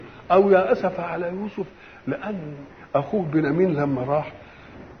أو يا أسف على يوسف لأن أخوه بنيامين لما راح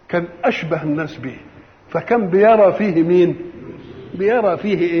كان أشبه الناس به، فكان بيرى فيه مين؟ بيرى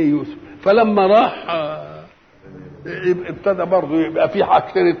فيه إيه؟ يوسف. فلما راح ابتدى برضه يبقى في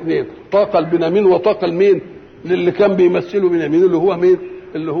حاجتين اتنين، طاقة لبنيامين وطاقة لمين؟ للي كان بيمثله بنيامين اللي هو مين؟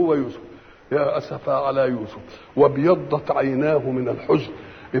 اللي هو يوسف. يا أسفا على يوسف وابيضت عيناه من الحزن.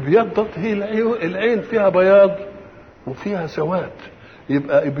 ابيضت هي العين فيها بياض وفيها سواد،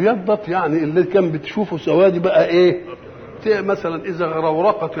 يبقى ابيضت يعني اللي كان بتشوفه سواد بقى ايه؟ مثلا اذا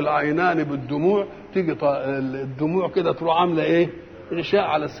غرورقت العينان بالدموع تيجي الدموع كده تروح عامله ايه؟ غشاء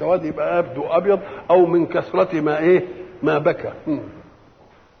على السواد، يبقى يبدو ابيض، او من كثرة ما ايه؟ ما بكى.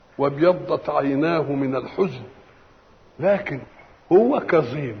 وابيضت عيناه من الحزن، لكن هو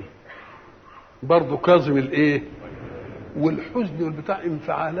كظيم برضه، كاظم الايه؟ والحزن والبتاع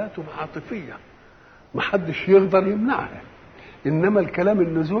انفعالاته عاطفيه ما حدش يقدر يمنعها، انما الكلام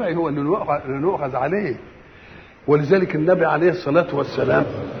النزوعي هو اللي نؤخذ عليه. ولذلك النبي عليه الصلاه والسلام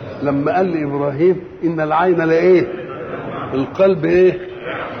لما قال لابراهيم ان العين لايه؟ القلب ايه؟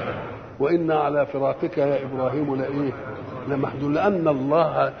 وإنا على فراقك يا إبراهيم لإيه؟ لمحزون، لأن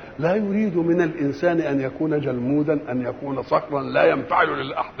الله لا يريد من الإنسان أن يكون جلمودا، أن يكون صخرا لا ينفعل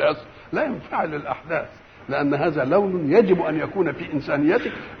للأحداث، لا ينفعل للأحداث، لأن هذا لون يجب أن يكون في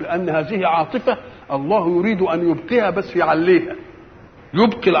إنسانيتك، لأن هذه عاطفة الله يريد أن يبقيها بس يعليها،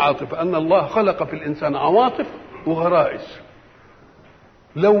 يبقي العاطفة. أن الله خلق في الإنسان عواطف وغرائز،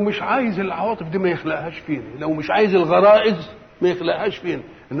 لو مش عايز العواطف دي ما يخلقهاش فينا، لو مش عايز الغرائز ما يخلقهاش فينا،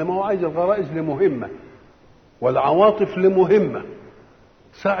 انما هو عايز الغرائز لمهمه والعواطف لمهمه.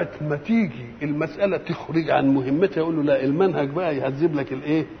 ساعه ما تيجي المساله تخرج عن مهمتها يقول له لا، المنهج بقى يهذب لك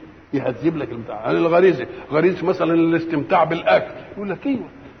الايه؟ يهذب لك البتاع. عن الغريزه، غريزه مثلا الاستمتاع بالاكل، يقول لك ايوه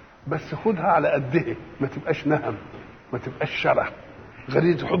بس خدها على قدها، ما تبقاش نهم، ما تبقاش شره.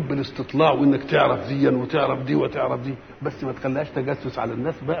 غريزه حب الاستطلاع وانك تعرف دي وتعرف دي وتعرف دي، بس ما تخليهاش تجسس على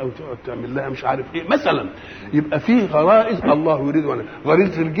الناس بقى وتقعد تعمل لها مش عارف ايه مثلا. يبقى فيه غرائز الله يريد أن،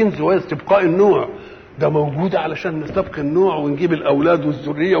 غريزه الجنس وهي استبقاء النوع، ده موجوده علشان نستبقي النوع ونجيب الاولاد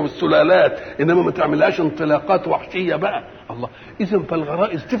والذريه والسلالات، انما ما تعملهاش انطلاقات وحشيه بقى. الله، اذا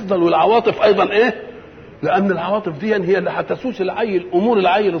فالغرائز تفضل والعواطف ايضا ايه؟ لان العواطف دي هي اللي هتسوس العيل، امور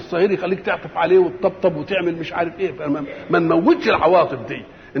العيل الصغير يخليك تعطف عليه وتطبطب وتعمل مش عارف ايه. ما نموتش العواطف دي،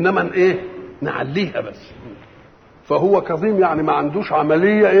 انما ايه؟ نعليها بس. فهو كظيم يعني ما عندوش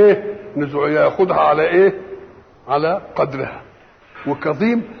عمليه ايه؟ نزوعيه، ياخدها على ايه؟ على قدرها.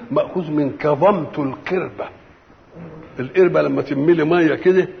 وكظيم ماخوذ من كظمت القربه، القربه لما تملي ميه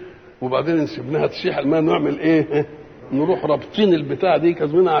كده وبعدين نسيبناها تسيح الماء نعمل ايه؟ نروح رابطين البتاع دي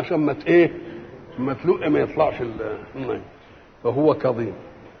كظمينها عشان ما ايه؟ ما تلق ما يطلعش الماء. فهو كظيم.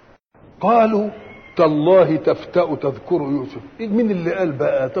 قالوا تالله تفتأ تذكر يوسف. مين اللي قال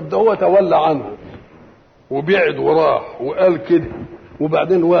بقى؟ طب ده هو تولى عنه وبعد وراح وقال كده،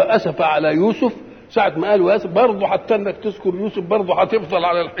 وبعدين واسف على يوسف. ساعة ما قال واسف برضه حتى انك تذكر يوسف، برضه هتفضل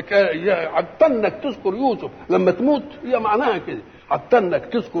على الحكايه اياها، حتى انك تذكر يوسف لما تموت، هي معناها كده، حتى انك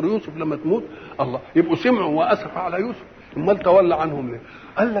تذكر يوسف لما تموت. الله، يبقوا سمعوا واسف على يوسف، امال تولى عنهم ليه؟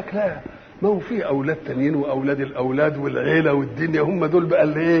 قال لك لا، ما هو في اولاد تانيين واولاد الاولاد والعيله والدنيا، هم دول بقى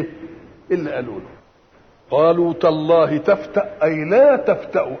اللي ايه؟ اللي قالوا له. قالوا تالله تفتأ اي لا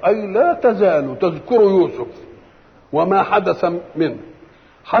تفتأ اي لا تزال تذكر يوسف وما حدث منه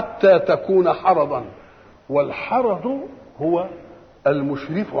حتى تكون حرضا. والحرض هو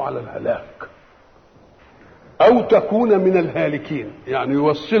المشرف على الهلاك، او تكون من الهالكين، يعني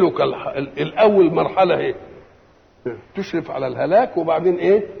يوصلك الاول مرحله ايه؟ تشرف على الهلاك وبعدين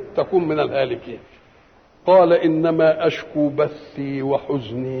ايه؟ تكون من الهالكين. قال انما اشكو بثي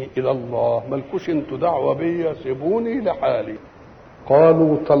وحزني الى الله، مالكوش انتوا دعوه بيا، سيبوني لحالي.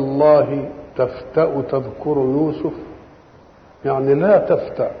 قالوا تالله تفتأ تذكر يوسف، يعني لا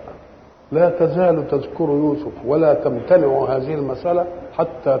تفتأ، لا تزال تذكر يوسف ولا تمتنع هذه المسألة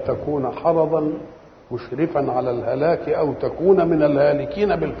حتى تكون حرضا مشرفا على الهلاك أو تكون من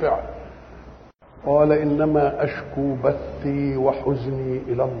الهالكين بالفعل. قال إنما أشكو بثي وحزني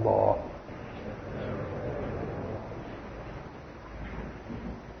إلى الله.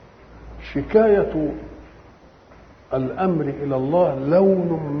 شكاية الأمر إلى الله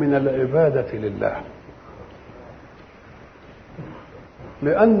لون من العبادة لله،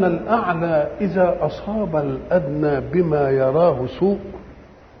 لأن الأعلى إذا أصاب الأدنى بما يراه سوء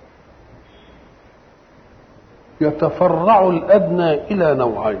يتفرع الأدنى إلى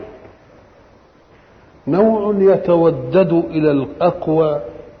نوعين: نوع يتودد إلى الأقوى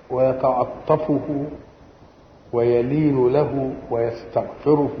ويتعطفه ويلين له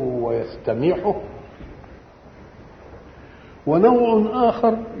ويستغفره ويستميحه، ونوع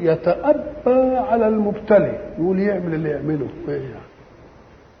آخر يتأبى على المبتلي، يقول يعمل اللي يعمله.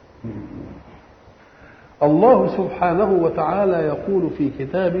 الله سبحانه وتعالى يقول في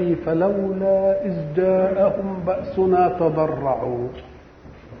كتابه: فلولا إذ جاءهم بأسنا تضرعوا.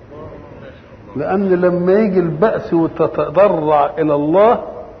 لأن لما يجي البأس وتتضرع إلى الله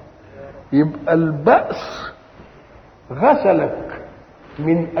يبقى البأس غسلك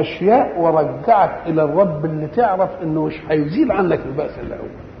من أشياء ورجعك إلى الرب اللي تعرف إنه مش هيزيل عنك البأس الأول.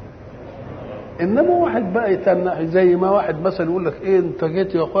 إنما واحد بقى يتنح، زي ما واحد مثلا يقول لك إيه أنت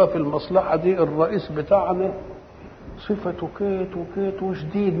جيت يا أخويا في المصلحة دي الرئيس بتاعنا صفته كيت وكيت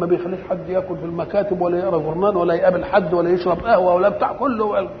وشديد، ما بيخليش حد ياكل في المكاتب ولا يقرا جورنال ولا يقابل حد ولا يشرب قهوة ولا بتاع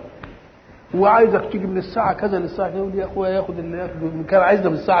كله، وعايزك تيجي من الساعة كذا للساعة كذا. يقول يا أخويا ياخد اللي ياخده، إن كان عايزنا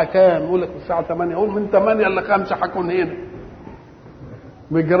من الساعة كام يقول لك من الساعة 8، يقول من 8 ل 5 هكون هنا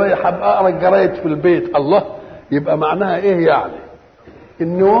بجرايد، هبقى اقرا الجرايد في البيت. الله، يبقى معناها ايه يعني؟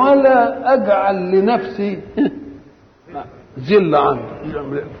 ان ولا اجعل لنفسي ذل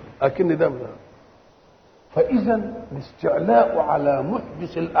عنده، اكن ده. فاذا الاستعلاء على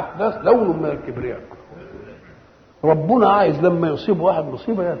محدث الاحداث لون من الكبرياء. ربنا عايز لما يصيب واحد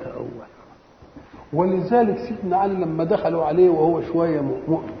مصيبه يتأوه. ولذلك سيدنا علي لما دخلوا عليه وهو شويه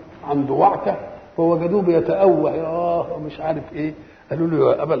عنده وعكه فوجدوه بيتأوه مش عارف ايه، قالوا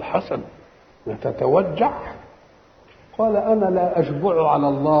له يا أبا الحسن تتوجع؟ قال أنا لا أشبع على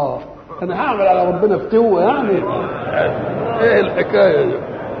الله، أنا هعمل على ربنا فتوة يعني. إيه الحكاية دي؟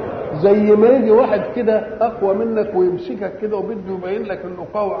 زي ما يجي واحد كده أقوى منك ويمسكك كده وبده يبين لك إنه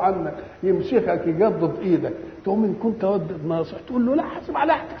قوي عنك، يمسكك يجدد إيدك، تقوم إن كنت ودد ناصح تقول له لا حاسب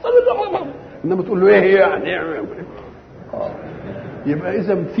على حاجتك، إنما تقول له إيه يعني؟ يبقى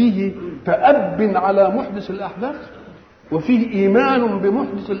إذا فيه تأب على محدث الأحداث وفيه إيمان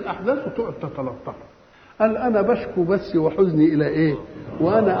بمحدث الأحداث وتقعد تتلطف. قال أنا بشكو بس وحزني إلى إيه؟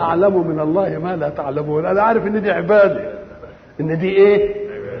 وأنا أعلم من الله ما لا تعلمون. أنا عارف إن دي عبادة، إن دي إيه؟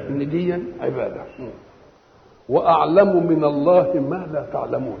 إن دي عبادة. وأعلم من الله ما لا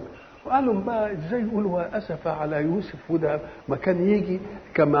تعلمون. وقالوا بقى إزاي يقولوا أسف على يوسف؟ وده ما كان يجي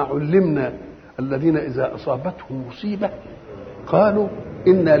كما علمنا الذين إذا أصابتهم مصيبة قالوا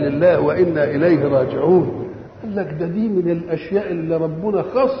إنا لله وإنا إليه راجعون. قال لك ده دي من الاشياء اللي ربنا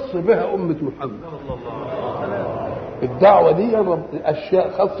خص بها امه محمد. الدعوه دي اشياء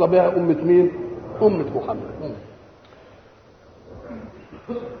خاصه بها امه مين؟ امه محمد.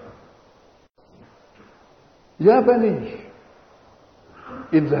 يا بني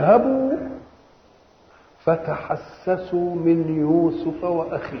اذهبوا فتحسسوا من يوسف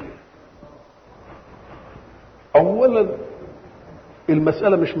واخيه. اولا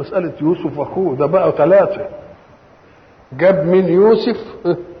المساله مش مساله يوسف واخوه، ده بقى 3. جاب من يوسف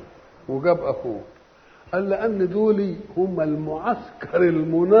وجاب اخوه. قال لان دول هم المعسكر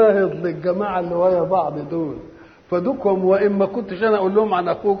المناهض للجماعه اللي ويا بعض دول، فدوكم وان ما كنتش انا اقول لهم عن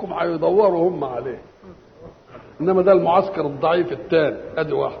اخوكم هيدوروا هم عليه. انما ده المعسكر الضعيف الثاني.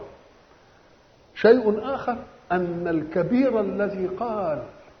 ادي واحد. شيء اخر ان الكبير الذي قال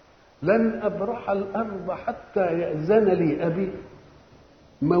لن ابرح الارض حتى ياذن لي ابي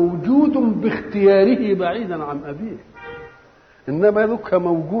موجود باختياره بعيدا عن ابيه، انما دوك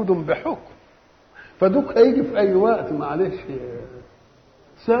موجود بحكم. فدوك هيجي في اي وقت، معلش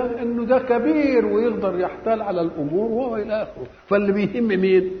سال انه ده كبير ويقدر يحتال على الامور وهو الى اخره. فاللي بيهم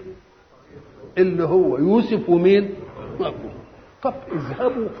مين؟ اللي هو يوسف ومين؟ وابوه. طب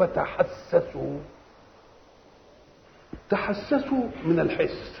اذهبوا فتحسسوا. تحسسوا من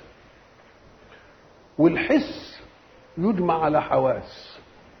الحس، والحس يجمع على حواس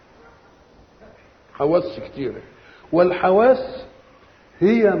كتيرة، والحواس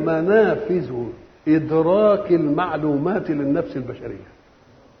هي منافذ إدراك المعلومات للنفس البشرية.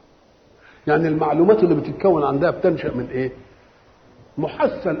 يعني المعلومات اللي بتتكون عندها بتنشأ من إيه؟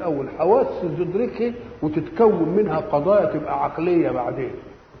 محسة الأول، حواس تدركها وتتكون منها قضايا تبقى عقلية بعدين.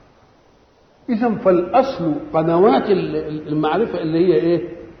 إذا فالأصل قنوات المعرفة اللي هي إيه؟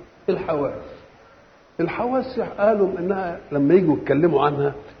 الحواس قالوا انها لما يجوا يتكلموا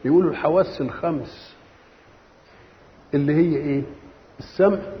عنها يقولوا الحواس الخمس اللي هي ايه؟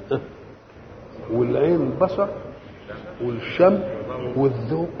 السمع والعين البصر والشم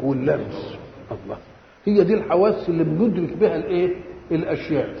والذوق واللمس. الله، هي دي الحواس اللي بندرك بها الايه؟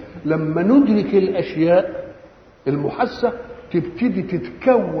 الاشياء. لما ندرك الاشياء المحسه تبتدي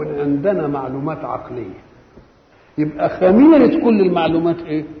تتكون عندنا معلومات عقليه. يبقى خميره كل المعلومات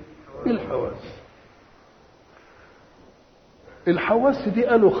ايه؟ الحواس دي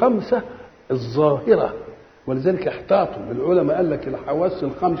قالوا 5 الظاهرة، ولذلك احتاطوا العلماء قال لك الحواس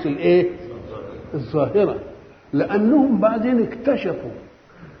ال5 الايه؟ الظاهرة. لانهم بعدين اكتشفوا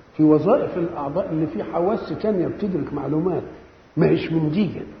في وظائف الاعضاء اللي في حواس تانية بتدرك معلومات ما هيش من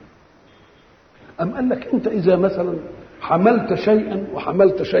دي. ام قال لك انت اذا مثلا حملت شيئا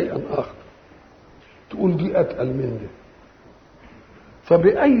وحملت شيئا اخر تقول دي اتقل من دي،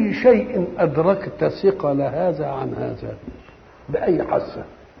 فباي شيء ادركت ثقل هذا عن هذا؟ باي حاسه؟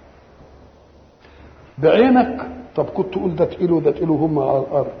 بعينك؟ طب كنت تقول ده تقيل وده تقيل وهم على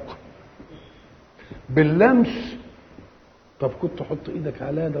الارض. باللمس؟ طب كنت تحط ايدك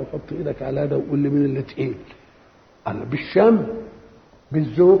على ده وحط ايدك على ده وقول لي مين اللي تقيل. انا بالشم،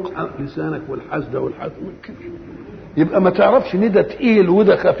 بالذوق، لسانك والحسده والحسد. يبقى ما تعرفش ان ده تقيل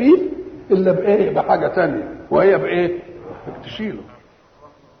وده خفيف الا بايه؟ بحاجه تانية، وهي بايه؟ تشيله.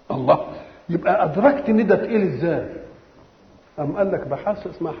 الله، يبقى ادركت ان ده تقيل ازاي؟ قام قال لك بحاسه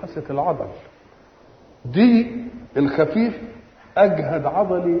اسمها حاسه العضل. دي الخفيف اجهد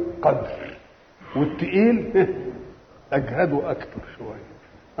عضلي قدر، والتقيل اجهده اكتر شويه،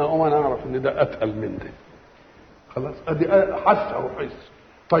 اقوم انا اعرف ان ده اتقل من ده. خلاص، ادي حاسه وحس.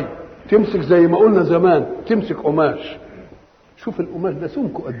 طيب تمسك زي ما قلنا زمان، تمسك قماش، شوف القماش ده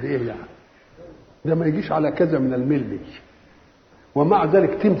سمكه قد ايه يعني، ده ما يجيش على كذا من الملي، ومع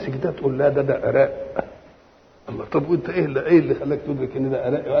ذلك تمسك ده تقول لا ده اراء. الله، طب وانت ايه اللي خلاك تدرك ان ده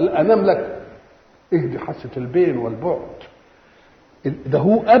اراء؟ انام لك ايه؟ دي حاسه البين والبعد. ده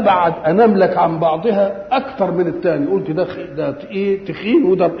هو ابعد انام لك عن بعضها اكثر من الثاني. قلت ده ايه؟ تخين،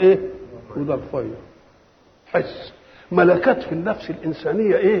 وده ايه؟ وده رفيع. حس ملكات في النفس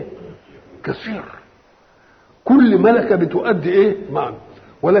الانسانيه ايه؟ كثير. كل ملكه بتؤدي ايه؟ معنى.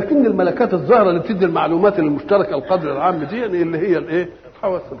 ولكن الملكات الظاهره اللي بتدي المعلومات المشتركه القدر العام دي اللي هي الايه؟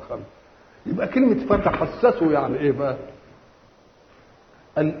 الحواس الخمس. يبقى كلمه فتحسسوا يعني ايه بقى؟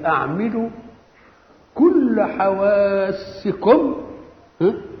 ان اعملوا كل حواسكم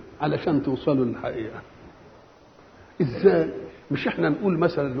علشان توصلوا للحقيقه. ازاي؟ مش احنا نقول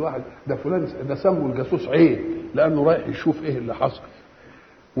مثلا الواحد ده فلان ده سموا الجاسوس عين لانه رايح يشوف ايه اللي حصل،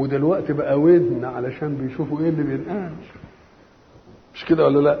 ودلوقتي بقى ودن علشان بيشوفوا ايه اللي بينقال. مش كده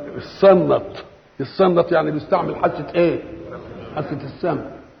ولا لا؟ الصنط يعني بيستعمل حاسه ايه؟ حاسه السمع.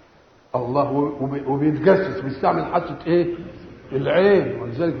 الله، وبيتجسس بيستعمل حاسه ايه؟ العين،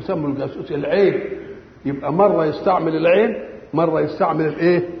 ولذلك يسموا الجاسوس العين. يبقى مره يستعمل العين، مره يستعمل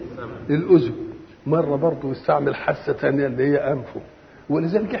الايه؟ الاذن، مره برضه يستعمل حاسه ثانيه اللي هي انفه.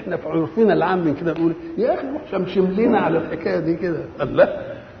 ولذلك احنا في عرفنا العام من كده نقول يا اخي روح شمشم لنا على الحكايه دي كده. لا،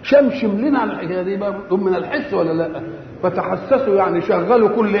 شمشم لنا على الحكايه دي برضه من الحس ولا لا؟ فتحسسوا يعني شغلوا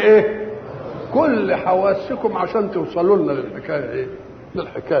كل ايه؟ كل حواسكم عشان توصلوا لنا للحكايه ايه؟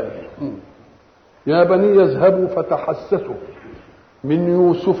 للحكايه دي. يا بني يذهبوا فتحسسوا من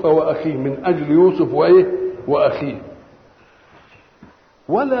يوسف واخيه، من اجل يوسف وايه؟ واخيه،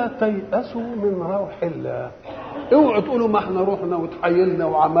 ولا تيأسوا من روح الله. اوعوا تقولوا ما احنا رحنا وتحيلنا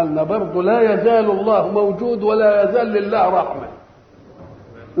وعملنا، برضه لا يزال الله موجود ولا يزال لله رحمه.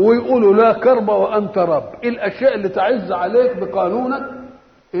 ويقولوا لا كرب وانت رب. ايه الاشياء اللي تعز عليك بقانونك؟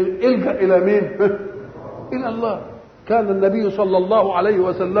 الجأ الى مين؟ الى الله. كان النبي صلى الله عليه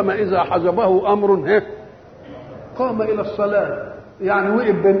وسلم اذا حجبه امر قام الى الصلاه، يعني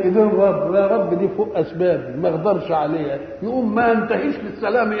وقف بين ايدين رب، يا رب دي فوق اسبابي ما اقدرش عليها، يقوم ما ينتهيش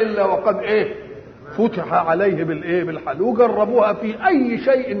بالسلام الا وقد ايه؟ فتح عليه بالايه؟ بالحل. وجربوها في اي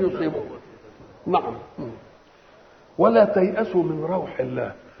شيء يصيبه. نعم. ولا تيأسوا من روح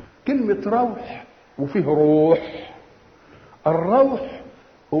الله. كلمة روح وفيه روح. الروح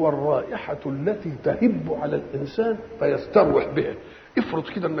هو الرائحة التي تهب على الإنسان فيستروح بها. افرض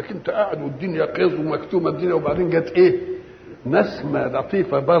كده انك انت قاعد والدنيا قيظ ومكتومة الدنيا، وبعدين جت ايه؟ نسمة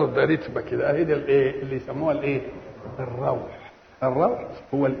لطيفة باردة رتبة كده، اهي دي الايه؟ اللي يسموها الايه؟ الروح. الروح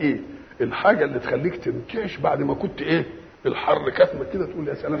هو الايه؟ الحاجة اللي تخليك تنتعش بعد ما كنت ايه؟ الحر كتمة كده، تقول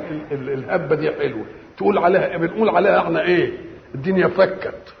يا سلام الهبة دي حلوة، تقول عليها، بنقول عليها احنا ايه؟ الدنيا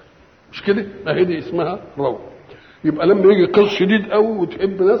فكت، مش كده؟ اهي دي اسمها روح. يبقى لما يجي قيظ شديد قوي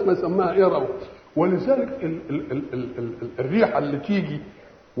وتحب ناس ما يسماها ايه؟ روح. ولذلك الريحة اللي تيجي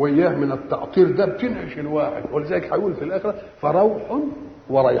وياه من التعطير ده بتنعش الواحد. ولذلك هيقول في الاخره فروح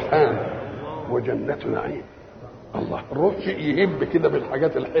وريحان وجنة نعيم. الله، الروح شيء يهب كده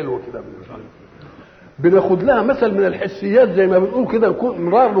بالحاجات الحلوه كده. بناخد لها مثل من الحسيات زي ما بنقول كده،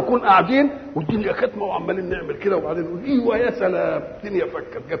 نكون قاعدين والدنيا كتمه وعمالين نعمل كده، وبعدين نقول ايوه يا سلام الدنيا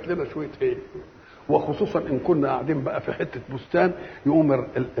فكت، جات لنا شويه ايه. وخصوصا ان كنا قاعدين بقى في حته بستان، يقوم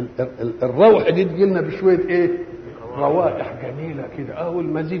الروح دي تجي لنا بشويه ايه؟ روائح جميله كده.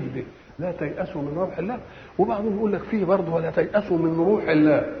 المزيج دي لا تيأسوا من روح الله. وبعضهم يقول لك فيه برضه ولا تيأسوا من روح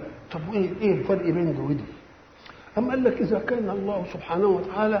الله. طب ايه الفرق بين ده ودي؟ أم قال لك اذا كان الله سبحانه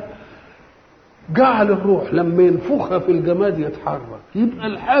وتعالى جعل الروح لما ينفخها في الجماد يتحرك، يبقى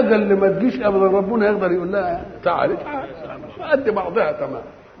الحاجه اللي ما تجيش ابدا ربنا يقدر يقول لها تعالي قد بعضها تمام.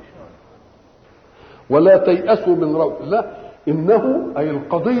 ولا تيأسوا من روح الله انه اي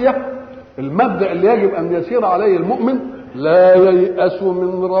القضيه المبدأ اللي يجب ان يسير عليه المؤمن، لا ييأس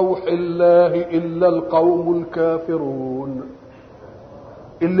من روح الله الا القوم الكافرون.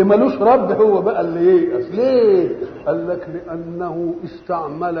 اللي ملوش رب هو بقى اللي ييأس. ليه؟ قال لك لانه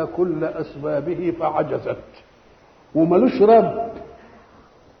استعمل كل اسبابه فعجزت، وملوش رب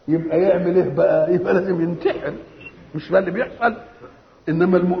يبقى يعمل ايه بقى؟ يبقى لازم ينتحر. مش ده اللي بيحصل؟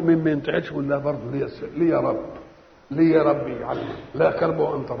 انما المؤمن ما ينتحرش يقول لا برضه ليه يا رب، ليه يا ربي يعني لا كرب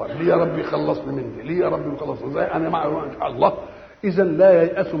وانت رب، ليه يا ربي خلصني من دي، ليه يا ربي خلصني زي انا معه ان شاء الله. اذا لا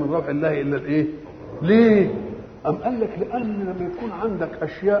ييأس من روح الله الا الايه؟ ليه؟ أم قال لك لأن لما يكون عندك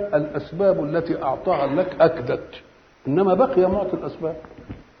أشياء الأسباب التي أعطاها لك أكدت، إنما بقي معطي الأسباب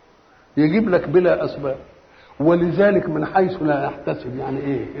يجيب لك بلا أسباب. ولذلك من حيث لا يحتسب، يعني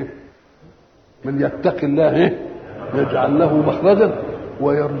إيه؟ من يتقي الله يجعل له مخرجا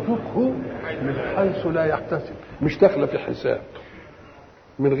ويرزقه من حيث لا يحتسب. مش داخله في حساب،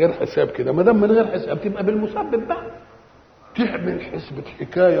 من غير حساب كده. ما دام من غير حساب تبقى بالمسبب بقى، تعمل حسبة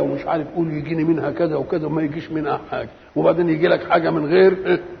حكاية ومش عارف قول يجيني منها كذا وكذا وما يجيش منها حاجة، وبعدين يجي لك حاجة من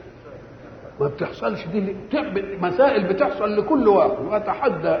غير ما بتحصلش. دي مسائل بتحصل لكل واحد،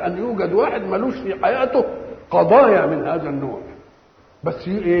 وأتحدى أن يوجد واحد ملوش في حياته قضايا من هذا النوع. بس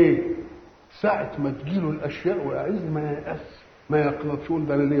إيه؟ ساعة ما تجيله الأشياء ويعز ما يأس، ما يقدرش يقول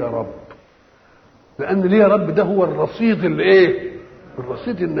ده ليه يا رب، لأن ليه يا رب ده هو الرصيد اللي إيه؟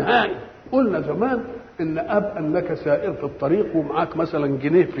 الرصيد النهائي. قلنا زمان ان اب انك سائر في الطريق ومعاك مثلا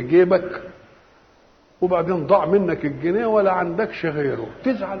جنيه في جيبك، وبعدين ضاع منك الجنيه ولا عندكش غيره،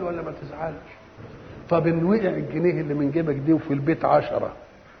 تزعل ولا ما تزعلش؟ طب ان وقع الجنيه اللي من جيبك دي وفي البيت 10،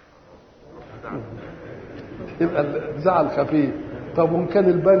 يبقى الزعل خفيف. طب وان كان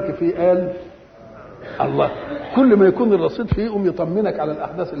البنك فيه 1000، الله، كل ما يكون الرصيد فيه يقوم يطمنك على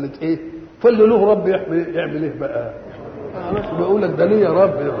الاحداث اللي ايه. فاللي له رب يعمل ايه بقى؟ انا بقول لك ده ليه يا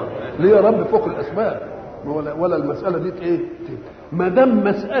رب، ليه يا رب فوق الاسباب. ولا المساله دي ايه؟ ما دام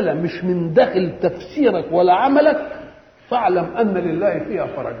مساله مش من داخل تفسيرك ولا عملك، فاعلم ان لله فيها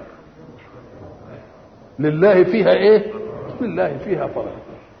فرج. لله فيها ايه؟ لله فيها فرج.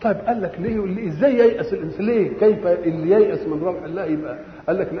 طيب قال لك ليه ازاي ييأس الانسان؟ ليه؟ كيف اللي ييأس من روح الله يبقى؟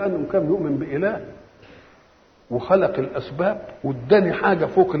 قال لك لانه كان يؤمن بإله وخلق الاسباب واداني حاجه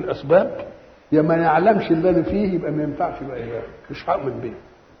فوق الاسباب، يا ما يعلمش الذي فيه يبقى ما ينفعش يبقى اله، مش هؤمن بيه،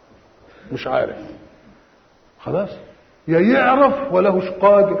 مش عارف خلاص. يا يعرف ولهش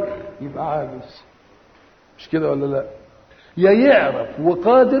قادر يبقى عاجز، مش كده ولا لا؟ يا يعرف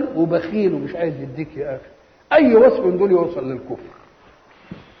وقادر وبخيل ومش عايز يديك يا اخي. اي وصف من دول يوصل للكفر،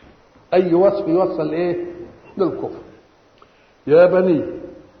 اي وصف يوصل ايه؟ للكفر. يا بني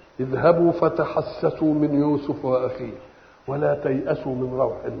اذهبوا فتحسسوا من يوسف واخيه ولا تيأسوا من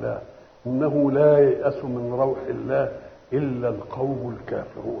روح الله انه لا ييأس من روح الله الا القوم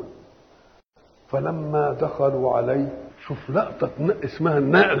الكافرون. فلما دخلوا عليه، شوف لقطه اسمها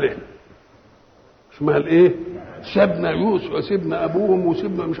النقله، اسمها الايه؟ سيبنا يوسف وسيبنا ابوهم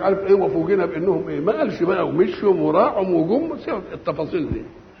وسيبنا مش عارف ايه وفوجئنا بانهم ايه، ما قالش بقى ومشوا وراحوا وجم التفاصيل دي.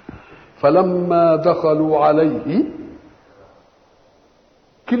 فلما دخلوا عليه،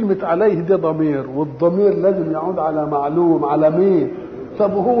 كلمة عليه دي ضمير، والضمير لازم يعود على معلوم. على مين؟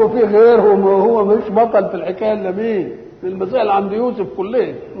 طب وهو في غيرهم وهو مش بطل في الحكاية إلا مين؟ المسائل عند يوسف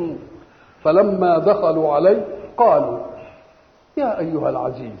كلها. فلما دخلوا عليه قالوا يا أيها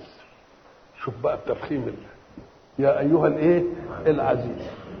العزيز. شوف بقى التفخيم الله. يا أيها الإيه؟ العزيز،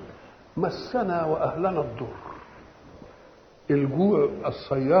 مسنا وأهلنا الضر، الجوع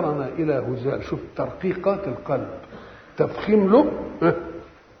صيرنا إلى هزال. شوف ترقيقات القلب، تفخيم له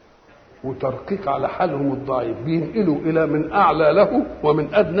وترقيق على حالهم الضعيف، بينقلوا إلى من أعلى له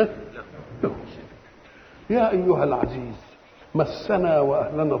ومن أدنى له. يا أيها العزيز مسنا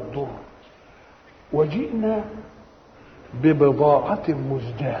وأهلنا الضر وجئنا ببضاعة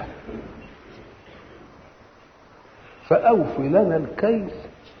مزداة فأوف لنا الكيل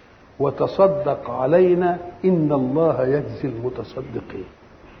وتصدق علينا إن الله يجزي المتصدقين.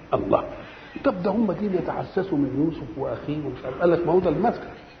 الله، طب ده هم دين يتحسسوا من يوسف وأخيه ومش عارف. قال لك ما هو ده المثل،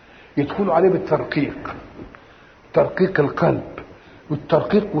 يدخلوا عليه بالترقيق، ترقيق القلب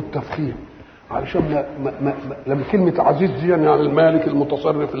والترقيق والتفخيم، علشان لما كلمة عزيز دي يعني المالك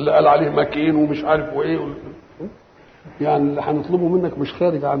المتصرف اللي قال عليه مكين ومش عارف وايه يعني اللي هنطلبه منك مش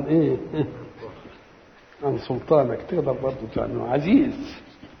خارج عن ايه؟ عن سلطانك، تقدر برضه تعمله عزيز.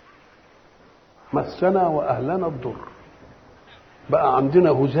 مسنا واهلنا الضر بقى عندنا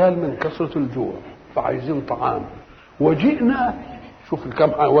هزال من كثرة الجوع فعايزين طعام، وجئنا شوف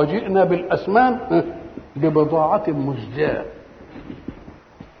الكم وجئنا بالأسمان ببضاعة مزجاة.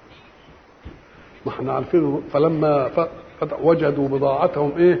 ما احنا عارفين فلما وجدوا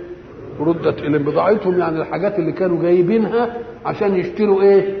بضاعتهم ايه ردت اليهم، بضاعتهم يعني الحاجات اللي كانوا جايبينها عشان يشتروا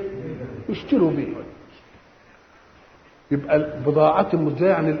ايه يشتروا بيه. يبقى بضاعة مزجاة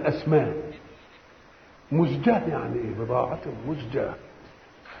يعني الأسمان. مزجاة يعني ايه؟ بضاعة مزجاة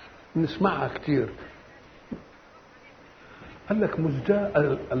نسمعها كتير. قال لك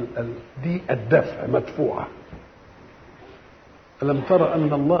مزجاة دي الدفع مدفوعة. ألم ترى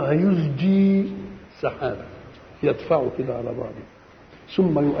أن الله يزجي سحابا يدفعه كده على بعضه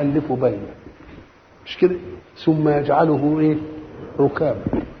ثم يؤلف بينه، مش كده؟ ثم يجعله ايه ركابا.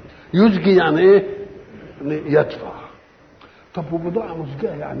 يزجي يعني ايه يدفع. طب وبضاعة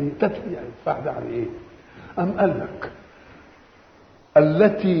مزجاة يعني تدفع يعني يدفع ده يعني ايه؟ أم قال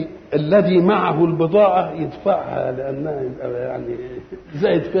لك الذي معه البضاعة يدفعها لأنها يعني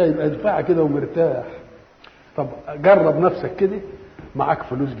زائد فيها يبقى يدفعها كده ومرتاح. طب جرب نفسك كده، معاك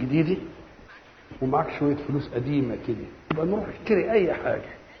فلوس جديدة ومعاك شوية فلوس قديمة كده، يبقى نروح نشتري أي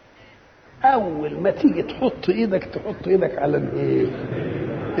حاجة، أول ما تيجي تحط إيدك على الإيه؟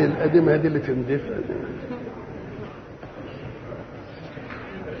 القديمة دي اللي تندفع.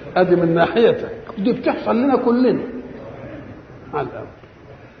 أدي من ناحيتك، دي بتحصل لنا كلنا على الأول.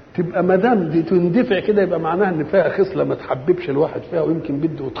 تبقى ما دام دي تندفع كده يبقى معناها ان فيها خصله ما تحببش الواحد فيها ويمكن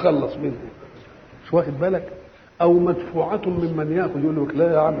بده يتخلص منها، مش واخد بالك؟ او مدفوعه ممن ياخذ يقول لك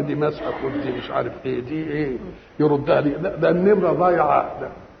لا يا عم دي مسحه خد دي مش عارف ايه دي ايه يردها لي، لا ده النمره ضايعه ده.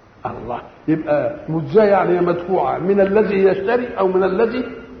 الله، يبقى مزجاه يعني هي مدفوعه من الذي يشتري او من الذي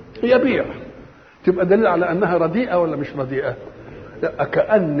يبيع. تبقى دليل على انها رديئه ولا مش رديئه؟ لا،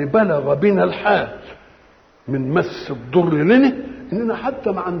 كأن بلغ بنا الحال من مس الضر لنا اننا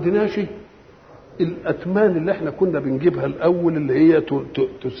حتى ما عندناش الاتمان اللي احنا كنا بنجيبها الاول اللي هي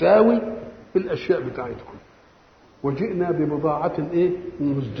تساوي الاشياء بتاعتكم. وجئنا ببضاعه ايه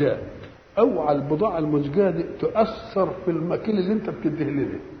مزجاه. اوعى البضاعه المزجاه دي تؤثر في المكيل اللي انت بتديه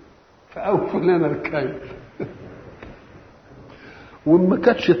لنا، فاوفي لنا الكيل. وما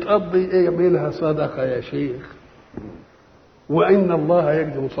كانتش تقضي ايه يعملها صدقه يا شيخ، وان الله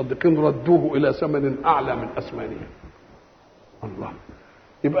يجزي المصدقين ردوه الى ثمن اعلى من اثمانهم. الله،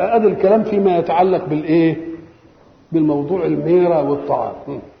 يبقى ادي الكلام فيما يتعلق بالايه بالموضوع الميرة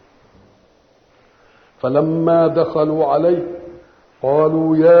والطعام. فلما دخلوا عليه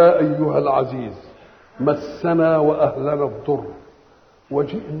قالوا يا ايها العزيز مسنا واهلنا الضر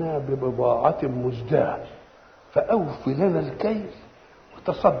وجئنا ببضاعة مزجاة فأوف لنا الكيل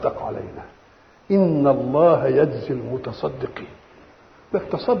وتصدق علينا إن الله يجزي المتصدقين.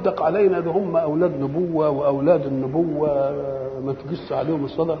 تصدق علينا ده هم أولاد نبوة وأولاد النبوة ما تجس عليهم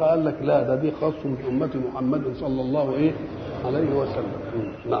الصدقة. قال لك لا، ده دي خاص بأمة محمد صلى الله عليه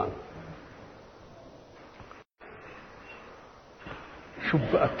وسلم. نعم. شوف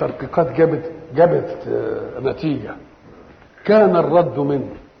بقى الترقيقات جابت نتيجة. كان الرد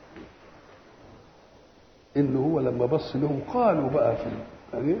منه إنه هو لما بص لهم قالوا بقى في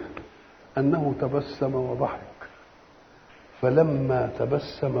التاريخ أنه تبسم وضحك، فلما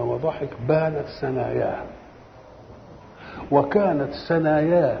تبسم وضحك بانت ثناياه، وكانت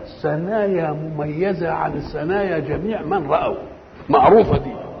ثناياه ثنايا مميزة عن ثنايا جميع من رأوا، معروفة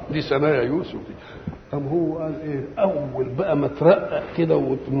دي ثنايا يوسف دي. طب هو قال ايه اول بقى ما ترقق كده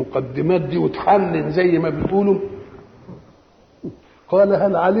والمقدمات دي وتحنن زي ما بتقولوا، قال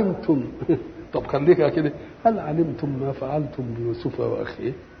هل علمتم طب خليها كده، هل علمتم ما فعلتم بيوسف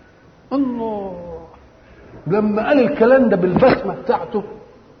واخيه؟ الله، لما قال الكلام ده بالبسمه بتاعته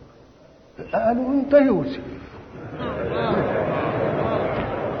قالوا انت يوسف.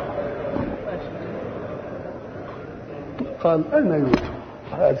 قال انا يوسف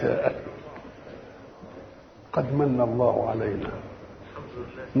هذا أخي قد من الله علينا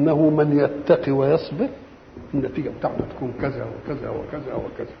انه من يتقي ويصبر النتيجه بتاعته تكون كذا وكذا وكذا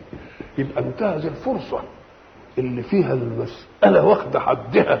وكذا. يبقى انتهز الفرصه اللي فيها المساله واخده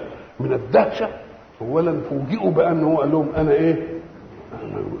حدها من الدهشه. اولا فوجئوا بانه قال لهم انا ايه؟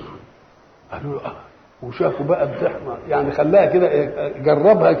 انا يوسف. قالوا له وشافوا بقى الزحمه، يعني خلاها كده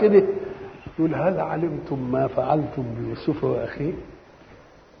جربها كده، يقول هل علمتم ما فعلتم بيوسف واخيه؟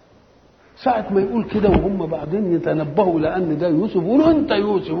 ساعة ما يقول كده وهم بعدين يتنبهوا لأن ده يوسف يقولوا أنت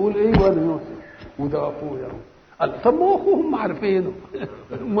يوسف، يقول إيه وأنا يوسف وده أخويا. قال طب ما أخوهم عارفينه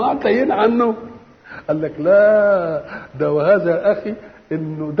ما عطيين عنه. قال لك لا، ده وهذا أخي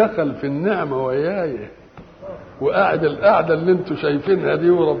إنه دخل في النعمة وياي وقاعد القعدة اللي أنتم شايفينها دي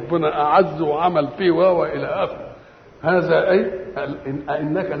وربنا أعز وعمل فيه إلى آخره. هذا أي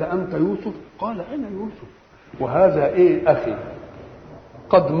أئنك لأنت يوسف؟ قال أنا يوسف وهذا إيه أخي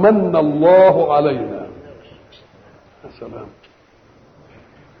قد من الله علينا. يا سلام.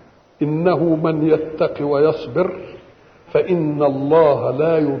 إنه من يتق ويصبر فإن الله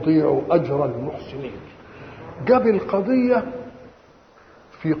لا يضيع أجر المحسنين. جاب القضية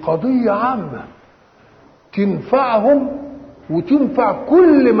في قضية عامة تنفعهم وتنفع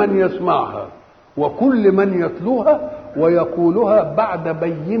كل من يسمعها وكل من يتلوها ويقولها بعد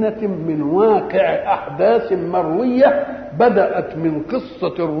بينة من واقع أحداث مروية بدأت من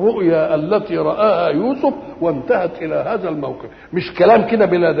قصة الرؤيا التي رآها يوسف وانتهت إلى هذا الموقف. مش كلام كده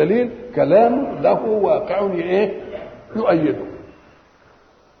بلا دليل، كلام له واقع إيه يؤيده.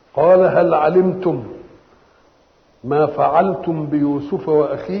 قال هل علمتم ما فعلتم بيوسف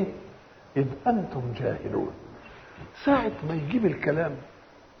وأخيه إذ أنتم جاهلون. ساعة ما يجيب الكلام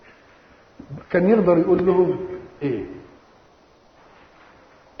كان يقدر يقول لهم إيه؟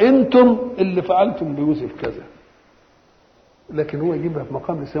 أنتم اللي فعلتم بيوسف كذا، لكن هو يجيبها في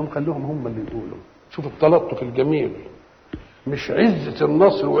مقام السلام خلوهم هم اللي يقولوا. شوف التلطف الجميل، مش عزة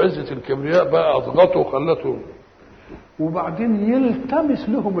النصر وعزة الكبرياء بقى أضغطوا وخلتهم، وبعدين يلتمس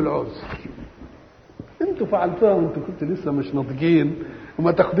لهم العذر. انتوا فعلتوها وانتوا كنتوا لسه مش ناضجين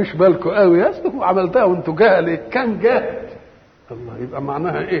وما تاخدوش بالكم قوي، يا اصلكم عملتها وانتوا جاهل. كان جاهل الله، يبقى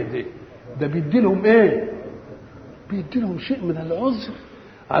معناها ايه دي؟ ده بيدي لهم ايه؟ بيدي لهم شيء من العذر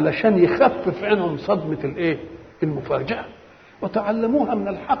علشان يخفف عنهم صدمة الايه؟ المفاجأة. وتعلموها من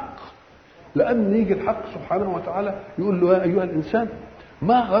الحق، لأن يجي الحق سبحانه وتعالى يقول له يا أيها الإنسان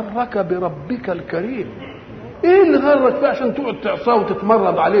ما غرك بربك الكريم. ايه اللي غرك فيه عشان تقعد تعصاه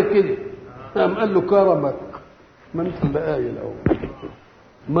وتتمرد عليه كده؟ قام قال له كرمك. ما انت اللي قايل اهو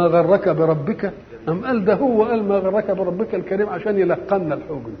ما غرك بربك، قام قال ده هو قال ما غرك بربك الكريم عشان يلقنا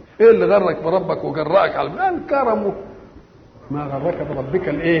الحجن. ايه اللي غرك بربك وجرأك على قال كرمه. ما غرك بربك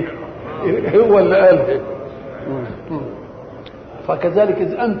الايه؟ هو اللي قال. فكذلك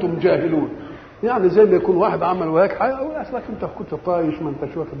اذ انتم جاهلون، يعني زي ما يكون واحد عمل وياك حاجه اقول اصلك انت كنت طايش ما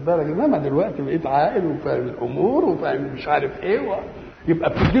انتش واخد بالك، انما دلوقتي بقيت عاقل وفاهم الامور وفاهم مش عارف ايه يبقى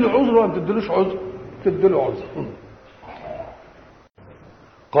بتدي له عذر ولا ما بتديلوش عذر؟ بتدي له عذر.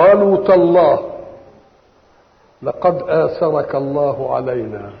 قالوا تالله لقد آثرك الله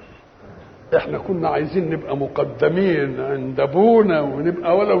علينا. احنا كنا عايزين نبقى مقدمين عند ابونا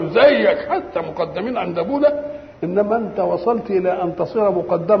ونبقى ولو زيك حتى مقدمين عند ابونا، انما انت وصلت الى ان تصير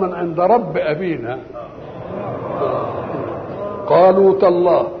مقدما عند رب ابينا. قالوا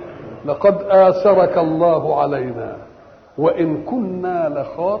تالله لقد آثرك الله علينا وإن كنا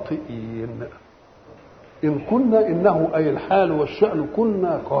لخاطئين. إن كنا إنه أي الحال والشأن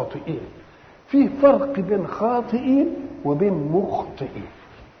كنا خاطئين. في فرق بين خاطئين وبين مخطئين.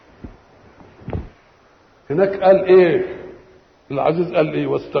 هناك قال إيه العزيز؟ قال إيه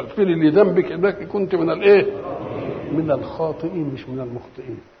واستغفري لذنبك إنك كنت من الإيه؟ من الخاطئين مش من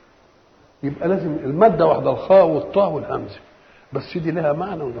المخطئين. يبقى لازم المادة واحدة، الخاء والطاء والهمزة، بس دي لها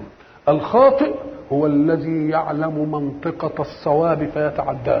معنى وده. الخاطئ هو الذي يعلم منطقة الصواب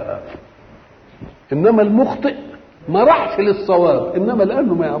فيتعداها، إنما المخطئ ما راحش للصواب إنما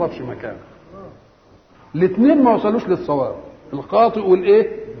لأنه ما يعرفش مكانه. الاثنين ما وصلوش للصواب، الخاطئ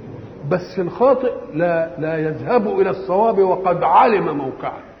والإيه؟ بس الخاطئ لا يذهب إلى الصواب وقد علم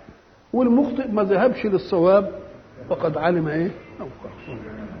موقعه، والمخطئ ما ذهبش للصواب وقد علم إيه؟ موقعه.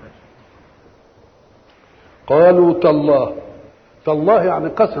 قالوا تالله، تالله يعني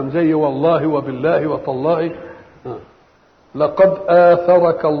قسم زي والله وبالله وتالله. لقد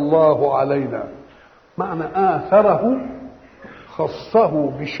آثرك الله علينا، معنى آثره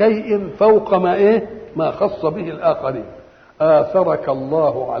خصه بشيء فوق ما إيه؟ ما خص به الآخرين. آثرك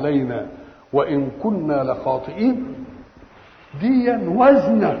الله علينا وإن كنا لخاطئين، دي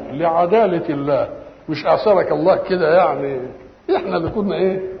وزنة لعدالة الله، مش آثرك الله كده يعني إحنا اللي كنا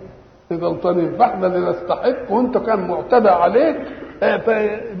إيه؟ غلطانين فاحنا اللي نستحق وانت كان معتدى عليك.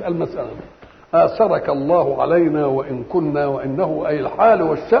 فيبقى المسألة آثرك الله علينا وإن كنا، وإنه أي الحال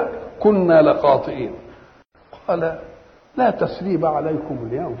والشأن كنا لخاطئين. قال لا تثريب عليكم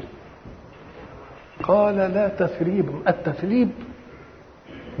اليوم. قال لا تثريب. التثريب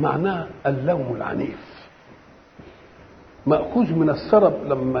معناه اللوم العنيف، مأخوذ من السرب.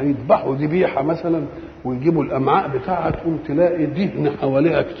 لما يذبحوا ذبيحة مثلا ويجيبوا الأمعاء بتاعها تقوم تلاقي دهن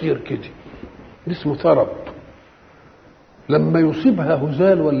حواليها كتير كده، اسمه ثرب. لما يصيبها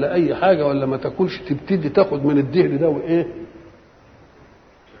هزال ولا أي حاجة ولا ما تاكلش تبتدي تاخد من الدهن ده وإيه.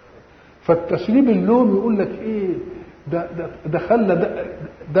 فالتسريب اللوم يقول لك إيه ده خلى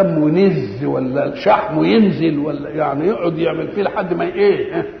دمه ينز ولا شحمه ينزل ولا يعني يقعد يعمل فيه لحد ما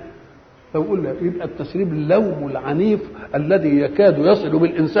إيه لو قلنا يبقى التسريب اللوم العنيف الذي يكاد يصل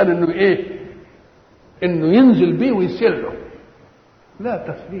بالإنسان إنه إيه؟ إنه ينزل بيه ويسله. لا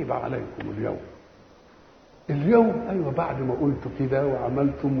تسريب عليكم اليوم. اليوم أيوة بعد ما قلتوا كده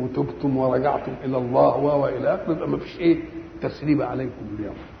وعملتم وتبتم ورجعتم إلى الله وإلى آخره يبقى ما فيش إيه؟ تسريب عليكم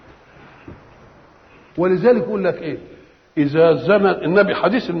اليوم. ولذلك يقول لك إيه؟ إذا زنت النبي،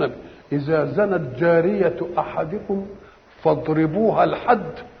 حديث النبي، إذا زنت جارية أحدكم فاضربوها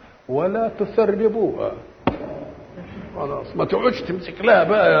الحد ولا تثربوها. خلاص ما تقعدش تمسك لها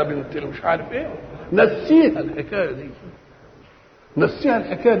بقى يا بنت مش عارف ايه، نسيها الحكايه دي، نسيها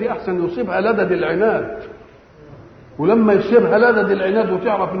الحكايه دي احسن يصيبها لدد العناد. ولما يصيبها لدد العناد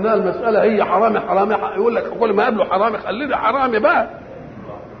وتعرف انها المساله هي حرامي حرامي، يقول لك كل ما قابله حرامي خليني حرامي بقى.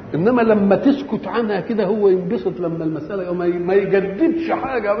 انما لما تسكت عنها كده هو ينبسط لما المساله ما يجددش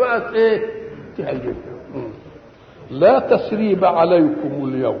حاجه بقى ايه تهجد. لا تسريب عليكم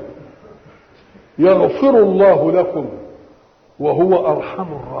اليوم يغفر الله لكم وهو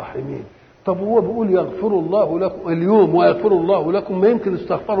ارحم الراحمين. طب هو بيقول يغفر الله لكم اليوم ويغفر الله لكم، ما يمكن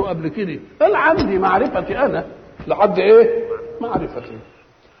استغفروا قبل كده؟ قال عندي معرفتي انا لحد ايه معرفتي،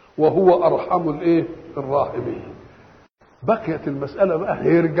 وهو ارحم الايه الراحمين. بقيت المساله بقى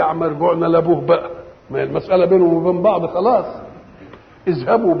هيرجع مرجوعنا لابوه بقى، ما المساله بينهم وبين بعض خلاص.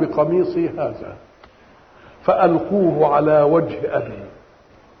 اذهبوا بقميصي هذا فالقوه على وجه ابي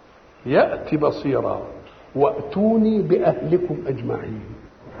يأتي بصيرا وأتوني بأهلكم أجمعين.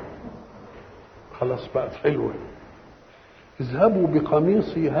 خلاص بقت حلوة. اذهبوا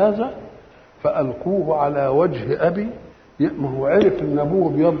بقميصي هذا فألقوه على وجه أبي. ما هو عرف إن أبوه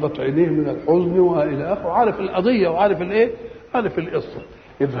بيضت عينيه من الحزن وإلى آخره، عارف القضية وعارف الإيه؟ عارف القصة.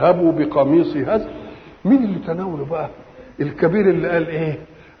 اذهبوا بقميصي هذا. مين اللي تناوله بقى؟ الكبير اللي قال إيه؟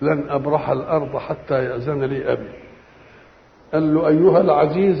 لن أبرح الأرض حتى يأذن لي أبي. قال له أيها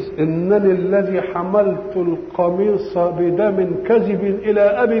العزيز إنني الذي حملت القميص بدم كذب إلى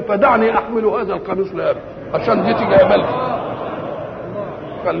أبي فدعني أحمل هذا القميص لأبي عشان دي تيجي أقبلها.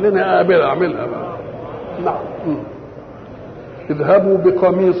 خليني أعملها بقى. نعم. اذهبوا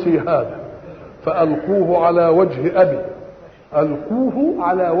بقميصي هذا فألقوه على وجه أبي. ألقوه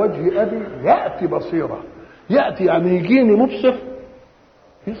على وجه أبي يأتي بصيرا. يأتي يعني يجيني مبصر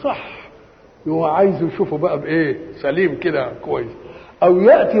يصح، هو عايز يشوفه بقى بايه سليم كده كويس. او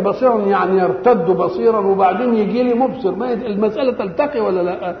ياتي بصيرا يعني يرتد بصيرا وبعدين يجي لي مبصر. ما المساله تلتقي ولا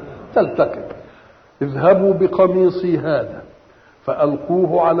لا؟ تلتقي. اذهبوا بقميصي هذا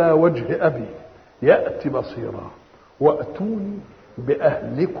فالقوه على وجه ابي ياتي بصيرا واتوني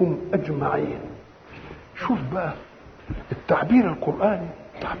باهلكم اجمعين. شوف بقى التعبير القراني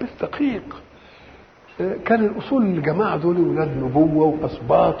تعبير دقيق. كان الاصول الجماعه دول ولاد نبوه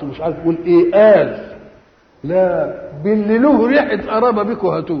واسباط ومش عارف يقول ايه قال لا باللي له ريحه قرابه بكم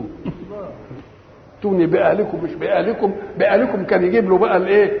هاتوه. توني باهلكم مش باهلكم. باهلكم كان يجيب له بقى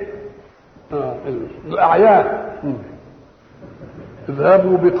الايه الاعيان.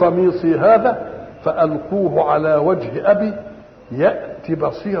 اذهبوا بقميصي هذا فالقوه على وجه ابي ياتي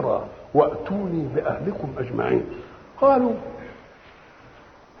بصيرا واتوني باهلكم اجمعين. قالوا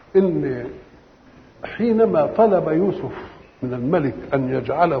ان حينما طلب يوسف من الملك أن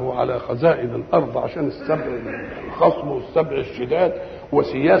يجعله على خزائن الأرض عشان السبع الخصم والسبع الشداد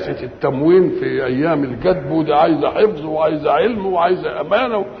وسياسة التموين في أيام الجدب، ودي عايزة حفظ وعايزة علم وعايزة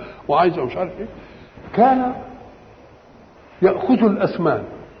أمانة وعايزة مش عارف إيه، كان يأخذ الأثمان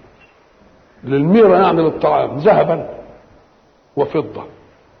للميرة يعني للطعام ذهبا وفضة.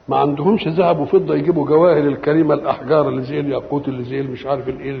 ما عندهمش ذهب وفضة يجيبوا جواهر الكريمة الأحجار اللي زي الياقوت اللي زي مش عارف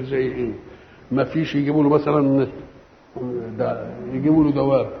الإيه اللي زي إيه. ما فيش يجيبوا له مثلا يجيبوا له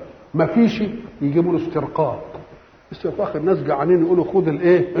دواب. ما فيش يجيبوا له استرقاق الناس جعانين يقولوا خد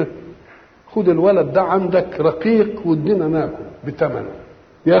الايه خد الولد ده عندك رقيق وادينا ناكل بثمن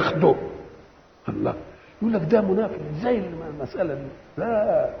ياخده. الله يقول لك ده منافق ازاي المساله دي؟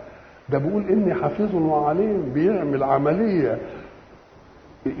 لا ده بيقول اني حفيظ وعليم، بيعمل عمليه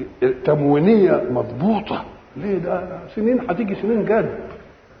تموينيه مضبوطه. ليه؟ ده سنين هتيجي سنين جد.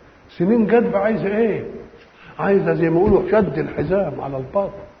 سنين جدب عايزه ايه؟ عايزه زي ما يقولوا شد الحزام على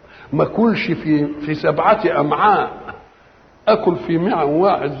الباطن. ما اكلش في 7 امعاء، اكل في معن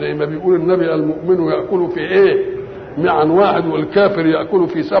واحد زي ما بيقول النبي المؤمن ياكل في ايه؟ معن واحد والكافر ياكل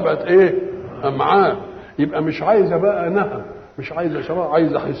في 7 ايه؟ امعاء. يبقى مش عايزه بقى نهم، مش عايزه شراء،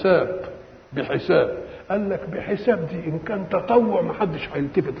 عايزه حساب. بحساب. قال لك بحساب دي ان كان تطوع ما حدش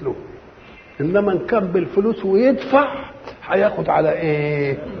هيلتفت له، انما ان كان بالفلوس ويدفع هياخد على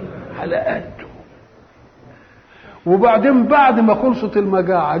ايه؟ على قده. وبعدين بعد ما خلصت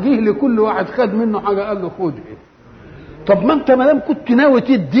المجاعه جه لكل واحد خد منه حاجه قال له خد ايه. طب ما انت ما دام كنت ناوي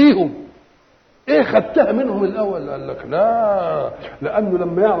تديهم ايه خدتها منهم الاول؟ قال لك لا، لانه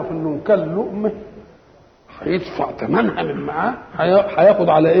لما يعرف انه كان لقمه هيدفع ثمنها من معاه، هياخد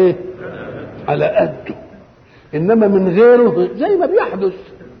على ايه؟ على قده. انما من غيره زي ما بيحدث،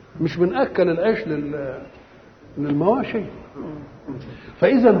 مش بنأكل العيش للمواشي.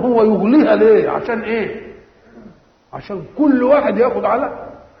 فاذا هو يغليها ليه؟ عشان ايه؟ عشان كل واحد ياخد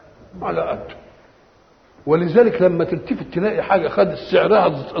على قده. ولذلك لما تلتفت تلاقي حاجه خدت سعرها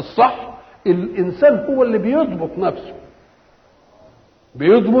الصح، الانسان هو اللي بيضبط نفسه،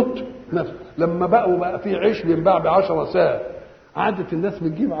 بيضبط نفسه. لما بقى في عيش بينباع ب10 ساعة، عادت الناس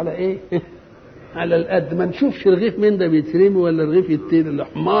بتجيب على ايه؟ على القد. ما نشوفش رغيف من ده بيترمي ولا رغيف يتين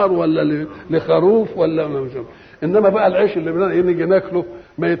لحمار ولا لخروف ولا مش. انما بقى العيش اللي نيجي ناكله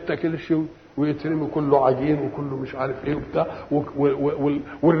ما يتاكلش ويترمي كله عجين وكله مش عارف ايه وبتاع،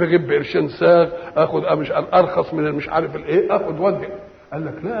 والرغيف بقرشين ساغ، اخد مش ارخص من مش عارف الايه، اخد ودي. قال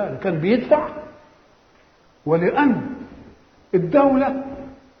لك لا، كان بيدفع. ولان الدولة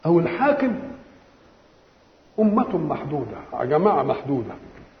او الحاكم أمة محدودة، جماعة محدودة،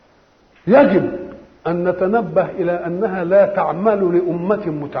 يجب أن نتنبه إلى أنها لا تعمل لأمة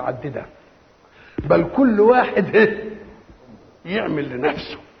متعددة، بل كل واحد يعمل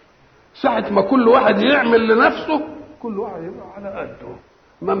لنفسه. ساعة ما كل واحد يعمل لنفسه، كل واحد يبقى على قده.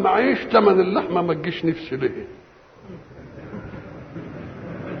 ما معيش ثمن اللحمة ما تجيش نفسي ليه.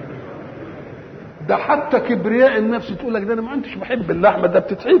 ده حتى كبرياء النفس تقول لك ده انا ما كنتش بحب اللحمه، ده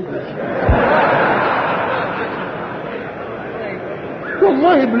بتتعبني.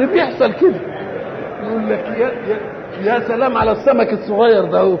 والله اللي بيحصل كده، يقول لك يا سلام على السمك الصغير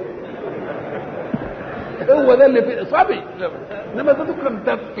ده، هو ده اللي في صبي، انما ده دكه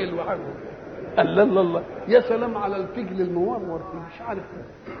متفل وحاجه. قال لا لا الله، يا سلام على الفجل المورور مش عارف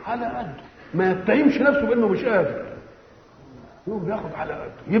على قده، ما يتهمش نفسه بانه مش قادر، هو بياخد على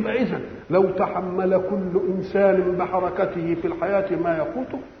قده. يبقى اذا لو تحمل كل انسان بحركته في الحياه ما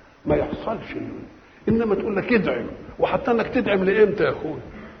يقوته ما يحصلش. انما تقول لك ادعم، وحتى انك تدعم لامتى يا اخوي؟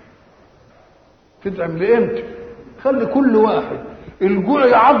 تدعم لامتى؟ خلي كل واحد الجوع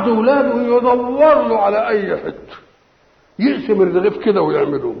يعض ولاده ويدور له على اي حته يقسم الرغيف كده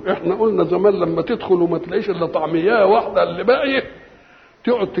ويعملوه. احنا قلنا زمان لما تدخل وما تلاقيش الا طعميه واحده اللي باقيه،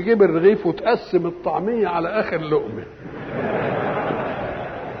 تقعد تجيب الرغيف وتقسم الطعميه على اخر لقمه،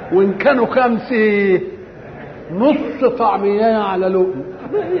 وان كانوا خمسه نص طعميه على لقمه.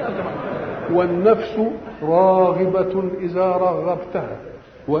 والنفس راغبة إذا رغبتها،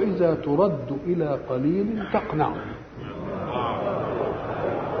 وإذا ترد إلى قليل تقنع.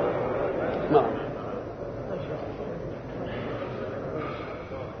 نعم.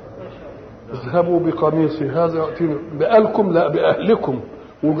 اذهبوا بقميصي هذا يأتيني بأهلكم، لا بأهلكم،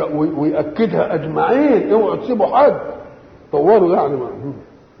 ويأكدها أجمعين، اوعوا تسيبوا حد، طوروا يعني معهم.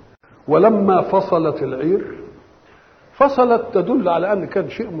 ولما فصلت العير، فصلت تدل على ان كان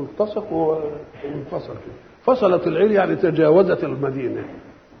شيء ملتصق وانفصل كده. فصلت العير يعني تجاوزت المدينه،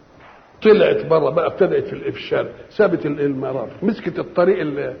 طلعت بره بقى، ابتدأت في الافشال، سابت المرار، مسكت الطريق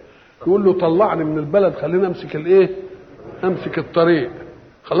اللي يقول له طلعني من البلد خلينا امسك الايه؟ امسك الطريق،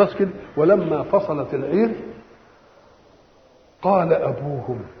 خلاص كده. ولما فصلت العير قال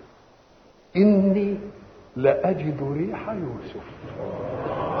ابوهم اني لأجد ريح يوسف.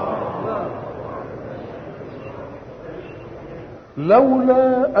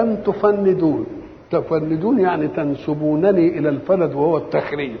 لولا أن تفندون يعني تنسبونني إلى الفلد وهو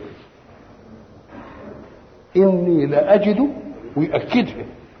التخريف. إني لأجد، ويأكدها،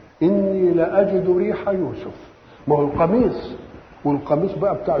 إني لأجد ريح يوسف. ما هو القميص، والقميص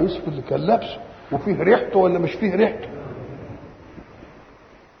بقى بتاع يوسف اللي كان لابسه وفيه ريحته ولا مش فيه ريحته.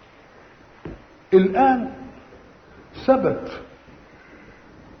 الآن ثبت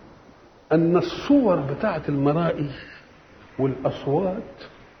أن الصور بتاعت المرائي والأصوات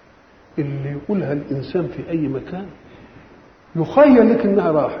اللي يقولها الإنسان في أي مكان يخيل لك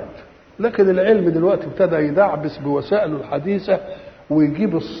إنها راحت، لكن العلم دلوقتي ابتدى يدعبس بوسائله الحديثة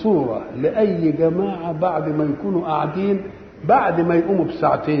ويجيب الصورة لأي جماعة بعد ما يكونوا قاعدين، بعد ما يقوموا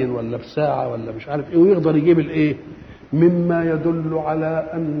بساعتين ولا بساعة ولا مش عارف إيه، ويقدر يجيب الإيه مما يدل على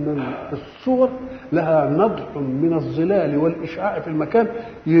أن الصور لها نضح من الظلال والإشعاع في المكان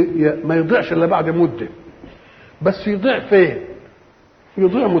ما يضيعش إلا بعد مدة. بس يضيع فين؟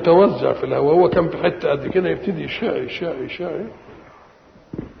 يضيع متوزع في الهواء. هو كان في حته قد كده يبتدي يشع.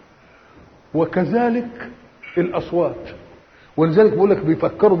 وكذلك الاصوات. ولذلك بقول لك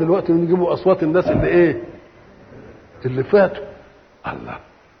بيفكروا دلوقتي ان يجيبوا اصوات الناس اللي ايه؟ اللي فاتوا. الله،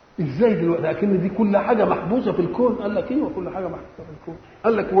 ازاي دلوقتي؟ لكن دي كل حاجه محبوسه في الكون. قال لك ايه؟ وكل حاجه محبوسه في الكون.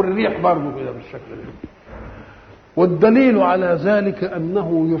 قال لك والريح برضه كده بالشكل ده. والدليل على ذلك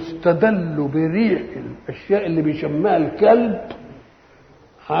أنه يستدل بريح الأشياء اللي بيشمها الكلب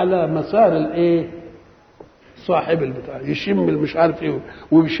على مسار الايه صاحب البتاع، يشم مش عارف ايه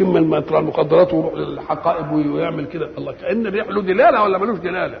ويشم المخدرات ويروح للحقائب ويعمل كده. الله، كأن الريح له دلاله ولا ملوش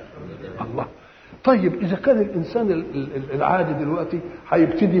دلاله؟ الله. طيب اذا كان الانسان العادي دلوقتي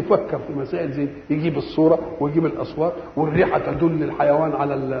هيبتدي يفكر في مسائل زي يجيب الصوره ويجيب الاصوات والريحه تدل الحيوان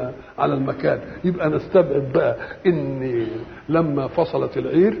على المكان، يبقى نستبعد بقى ان لما فصلت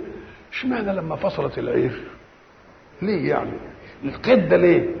العير، اشمعنى لما فصلت العير؟ ليه يعني القيد ده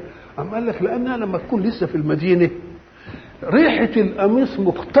ليه؟ أم قال لك لأنها لما تكون لسه في المدينة ريحة القميص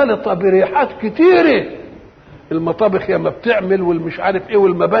مختلطة بريحات كتيرة، المطابخ يا ما بتعمل والمش عارف ايه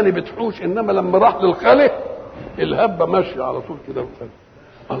والمباني بتحوش، انما لما راح للخلق الهبة ماشية على طول كده.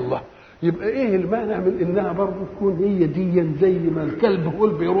 الله، يبقى ايه المانع من انها برضه تكون هي دي زي ما الكلب هو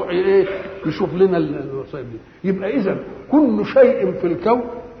بيروح ايه يشوف لنا الوصايا دي. يبقى اذا كل شيء في الكون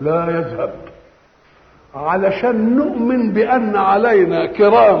لا يذهب علشان نؤمن بأن علينا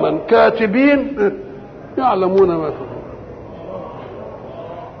كراما كاتبين يعلمون ما تفعلون.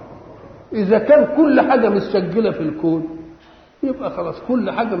 إذا كان كل حاجة مسجلة في الكون يبقى خلاص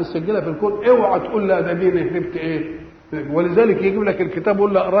كل حاجة مسجلة في الكون، اوعى تقول لا ده دين هربت ايه. ولذلك يجيب لك الكتاب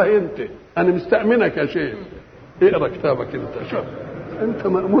يقول له اقراه انت، انا مستأمنك يا شيخ، اقرا كتابك انت، شوف انت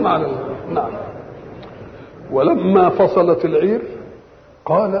مأمون على نعم. ولما فصلت العير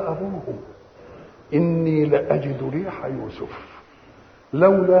قال أبوهم إني لأجد ريح يوسف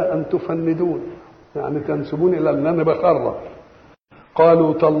لولا أن تفندون، يعني تنسبون إلى أن أنا بخرف.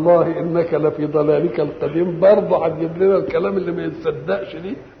 قالوا تالله إنك لفي ضلالك القديم، برضه هتجيب لنا الكلام اللي ما يتصدقش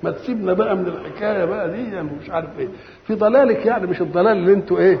دي، ما تسيبنا بقى من الحكاية بقى دي، يعني مش عارف إيه في ضلالك، يعني مش الضلال اللي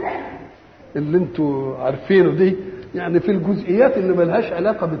أنتوا إيه اللي أنتوا عارفينه دي، يعني في الجزئيات اللي ملهاش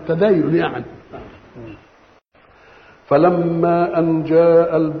علاقة بالتدين يعني. فلما أن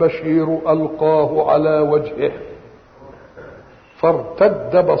جاء البشير ألقاه على وجهه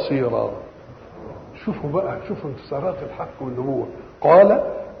فارتد بصيرا. شوفوا بقى، شوفوا انتصارات الحق والنبوة. قال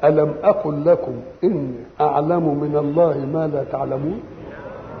ألم أقل لكم إني أعلم من الله ما لا تعلمون.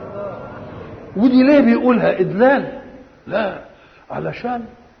 ودي ليه بيقولها إدلال؟ لا، علشان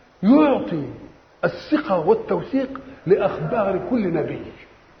يعطي الثقة والتوثيق لأخبار كل نبي،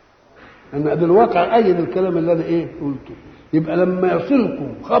 ان ده الواقع ايد الكلام اللي انا ايه قلته. يبقى لما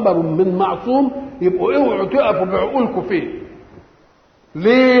يصلكم خبر من معصوم يبقوا اوعوا تقفوا بعقولكم فيه.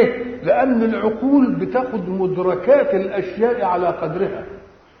 ليه؟ لان العقول بتاخد مدركات الاشياء على قدرها،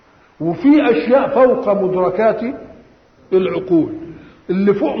 وفي اشياء فوق مدركات العقول.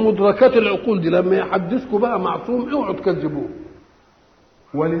 اللي فوق مدركات العقول دي لما يحدثكم بقى معصوم اوعوا تكذبوه.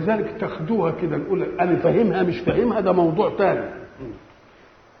 ولذلك تاخدوها كده، نقول انا فاهمها مش فاهمها ده موضوع تاني.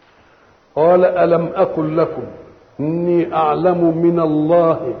 قال ألم أقل لكم إني أعلم من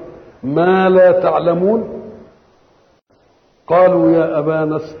الله ما لا تعلمون. قالوا يا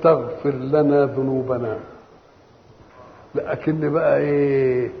أبانا استغفر لنا ذنوبنا. لكن بقى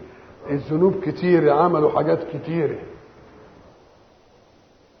إيه الذنوب كتير، عملوا حاجات كتيرة،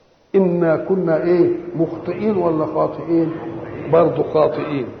 إنا كنا إيه مخطئين ولا خاطئين؟ برضو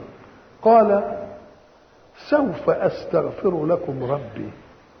خاطئين. قال سوف أستغفر لكم ربي.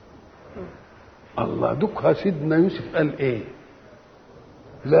 الله، دكها سيدنا يوسف قال ايه؟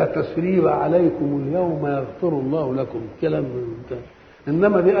 لا تثريب عليكم اليوم يغفر الله لكم، كلام ده.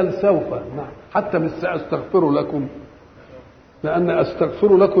 انما دي قال سوف، حتى مش ساستغفر لكم، لان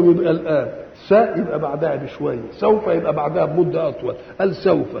استغفر لكم يبقى الان، يبقى بعدها بشويه، سوف يبقى بعدها بمده اطول. قال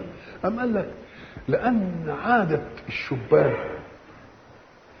سوف. أم قال لك لان عاده الشبان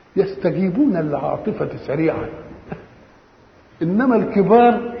يستجيبون للعاطفه سريعا، انما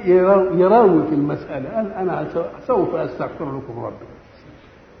الكبار يراوي في المساله. قال انا سوف استغفر لكم ربي،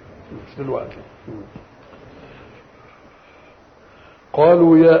 مش دلوقتي.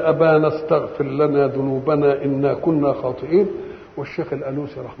 قالوا يا ابانا استغفر لنا ذنوبنا انا كنا خاطئين. والشيخ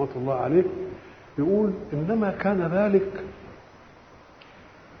الالوسي رحمه الله عليه يقول انما كان ذلك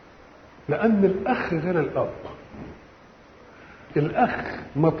لان الاخ غير الاب. الاخ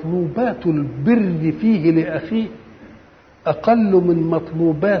مطلوبات البر فيه لاخيه أقل من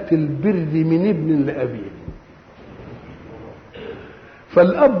مطلوبات البر من ابن لأبيه.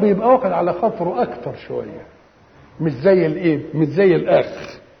 فالأب يبقى واخد على خاطره أكتر شوية، مش زي الإيه؟ مش زي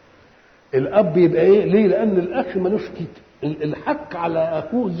الأخ. الأب يبقى إيه؟ ليه؟ لأن الأخ ملوش الحق على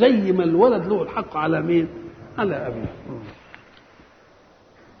أخوه زي ما الولد له الحق على مين؟ على أبيه.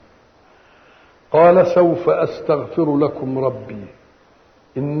 قال سوف أستغفر لكم ربي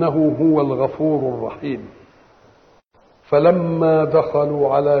إنه هو الغفور الرحيم. فلما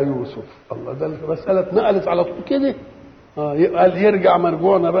دخلوا على يوسف، الله، ده المسألة اتنقلت على طول كده. قال يرجع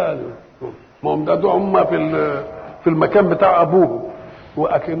مرجوعنا بقى، ما هم ده هم في المكان بتاع ابوهم،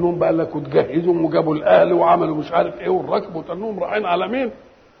 واكنهم بقى لك وتجهزهم وجابوا الاهل وعملوا مش عارف ايه والركب وتنهم رايحين على مين؟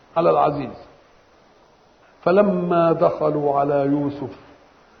 على العزيز. فلما دخلوا على يوسف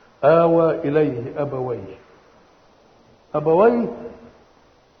آوى إليه أبويه. أبويه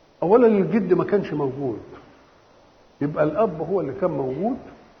أولا الجد ما كانش موجود، يبقى الأب هو اللي كان موجود،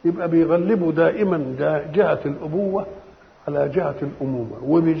 يبقى بيغلبوا دائما جهة الأبوة على جهة الأمومة،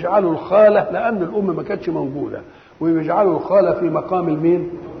 وبيجعلوا الخالة لأن الأم ما كانتش موجودة، وبيجعلوا الخالة في مقام المين؟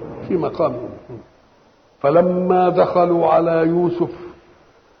 في مقام الأم. فلما دخلوا على يوسف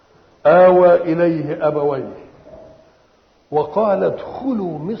آوى إليه أبويه وقال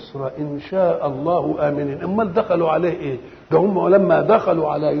ادخلوا مصر إن شاء الله آمنين. أمال دخلوا عليه إيه؟ ده هم لما دخلوا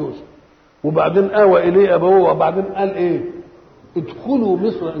على يوسف وبعدين آوى إليه أبوه وبعدين قال إيه؟ ادخلوا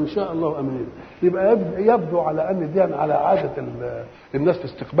مصر إن شاء الله آمنين. يبقى يبدو على أن دي على عادة الناس في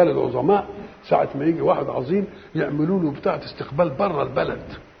استقبال العظماء، ساعة ما يجي واحد عظيم يعملوا له بتاعة استقبال بره البلد،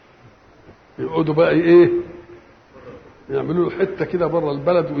 يقعدوا بقى إيه؟ يعملوا له حته كده بره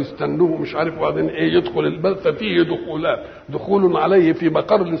البلد ويستنوه مش عارف، وبعدين ايه يدخل البلد، ففيه دخولان، دخول عليه في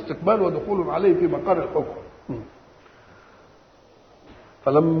مقر الاستقبال ودخول عليه في مقر الحكم.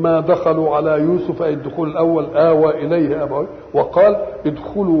 فلما دخلوا على يوسف، اي الدخول الاول، آوى اليه ابويه وقال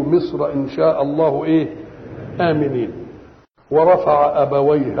ادخلوا مصر ان شاء الله ايه آمنين. ورفع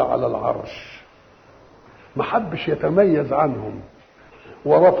ابويه على العرش، ما حبش يتميز عنهم،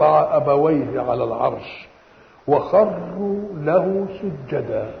 ورفع ابويه على العرش وخروا له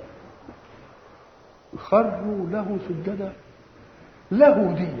سجدا. خروا له سجدا،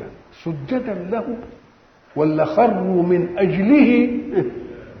 له دي سجدا له ولا خروا من اجله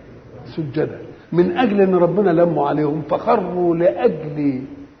سجدا؟ من اجل ان ربنا لموا عليهم فخروا لاجل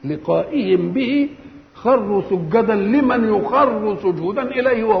لقائهم به، خروا سجدا لمن يخر سجودا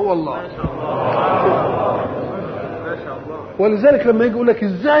اليه وهو الله. ولذلك لما يجي يقول لك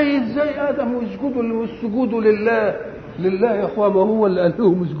ازاي ادم يسجدوا والسجود لله يا اخوان، ما هو اللي قال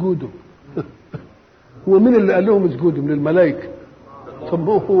لهم اسجدوا. هو مين اللي قال لهم اسجدوا؟ من الملائكه. طب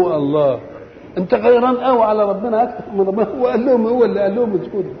هو الله، انت غيران قوي على ربنا اكثر من ربنا، هو قال لهم، هو اللي قال لهم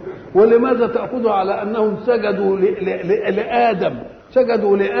اسجدوا. ولماذا تاخذوا على انهم سجدوا لادم؟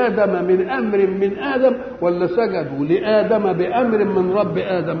 سجدوا لادم من امر من ادم ولا سجدوا لادم بامر من رب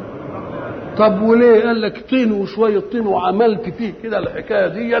ادم؟ طب وليه قال لك طين وشويه طين وعملت فيه كده الحكايه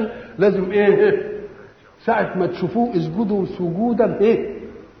دي؟ لازم ايه؟ ساعه ما تشوفوه اسجدوا سجودا ايه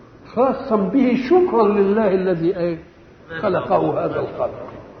خاصا به، شكرا لله الذي ايه خلقه هذا الخلق.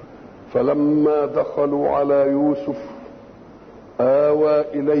 فلما دخلوا على يوسف آوى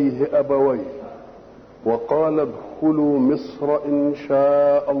اليه ابويه وقال ادخلوا مصر ان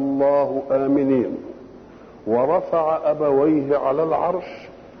شاء الله آمنين. ورفع ابويه على العرش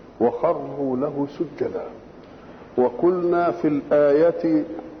وخروا له سجدا. وقلنا في الآية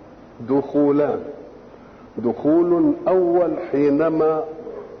دخولان، دخول أول حينما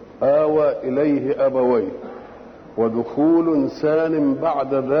آوى إليه أبويه، ودخول ثان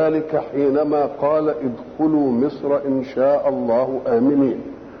بعد ذلك حينما قال ادخلوا مصر إن شاء الله آمنين.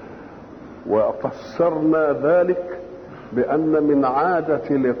 وفسرنا ذلك بأن من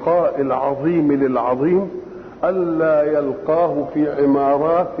عادة لقاء العظيم للعظيم ألا يلقاه في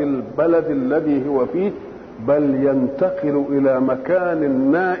عمارات البلد الذي هو فيه، بل ينتقل إلى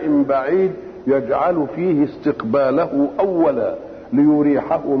مكان نائم بعيد يجعل فيه استقباله أولا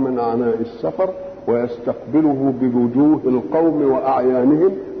ليريحه من عناء السفر ويستقبله بوجوه القوم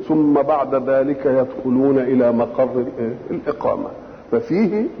وأعيانهم، ثم بعد ذلك يدخلون إلى مقر الإقامة.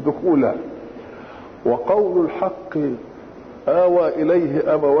 ففيه دخولان. وقول الحق آوى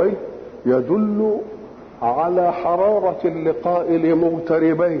إليه أبويه يدل على حرارة اللقاء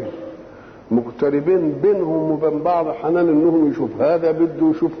لمغتربين، مغتربين بينهم وبين بعض حنان انهم يشوف هذا بده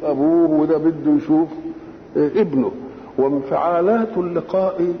يشوف ابوه وده بده يشوف ابنه. وانفعالات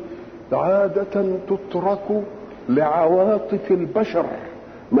اللقاء عادة تترك لعواطف البشر،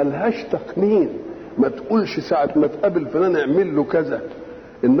 ملهاش تقنين، ما تقولش ساعة ما تقابل فلان اعمل له كذا،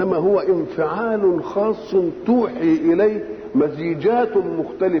 انما هو انفعال خاص توحي اليه مزيجات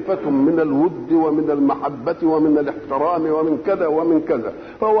مختلفة من الود ومن المحبة ومن الاحترام ومن كذا ومن كذا.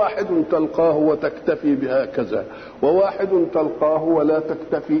 فواحد تلقاه وتكتفي بهكذا، وواحد تلقاه ولا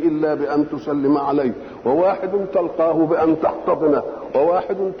تكتفي إلا بأن تسلم عليه، وواحد تلقاه بأن تحتضنه،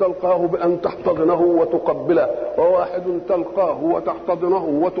 وواحد تلقاه بأن تحتضنه وتقبله، وواحد تلقاه وتحتضنه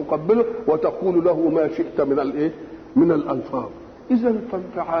وتقبله وتقول له ما شئت من الألفاظ. إذا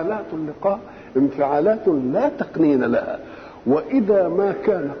فانفعالات اللقاء انفعالات لا تقنين لها. وإذا ما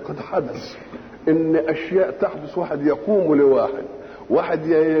كان قد حدث إن أشياء تحدث، واحد يقوم لواحد، واحد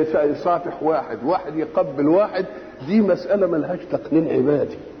يصافح واحد، واحد يقبل واحد، دي مسألة ملهاش تقنين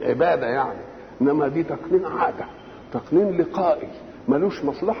عبادي، عبادة يعني، إنما دي تقنين عادة، تقنين لقائي ملوش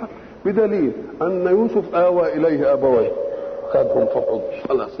مصلحة. بدليل أن يوسف آوى إليه أبويه، خدهم في حضن،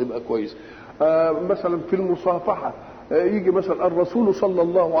 خلاص يبقى كويس. مثلا في المصافحة يجي مثلا الرسول صلى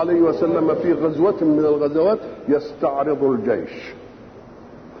الله عليه وسلم في غزوة من الغزوات يستعرض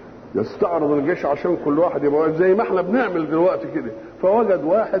الجيش عشان كل واحد يبقى زي ما احنا بنعمل دلوقتي كده. فوجد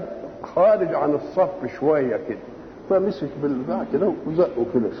واحد خارج عن الصف شوية كده، فمسك بالبتاع كده وزقه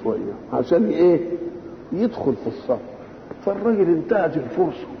كده شوية عشان ايه؟ يدخل في الصف. فالراجل انتهز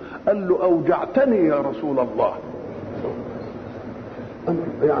الفرصة، قال له أوجعتني يا رسول الله.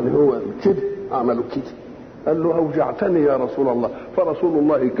 يعني هو كده عملوا كده، قال له أوجعتني يا رسول الله. فرسول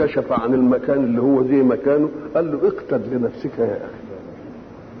الله كشف عن المكان اللي هو زي مكانه، قال له اقتد لنفسك يا أخي.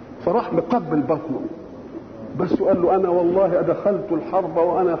 فراح مقبل بطنه، بس قال له أنا والله أدخلت الحرب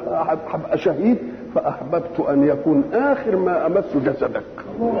وأنا أبقى شهيد، فأحببت أن يكون آخر ما أمس جسدك.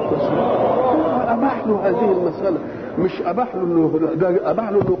 أباح له هذه المسألة، مش أباح له إنه ده أباح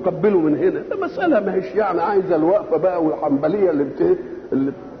له إنه يقبله من هنا. المسألة ما هيش يعني عايزة الوقفة بقى والحنبلية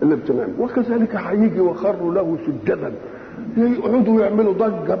اللي بتنعمل. وكذلك هيجي وخروا له سجدا، يقعدوا يعملوا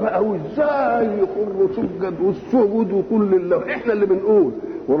ضجة بقى، وإزاي يخروا سجد والسجود وكل الله. إحنا اللي بنقول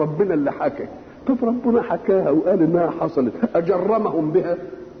وربنا اللي حكى. طب ربنا حكاها وقال انها حصلت، اجرمهم بها؟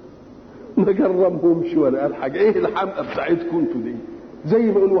 ما جرمهمش ولا قال حاجه. ايه الحمقى بتاعتكم انتوا دي؟ زي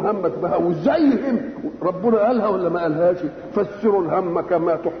ما يقولوا همك بها، وازاي هم ربنا قالها ولا ما قالهاش؟ فسروا الهم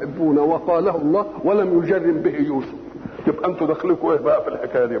كما تحبون، وقاله الله ولم يجرم به يوسف. تبقى انتوا داخلكم ايه بقى في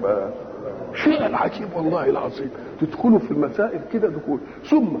الحكايه دي بقى؟ شيء عجيب والله العظيم. تدخلوا في المسائل كده دخول.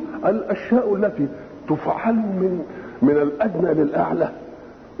 ثم الاشياء التي تفعل من الادنى للاعلى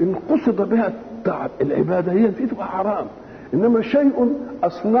إن قصد بها التعب العبادة هي دي تبقى حرام. إنما شيء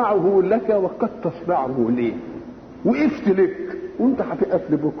أصنعه لك وقد تصنعه لي، وقفت لك وأنت هتقف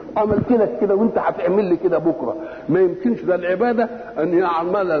لي بكرة، عملت لك كده وأنت هتعمل لي كده بكرة. ما يمكنش ده العبادة أن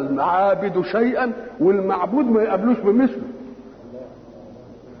يعمل العابد شيئا والمعبود ما يقابلوش بمثله.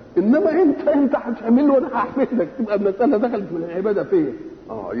 إنما أنت هتعمل له وأنا هعمل لك، تبقى المسألة دخلت من العبادة فين؟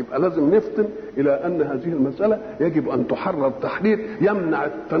 يبقى لازم نفطن الى ان هذه المساله يجب ان تحرر تحرير يمنع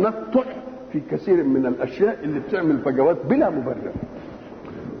التنطع في كثير من الاشياء اللي بتعمل فجوات بلا مبرر.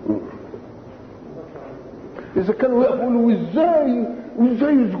 اذا كانوا يقولوا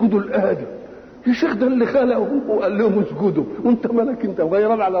وازاي يسجدوا لادم؟ يا شيخ ده اللي خلقهم وقال لهم اسجدوا، وانت مالك انت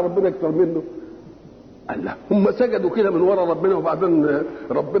غيران على ربنا اكتر منه؟ قال لا، هم سجدوا كده من ورا ربنا وبعدين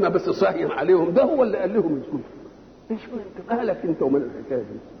ربنا بس صاحين عليهم، ده هو اللي قال لهم اسجدوا. ايش انت مالك انت ومن الحكايه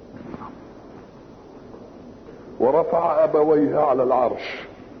دي؟ ورفع ابويه على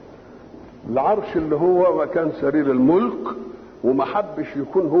العرش اللي هو مكان سرير الملك، وما حبش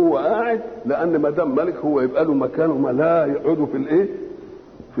يكون هو قاعد، لان ما دام ملك هو يبقى له مكانه، ما لا يقعدوا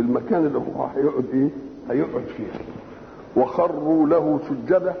في المكان اللي هو هيقعد فيه. وخروا له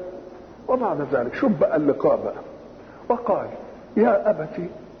سجدا. وبعد ذلك شوف بقى اللقاء بقى، وقال يا ابتي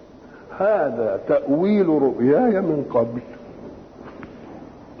هذا تأويل رؤياي من قبل.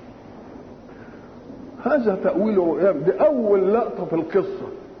 هذا تأويل رؤياي، دي أول لقطة في القصة.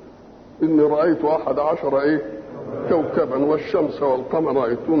 إني رأيت 11 كوكبا والشمس والقمر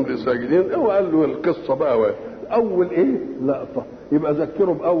رأيتهم لي ساجدين. هو قال له القصة بقى أول لقطة، يبقى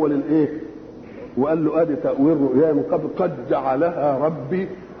ذكره بأول وقال له أدي تأويل رؤياي من قبل قد جعلها ربي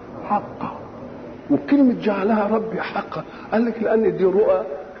حقا. وكلمة جعلها ربي حقا قال لك لأن دي رؤى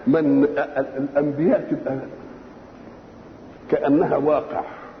من الأنبياء تبقى كأنها واقع.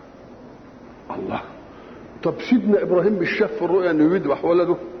 الله، طب سيدنا إبراهيم مش شاف في الرؤيا أنه يذبح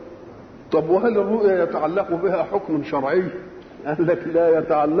ولده؟ طب وهل الرؤيا يتعلق بها حكم شرعي؟ قال لك لا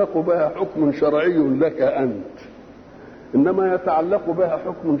يتعلق بها حكم شرعي لك أنت، إنما يتعلق بها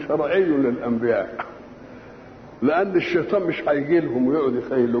حكم شرعي للأنبياء، لأن الشيطان مش هيجي لهم ويقعد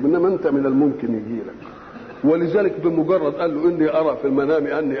يخيل لهم، إنما أنت من الممكن يجي لك. ولذلك بمجرد قال له إني أرى في المنام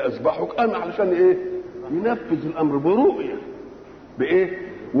أني أذبحك، أنا علشان ينفذ الأمر برؤية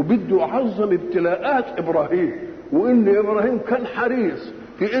وبده يعظم ابتلاءات إبراهيم، وإن إبراهيم كان حريص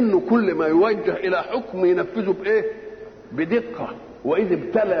في إنه كل ما يوجه إلى حكم ينفذه بدقة. وإذ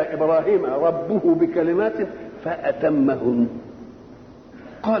ابتلى إبراهيم ربه بكلمات فأتمهن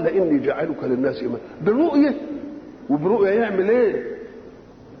قال إني جعلك للناس إماما. برؤية، وبرؤية يعمل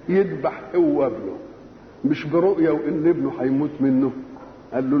يذبح هو ابنه، مش برؤية وإن ابنه هيموت منه.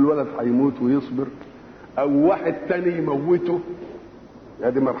 قال له الولد هيموت ويصبر، أو واحد تاني يموته،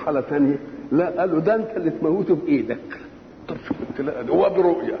 هذه مرحلة تانية. لا، قال له ده انت اللي تموته بايدك. طب شوف التلاقي هو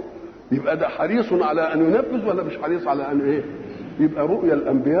برؤيه، يبقى ده حريص على ان ينفذ ولا مش حريص على ان ايه؟ يبقى رؤيا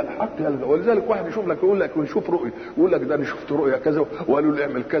الانبياء حق. ولذلك واحد يشوف لك يقول لك شوف رؤيا، يقول لك ده انا شفت رؤيا كذا وقالوا لي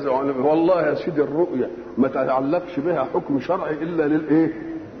اعمل كذا. والله يا سيدي الرؤيا ما تتعلقش بها حكم شرعي الا للايه؟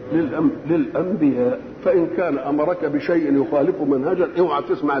 للانبياء. فان كان امرك بشيء يخالف منهجا اوعى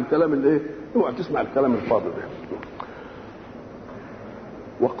تسمع الكلام الايه؟ اوعى تسمع الكلام الفاضي ده.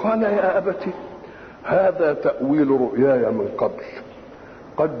 وقال يا ابت هذا تاويل رؤياي من قبل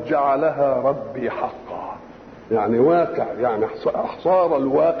قد جعلها ربي حقا. يعني واقع، يعني صار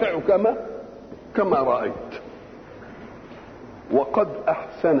الواقع كما رأيت. وقد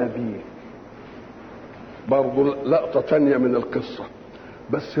أحسن بي، برضو لقطة تانية من القصة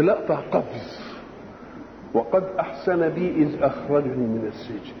بس لقطة قفز. وقد أحسن بي إذ أخرجني من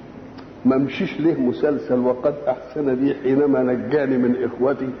السجن. ما مشيش ليه مسلسل وقد أحسن بي حينما نجاني من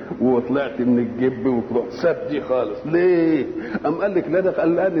إخوتي وطلعت من الجب وطلعت ساب دي خالص. ليه؟ أم قال لك لا، ده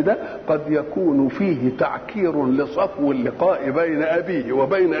قال لأن ده قد يكون فيه تعكير لصفو اللقاء بين أبيه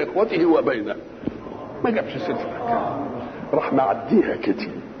وبين إخوته وبينه. ما جابش سيرة الحكاية، راح معديها كده.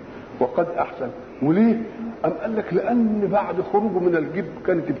 وقد أحسن. وليه؟ أم قال لك لأن بعد خروجه من الجب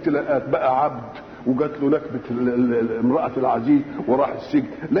كانت ابتلاءات، بقى عبد وجات له نكبة امرأة العزيز وراح السجن.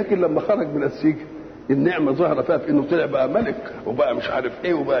 لكن لما خرج من السجن النعمة ظهر فيها في انه طلع بقى ملك وبقى مش عارف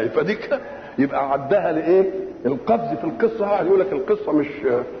ايه وبقى يفاديكها. يبقى عدها لايه؟ القفز في القصة. واحد يقول لك القصة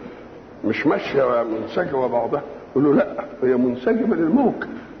مش ماشية منسجمة بعضها، يقول له لا، هي منسجمة للموقف.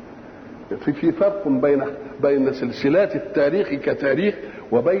 في فرق بين سلسلات التاريخ كتاريخ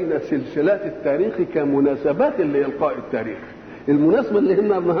وبين سلسلات التاريخ كمناسبات لإلقاء التاريخ. المناسبة اللي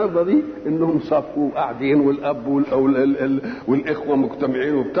هنا النهاردة دي انهم صفوا قاعدين والاب والاخوة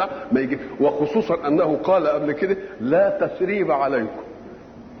مجتمعين وبتاع ما يجي. وخصوصا انه قال قبل كده لا تسريب عليكم.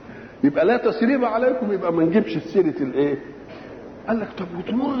 يبقى لا تسريب عليكم، يبقى ما نجيبش سيرة الايه؟ قال لك طب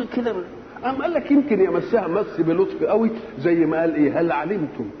وتمر كده. قال لك يمكن يمسها مس بلطف قوي، زي ما قال ايه؟ هل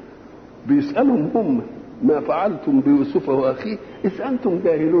علمتم، بيسألهم هم ما فعلتم بيوسف واخيه اذ انتم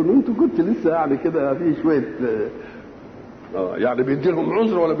جاهلون. انتم كنت لسه يعني كده في شويه يعني بيديلهم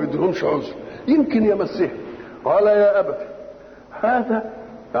عذر ولا بيديلهمش عذر؟ يمكن يمسه. قال يا ابت هذا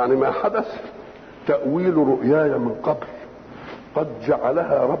يعني ما حدث تأويل رؤياي من قبل قد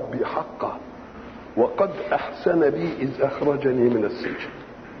جعلها ربي حقا وقد أحسن بي إذ أخرجني من السجن.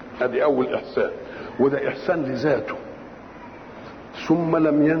 هذه أول إحسان، وده إحسان لذاته. ثم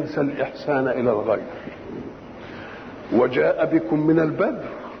لم ينسى الإحسان إلى الغير. وجاء بكم من البدو،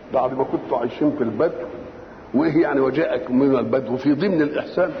 بعد ما كنتوا عايشين في البدو. وايه يعني وجاءكم من البدو؟ في ضمن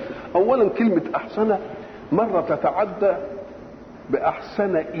الاحسان اولا كلمه احسن مره تتعدى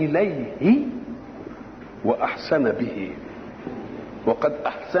باحسن اليه واحسن به. وقد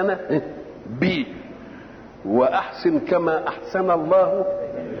احسن بي، واحسن كما احسن الله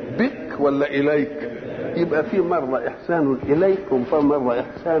بك ولا اليك. يبقى في مره احسان اليك ومره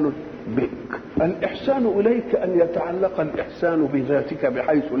احسان بك. الاحسان اليك ان يتعلق الاحسان بذاتك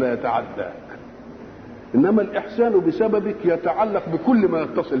بحيث لا يتعداك، انما الاحسان بسببك يتعلق بكل ما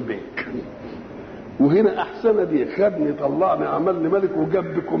يتصل بك. وهنا احسن دي خدني طلعني عملني ملك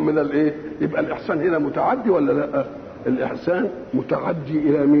وجاب بكم من الايه؟ يبقى الاحسان هنا متعدي ولا لا؟ الاحسان متعدي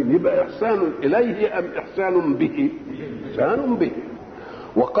الى مين؟ يبقى احسان اليه ام احسان به؟ احسان به.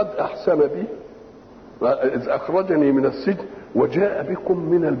 وقد احسن بي اذ اخرجني من السجن وجاء بكم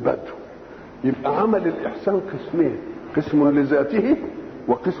من البدو. يبقى عمل الاحسان قسمين، قسم لذاته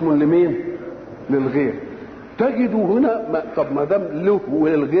وقسم لمين؟ للغير. تجدوا هنا طب ما دام له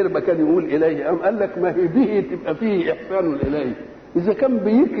وللغير ما كان يقول اليه، قام قال لك ما هي به تبقى فيه احسان اليه. اذا كان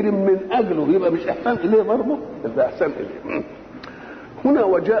بيكرم من اجله يبقى مش احسان اليه برضه، يبقى احسان اليه. هنا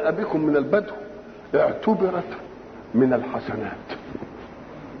وجاء بكم من البدو اعتبرت من الحسنات.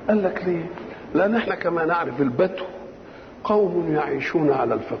 قال لك ليه؟ لان احنا كما نعرف البدو قوم يعيشون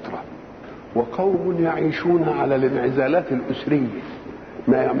على الفطره، وقوم يعيشون على الانعزالات الاسريه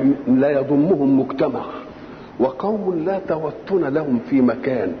لا يضمهم مجتمع، وقوم لا توطن لهم في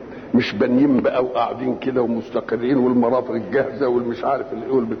مكان، مش بانيين بقى وقاعدين كده ومستقرين والمرافق الجاهزه والمش عارف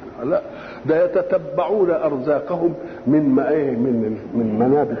الايه والبتاع. لا، ده يتتبعون ارزاقهم من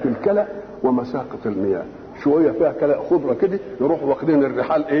منابت الكلى ومساقط المياه. شويه فيها كلى خضره كده يروحوا واخدين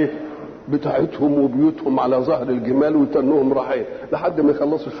الرحال ايه بتاعتهم وبيوتهم على ظهر الجمال ويتنوهم راحين لحد ما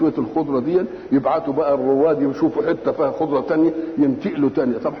يخلصوا شويه الخضره دي، يبعتوا بقى الرواد يشوفوا حته فيها خضره تانية ينتقلوا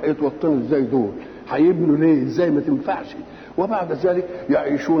تانية. طب هيتوطنوا ازاي دول؟ هيبنوا ليه؟ ازاي؟ ما تنفعش. وبعد ذلك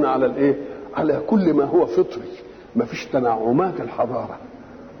يعيشون على الايه؟ على كل ما هو فطري، ما فيش تنعمات الحضاره.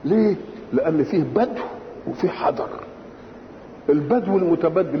 ليه؟ لان فيه بدو وفيه حضر. البدو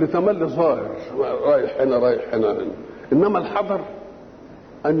المتبدل يتملي ظاهر، رايح هنا رايح هنا. انما الحضر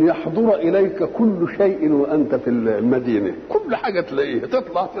ان يحضر اليك كل شيء وانت في المدينه، كل حاجه تلاقيها،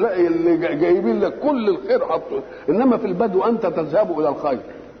 تطلع تلاقي اللي جايبين لك كل الخير حطه. انما في البدو انت تذهب الى الخير،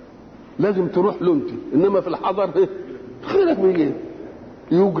 لازم تروح له انت. انما في الحضر خيرك بيجي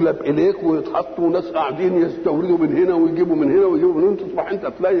يجلب اليك ويتحط، وناس قاعدين يستوردوا من هنا ويجيبوا من هنا ويجيبوا من هنا، تصبح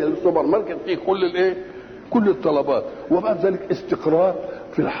انت تلاقي السوبر ماركت فيه كل الايه، كل الطلبات. وبعد ذلك استقرار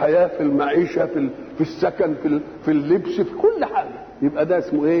في الحياه، في المعيشه، في السكن، في اللبس، في كل حاجه. يبقى ده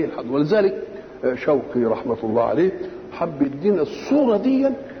اسمه ايه؟ الحضر. ولذلك شوقي رحمه الله عليه حب يدينا الصوره دي،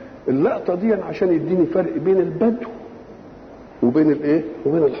 اللقطه دي، عشان يديني فرق بين البدو وبين الايه،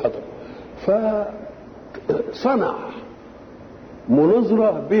 وبين الحضر. فصنع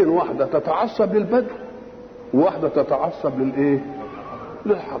مناظره بين واحده تتعصب للبدو وواحده تتعصب للايه،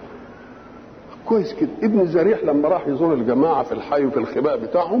 للحضر. كويس كده. ابن زريح لما راح يزور الجماعه في الحي وفي الخباء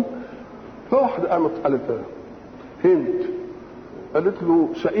بتاعهم، فواحده قامت قالت هند، قالت له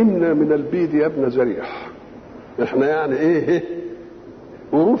سئمنا من البيد يا ابن زريح، احنا يعني ايه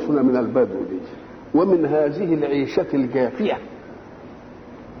قروفنا من البدو دي، ومن هذه العيشه الجافيه،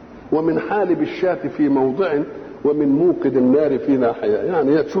 ومن حالب الشاة في موضع، ومن موقد النار في ناحيه.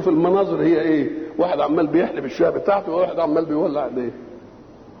 يعني هي تشوف المناظر هي ايه، واحد عمال بيحلب الشاة بتاعته وواحد عمال بيولع عليه.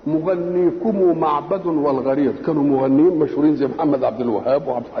 مغنيكم معبد والغريض، كانوا مغنيين مشهورين زي محمد عبد الوهاب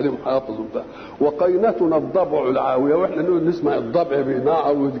وعبد الحليم حافظ وبتاع. وقينتنا الضبع العاويه، واحنا نقول نسمع الضبع بيناع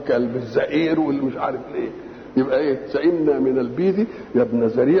والكلب الزئير واللي مش عارف ليه. يبقى ايه؟ سئمنا من البيد يا ابن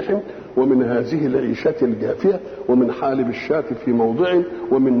زريح، ومن هذه العيشه الجافيه، ومن حالب الشاة في موضع،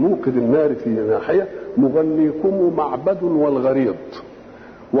 ومن موقد النار في ناحيه. مغنيكم معبد والغريض،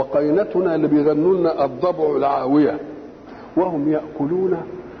 وقينتنا اللي بيغنوا لنا الضبع العاويه، وهم ياكلون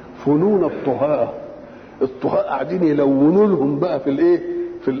فنون الطهاة. الطهاة قاعدين يلونوا لهم بقى في الايه،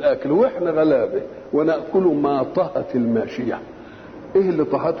 في الاكل، واحنا غلابه وناكل ما طهت الماشيه. ايه اللي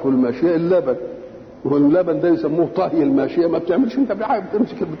طهته الماشيه؟ اللبن. واللبن ده يسموه طهي الماشيه، ما بتعملش انت بحاجه،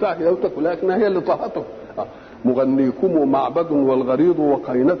 بتمسك البتاع كده وتاكل، لكن هي اللي طهته. مغنيكم معبد والغريض،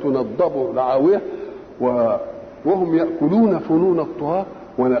 وقينتنا الضبع العاويه، وهم ياكلون فنون الطهاة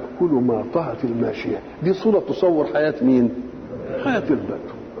وناكل ما طهت الماشيه. دي صوره تصور حياه مين؟ حياه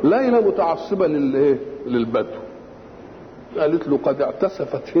البدو. ليلى متعصبه للايه؟ للبدو. قالت له قد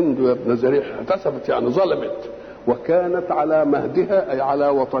اعتسفت هند يا ابن زريح. اعتسفت يعني ظلمت، وكانت على مهدها اي على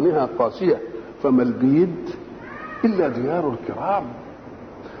وطنها قاسيه، فما البيد الا ديار الكرام،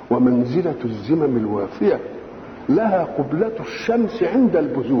 ومنزله الزمم الوافيه، لها قبله الشمس عند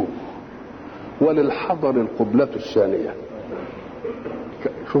البزوغ، وللحضر القبله الثانيه.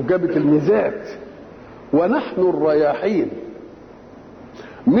 شوف جابت الميزات. ونحن الرياحين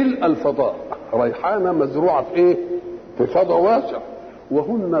ملء الفضاء، ريحانه مزروعه في ايه؟ في فضاء واسع.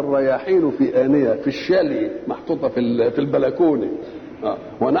 وهن الرياحين في آنية، في الشالي محطوطه في البلكونه.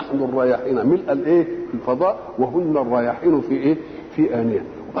 ونحن الرياحين ملء الايه؟ الفضاء، وهن الرياحين في ايه؟ في آنية.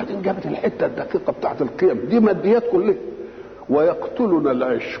 وبعدين جابت الحته الدقيقه بتاعت القيم دي، ماديات كلها. ويقتلنا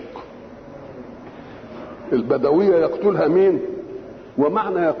العشق. البدويه يقتلها مين؟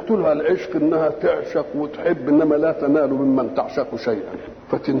 ومعنى يقتلها العشق انها تعشق وتحب، انما لا تنال ممن تعشق شيئا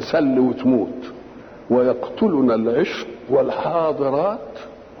فتنسل وتموت. ويقتلنا العشق، والحاضرات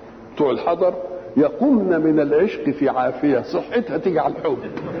بتوع الحضر يقومن من العشق في عافيه، صحتها تيجي على الحب.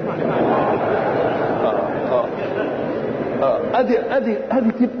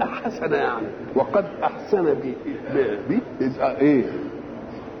 ادي تبقى حسنه يعني. وقد احسن بي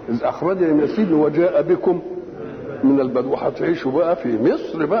اذ اخرجني من السجن وجاء بكم من البدو. هتعيشوا بقى في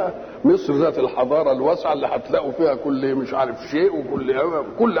مصر، بقى مصر ذات الحضاره الواسعه اللي هتلاقوا فيها كل مش عارف شيء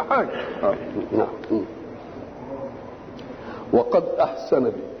وكل حاجه. نعم. وقد احسن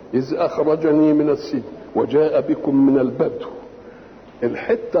بي اذ اخرجني من السجن وجاء بكم من البدو.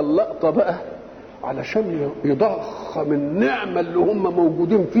 الحته اللقطه بقى علشان يضخم النعمه اللي هم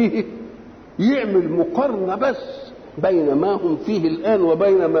موجودين فيه، يعمل مقارنه بس بين ما هم فيه الان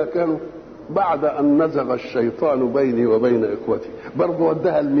وبين ما كانوا بعد ان نزغ الشيطان بيني وبين اخوتي. برضه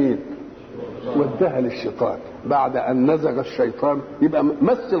ودها لمين؟ ودها للشيطان. بعد ان نزغ الشيطان، يبقى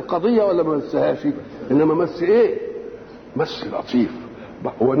مس القضيه ولا ما مسهاش؟ انما مس ايه؟ مس لطيف.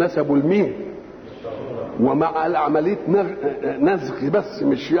 هو نسبه لمين؟ ومع العمليه نزغ بس،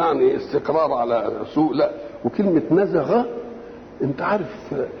 مش يعني استقرار على سوء، لا. وكلمه نزغ، انت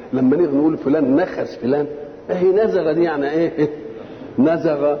عارف لما نيجي نقول فلان نخس فلان، اهي نزغ دي يعني ايه؟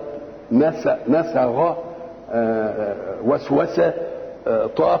 نزغ، نسغ، وسوسه،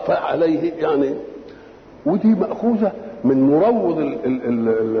 طاف عليه يعني. ودي مأخوذة من مروض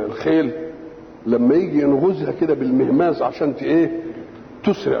الخيل لما يجي ينغزها كده بالمهماز عشان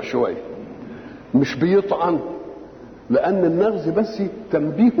تسرع شويه، مش بيطعن، لان النغز بس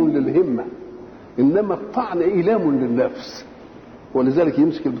تنبيه للهمه، انما الطعن ايلام للنفس، ولذلك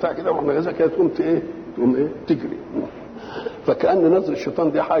يمسك البتاع كده واحنا غزها كده تقوم تجري. فكأن نزل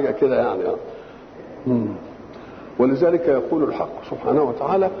الشيطان دي حاجه كده يعني. ولذلك يقول الحق سبحانه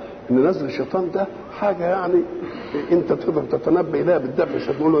وتعالى ان نزل الشيطان ده حاجه يعني انت تقدر تتنبه اليها بالدفع. مش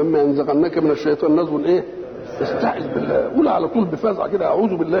هتقول له اما ينزغنك من الشيطان نزغ استعذ بالله، قول على طول بفزع كده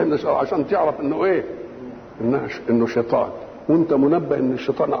اعوذ بالله من الشيطان، عشان تعرف انه انه شيطان، وانت منبه ان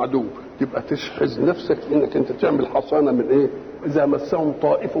الشيطان عدو، تبقى تشحذ نفسك انك انت تعمل حصانه من اذا مسهم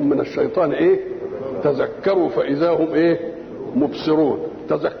طائف من الشيطان تذكروا فاذا هم مبصرون.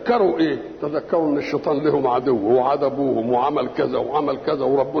 تذكروا تذكروا ان الشيطان لهم عدو وعذبوهم وعمل كذا وعمل كذا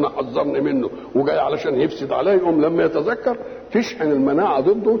وربنا حذرني منه وجاي علشان يفسد عليهم. لما يتذكر تشحن المناعه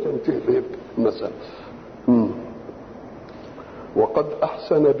ضده وتنتهي المساله. وقد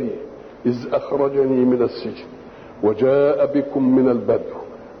احسن بي اذ اخرجني من السجن وجاء بكم من البدو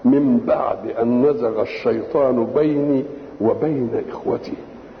من بعد ان نزغ الشيطان بيني وبين اخوتي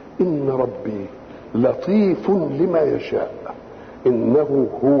ان ربي لطيف لما يشاء انه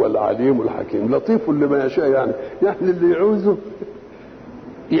هو العليم الحكيم. لطيف لما يشاء يعني اللي يعوزه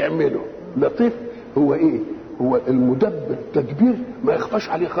يعمله. لطيف هو هو المدبر التدبير ما يخفاش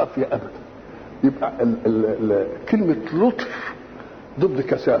عليه خافيه ابدا. يبقى كلمه لطف ضد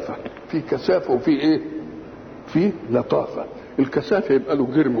كثافه، في كثافه وفي في لطافه. الكثافه يبقى له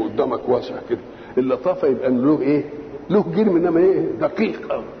جرم قدامك واسع كده، اللطافه يبقى له له جرم انما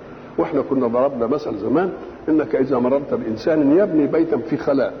دقيق قوي. واحنا كنا ضربنا مثل زمان انك اذا مررت بانسان يبني بيتا في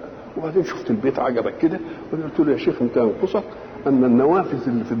خلاء وبعدين شفت البيت عجبك كده وقلت له يا شيخ انت ينقصك ان النوافذ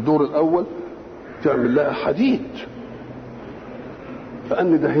اللي في الدور الاول تعمل لها حديد،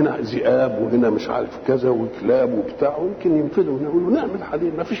 فان ده هنا ذئاب وهنا مش عارف كذا وكلاب وبتاع ويمكن ينفذوا. نقول له نعمل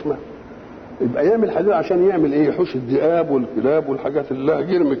حديد ما فيش مانع. يبقى يعمل حديد عشان يعمل يحوش الذئاب والكلاب والحاجات اللي لها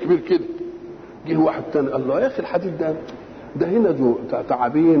جرم كبير كده. جه واحد تاني قال له يا اخي الحديد ده هنا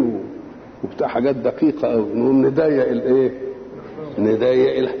تعابين وبتاع حاجات دقيقه قوي، نقوم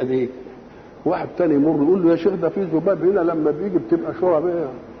نضيق الحديد. واحد تاني يمر يقول له يا شيخ ده في ذباب هنا لما بيجي بتبقى شرب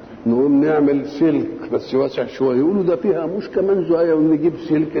نقوم نعمل سلك بس واسع شويه. يقولوا ده فيها مش كمان زوايا ونجيب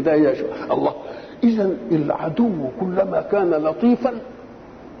سلك ده يا شيخ. الله، اذا العدو كلما كان لطيفا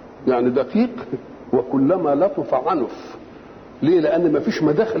يعني دقيق وكلما لطف عنف. ليه؟ لان ما فيش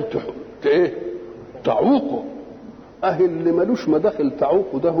مداخل تعوقه. اللي ملوش مداخل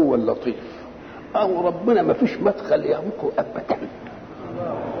تعوقه ده هو اللطيف. ربنا ما فيش مدخل يعوقه ابدا،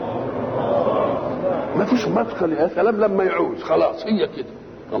 ما فيش مدخل. يا سلام لما يعوز خلاص هي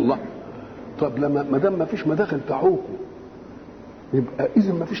كده. الله، طب لما ما دام ما فيش مداخل تعوقه يبقى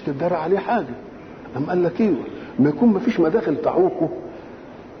اذا ما فيش تدار عليه حاجه. أم قال لك ما يكون ما فيش مداخل تعوقه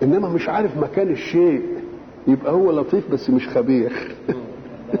انما مش عارف مكان الشيء يبقى هو لطيف بس مش خبير.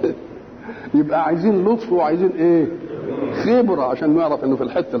 يبقى عايزين لطف وعايزين خبره عشان نعرف انه في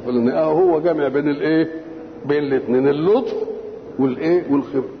الحته الفلانيه هو جامع بين بين الاثنين، اللطف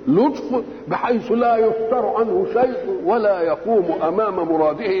والخبره. لطف بحيث لا يفتر عنه شيء ولا يقوم امام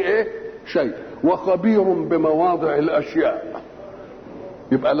مراده شيء، وخبير بمواضع الاشياء.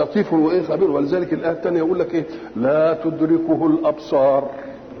 يبقى لطيف خبير. ولذلك الايه الثانيه يقول لك لا تدركه الابصار.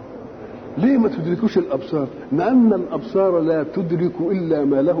 ليه ما تدركوش الابصار؟ لان الابصار لا تدرك الا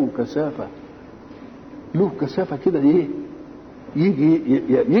ما له كثافه. له كثافه كده يجي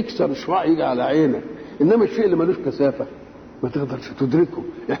يكسر الشعاع يجي على عينك، انما الشيء اللي ملوش كثافه ما تقدرش تدركه.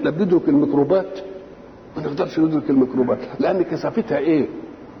 احنا بندرك الميكروبات ما نقدرش ندرك الميكروبات لان كثافتها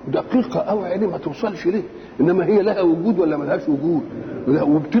دقيقه قوي، عيني ما توصلش ليه. انما هي لها وجود ولا ما لهاش وجود،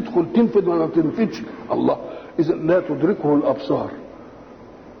 وبتدخل تنفذ ولا ما تنفذش. الله، اذا لا تدركه الابصار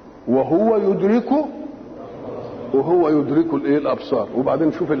وهو يدرك الابصار.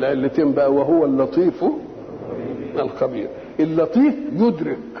 وبعدين شوف العلتين بقى، وهو اللطيف الخبير. اللطيف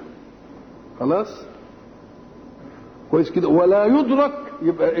يدرك خلاص كويس كده، ولا يدرك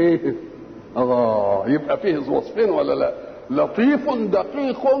يبقى يبقى فيه وصفين ولا لا؟ لطيف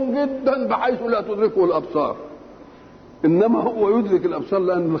دقيق جدا بحيث لا تدركه الابصار، انما هو يدرك الابصار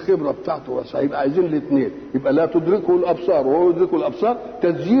لان الخبره بتاعته واسعه. يبقى عايزين الاثنين، يبقى لا تدركه الابصار وهو يدركه الابصار.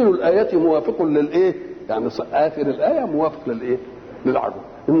 تسجيل الايات موافق يعني اخر الايه موافق للعدو.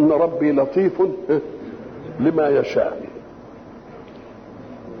 ان ربي لطيف لما يشاء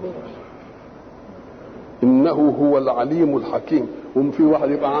انه هو العليم الحكيم. في واحد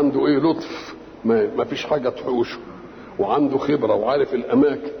يبقى عنده لطف ما فيش حاجه تحوشه وعنده خبره وعارف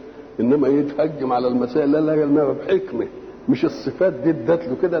الاماكن، انما يتهجم على المسائل لا بحكمه مش الصفات دي ادت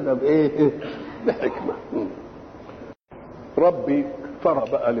له كده، ده بايه؟ بحكمه. ربي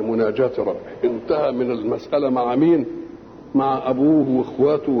فرغ بقى لمناجاة ربه، انتهى من المسألة مع مين؟ مع أبوه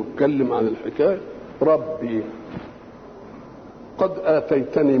وإخواته، واتكلم عن الحكاية. ربي قد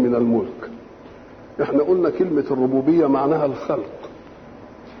آتيتني من الملك. احنا قلنا كلمة الربوبية معناها الخلق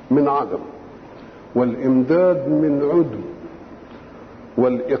من عدم، والإمداد من عدم،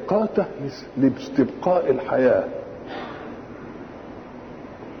 والإقاتة لاستبقاء الحياة،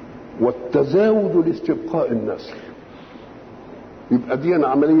 والتزاوج لاستبقاء النسل. يبقى دي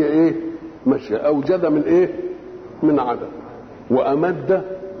عملية ايه؟ ماشية. أوجد من ايه؟ من عدم، وأمد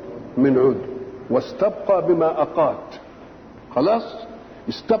من عدم، واستبقى بما أقات. خلاص؟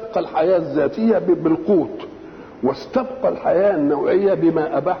 استبقى الحياة الذاتية بالقوت، واستبقى الحياة النوعية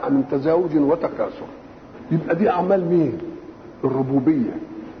بما أباح من تزاوج وتكاثر. يبقى دي أعمال مين؟ الربوبية.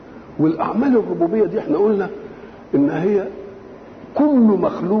 والأعمال الربوبية دي احنا قلنا إن هي كل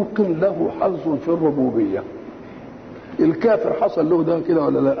مخلوق له حظ في الربوبية. الكافر حصل له ده كده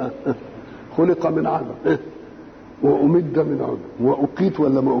ولا لا؟ خلق من عدم وأمد من عدم، وأقيت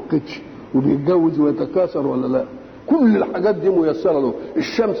ولا ما أقيتش، وبيتجوز ويتكاثر ولا لا؟ كل الحاجات دي ميسرة له.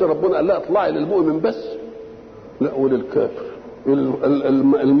 الشمس ربنا قال لها اطلعي للمؤمن بس، لا وللكافر.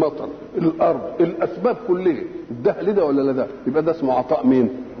 المطر، الأرض، الأسباب كلها ادها لده ولا لا ده؟ يبقى ده اسمه عطاء مين؟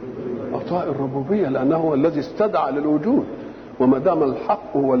 عطاء الربوبية، لأنه هو الذي استدعى للوجود. وما دام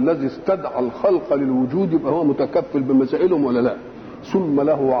الحق هو الذي استدعى الخلق للوجود يبقى هو متكفل بمسائلهم ولا لا؟ ثم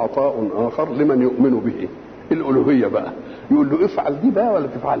له عطاء آخر لمن يؤمن به، الألوهية بقى. يقول له افعل دي بقى ولا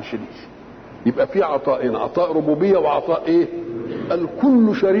تفعلش دي. يبقى في عطاءين، عطاء ربوبية وعطاء ايه؟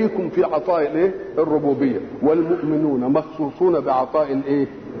 الكل شريك في عطاء الايه؟ الربوبية، والمؤمنون مخصوصون بعطاء الايه؟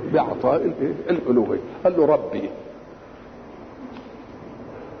 بعطاء الايه؟ الألوهية. قال له ربي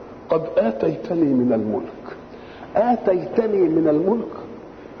قد آتيتني من الملك. آتيتني من الملك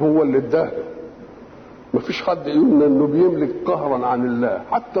هو اللي اداه. مفيش حد يقول انه بيملك قهرا عن الله،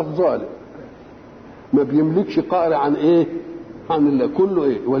 حتى الظالم ما بيملكش قهر عن ايه؟ عن الله. كله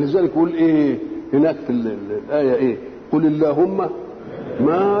ايه؟ ولذلك يقول ايه هناك في الآية ايه؟ قل اللهم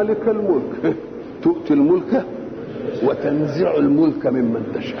مالك الملك تؤتي الملك وتنزع الملك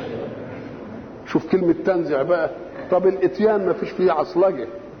ممن تشاء. شوف كلمة تنزع بقى. طب الاتيان ما فيش فيه عصلجة،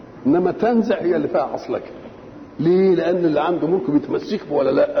 انما تنزع هي اللي فيها عصلجة. ليه؟ لان اللي عنده ملك بيتمسك به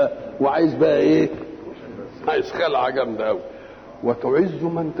ولا لا؟ وعايز بقى ايه؟ عايز خلعة جامدة قوي. وتعز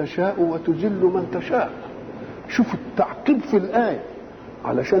من تشاء وتذل من تشاء. شوف التعقيب في الآية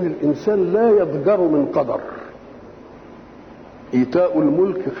علشان الإنسان لا يضجر من قدر. إيتاء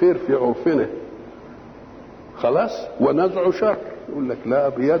الملك خير في عرفنا، خلاص، ونزع شر. يقول لك لا،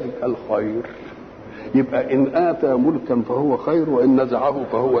 بيدك الخير. يبقى إن آتى ملكا فهو خير، وإن نزعه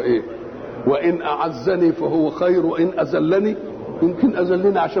فهو إيه؟ وإن أعزني فهو خير، وإن أذلني يمكن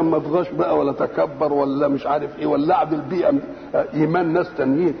أذلني عشان ما أطغاش بقى ولا تكبر ولا مش عارف إيه، ولا أعدل بيئة إيمان ناس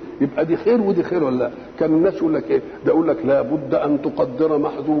تانيين. يبقى دي خير ودي خير ولا لا؟ كان الناس يقول لك إيه؟ ده يقول لك لا بد أن تقدر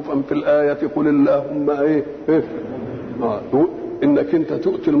محذوفا في الآية قل اللهم إيه؟ إنك أنت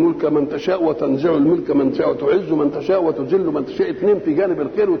تؤتي الملك من تشاء وتنزع الملك من تشاء وتعز من تشاء وتذل من تشاء. اثنين في جانب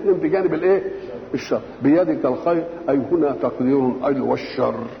الخير واثنين في جانب الإيه؟ الشر. بيدك الخير، أي هنا تقدير أي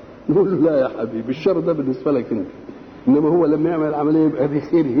والشر. نقول له لا يا حبيبي، الشر ده بالنسبة لك أنت، إنما هو لما يعمل العملية يبقى دي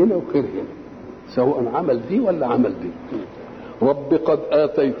خير هنا وخير هنا، سواء عمل دي ولا عمل دي. رب قد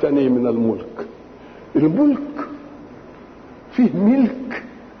آتيتني من الملك. الملك فيه ملك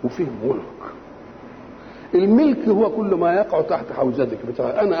وفيه ملك. الملك هو كل ما يقع تحت حوزتك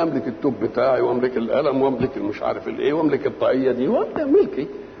بتاعي. أنا أملك التوب بتاعي، وأملك القلم، وأملك المش عارف الإيه، وأملك الطاقية دي، وأبدأ ملكي.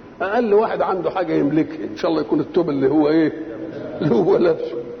 أقل واحد عنده حاجة يملكها، إن شاء الله يكون التوب اللي هو إيه؟ اللي هو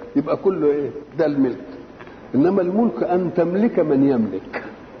لابسه، يبقى كله إيه؟ ده الملك. إنما الملك أن تملك من يملك.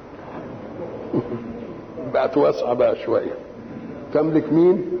 بقت واسعة بقى شوية. تملك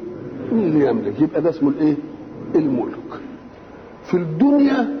مين؟ مين اللي يملك؟ يبقى ده اسمه الإيه؟ الملك. في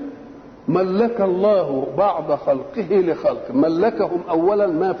الدنيا ملك الله بعض خلقه لخلق، ملكهم أولا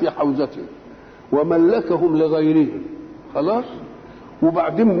ما في حوزته وملكهم لغيرهم، خلاص،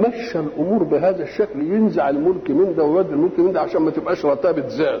 وبعدين مشى الأمور بهذا الشكل، ينزع الملك من ده ويودي الملك من ده عشان ما تبقاش رتابة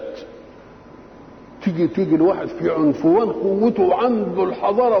ذات. تيجي الواحد في عنفوان قوته وعنده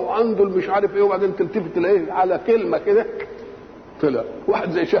الحضاره وعنده المش عارف ايه، وبعدين تلتفت تلاقيه على كلمه كده طلع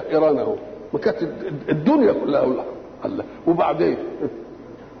واحد زي شاه ايران اهو، ما كانت الدنيا كلها الله. وبعدين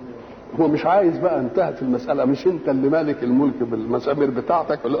هو مش عايز بقى، انتهت المساله، مش انت اللي مالك الملك بالمسامير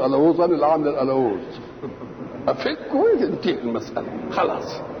بتاعتك، الالوز انا اللي عامل الالوز، افك وانتهي المساله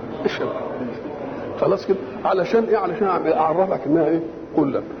خلاص. خلاص كده. علشان ايه؟ علشان اعرفك انها ايه؟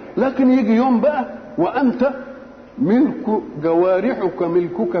 كلها. لكن يجي يوم بقى وانت ملك جوارحك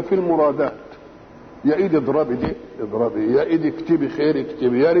ملكك في المرادات. يا ايدي اضربي دي اضربي، يا ايدي اكتبي خير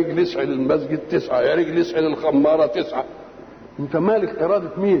اكتبي، يا رجل اسعي للمسجد تسعى، يا رجل اسعي للخماره تسعى. انت مالك اراده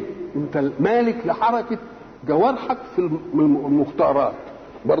مين؟ انت مالك لحركه جوارحك في المختارات،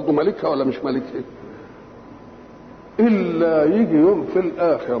 برضه مالكها ولا مش مالكها؟ الا يجي يوم في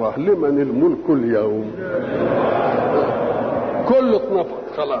الاخره لمن الملك اليوم، كله اتنفض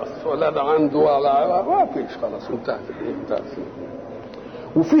خلاص، ولا ده عنده ولا ما فيش، خلاص انتهت.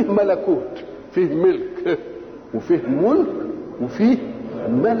 وفيه ملكوت، فيه ملك وفيه ملك وفيه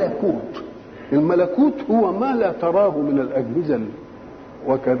ملكوت. الملكوت هو ما لا تراه من الأجهزة،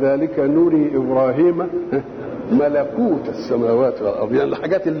 وكذلك نري إبراهيم ملكوت السماوات والأرض، يعني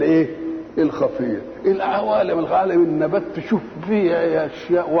الحاجات اللي ايه الخفية، العالم النبات تشوف فيه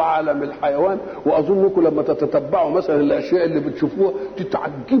أشياء، وعالم الحيوان. وأظنكم لما تتتبعوا مثلا الأشياء اللي بتشوفوها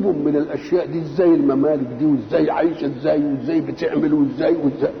تتعجبوا من الأشياء دي، ازاي الممالك دي وازاي عايشة ازاي وازاي بتعمل وازاي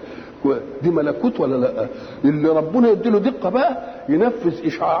دي ملكوت ولا لا؟ اللي ربنا يديله دقة بقى ينفذ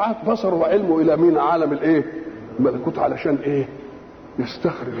إشعاعات بصره وعلمه إلى مين؟ عالم الايه؟ ملكوت. علشان ايه؟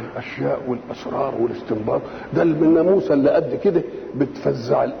 يستخرج الاشياء والاسرار والاستنباط. ده الناموسه اللي قد كده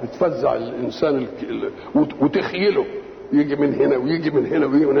بتفزع الانسان وتخيله يجي من هنا ويجي من هنا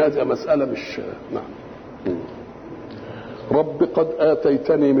ويجي من هذا، مساله مش نعم. رب قد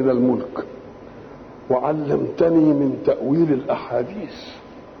اتيتني من الملك وعلمتني من تاويل الاحاديث،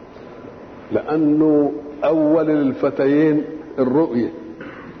 لانه اول الفتيين الرؤيه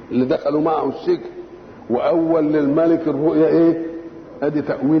اللي دخلوا معه السجن، واول للملك الرؤيا ايه؟ ادي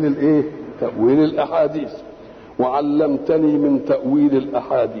تأويل الايه؟ تأويل الاحاديث. وعلمتني من تأويل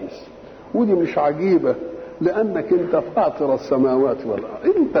الاحاديث، ودي مش عجيبة، لانك انت فاطر السماوات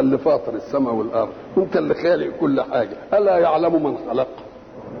والارض، انت اللي فاطر السماء والارض، انت اللي خالق كل حاجة. الا يعلم من خلق؟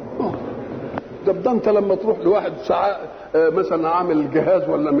 ده انت لما تروح لواحد ساعة مثلا عامل جهاز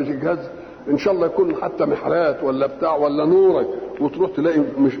ولا مش جهاز، ان شاء الله يكون حتى محرات ولا بتاع ولا نورك، وتروح تلاقي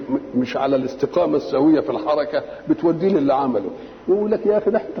مش على الاستقامه السويه في الحركه، بتوديه للي عمله ويقول لك يا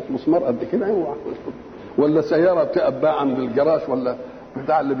اخي ده حته مسمار قد كده، ولا سياره بتقف بقى عند الجراج ولا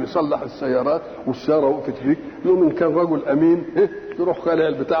بتاع اللي بيصلح السيارات والسياره وقفت فيك، يقوم ان كان رجل امين يروح خالع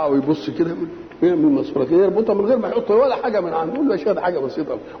البتاع ويبص كده يعمل مسمارات يربطها من غير ما يحط ولا حاجه من عنده، يقول له يا شيخ حاجه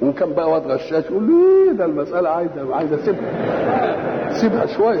بسيطه. وان كان بقى واد غشاش يقول له ايه ده المساله عايزه سيبها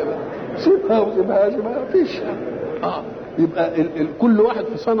شويه بقى، سيبها وسيبهاش ما فيش. يبقى كل واحد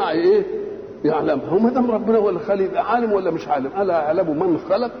في صنعه ايه يعلمها. هو ما دام ربنا هو اللي خالق، يبقى عالم ولا مش عالم؟ الا يعلم من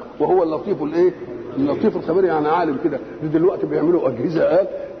خلق وهو اللطيف الايه؟ اللطيف الخبير. يعني عالم كده. دلوقتي بيعملوا اجهزه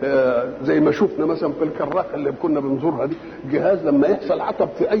زي ما شفنا مثلا في الكراكه اللي كنا بنزورها دي، جهاز لما يحصل عطب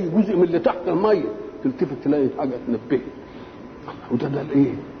في اي جزء من اللي تحت الميه تلتفت تلاقي حاجه تنبهه. وده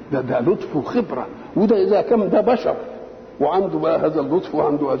الايه؟ ده لطف وخبره. وده اذا كان ده بشر وعنده بقى هذا اللطف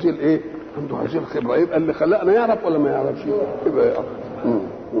وعنده هذه الايه؟ عنده هذه الخبره، يبقى اللي خلقنا يعرف ولا ما يعرفش؟ يبقى يعرف.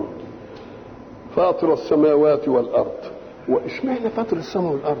 فاطر السماوات والارض. واشمعنى فاطر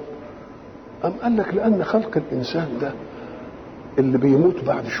السماء والارض؟ أم قال لك لان خلق الانسان ده اللي بيموت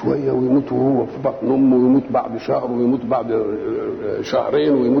بعد شويه ويموت وهو في بطن امه، ويموت بعد شهر ويموت بعد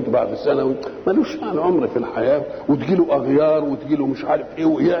شهرين ويموت بعد سنه، ملوش يعني عمر في الحياه، وتجيله اغيار وتجيله مش عارف ايه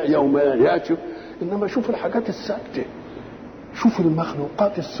ويعيا وما يعياش. انما شوف الحاجات الثابته، شوف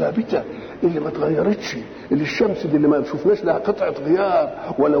المخلوقات الثابته اللي ما اتغيرتش، اللي الشمس دي اللي ما شفناش لها قطعه غيار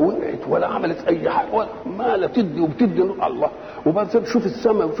ولا وقعت ولا عملت اي حاجه، ولا ما لا تدي وبتدي نور الله. وبعد ذلك شوف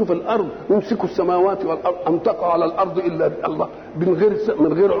السماء وشوف الارض، يمسكوا السماوات والارض ان تقع على الارض الا الله،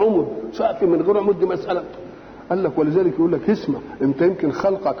 من غير عمد سقف، من غير عمد. دي مساله قال لك. ولذلك يقول لك اسمع، انت يمكن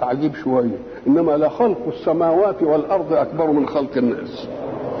خلقك عجيب شويه، انما لا خلق السماوات والارض اكبر من خلق الناس،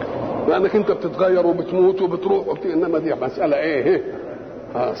 لانك انت بتتغير وبتموت وبتروح انما دي مساله ايه؟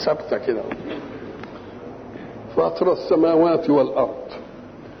 ثابته كده. فاطر السماوات والارض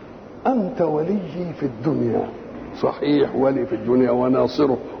انت ولي في الدنيا. صحيح ولي في الدنيا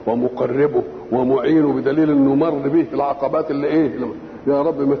وناصره ومقربه ومعينه، بدليل انه مر به العقبات اللي ايه؟ يا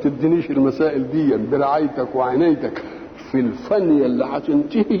رب ما تدينيش المسائل دي برعايتك وعنايتك في الفانيه اللي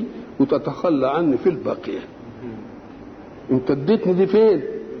هتنتهي وتتخلى عني في الباقيه. انت اديتني دي فين؟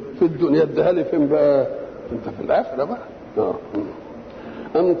 في الدنيا. اديها لي فين بقى؟ انت في الاخره بقى.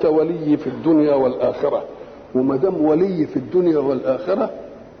 انت ولي في الدنيا والاخره. وما دام ولي في الدنيا والاخره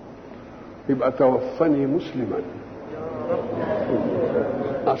يبقى توفني مسلما،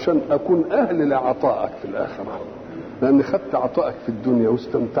 عشان اكون اهل لعطائك في الاخره، لان خدت عطائك في الدنيا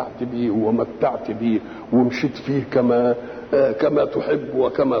واستمتعت به ومتعت به ومشيت فيه كما تحب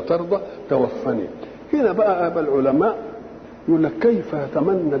وكما ترضى. توفني. هنا بقى العلماء يقول لك كيف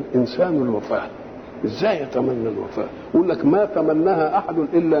يتمنى الانسان الوفاه؟ ازاي يتمنى الوفاة؟ يقول لك ما تمناها احد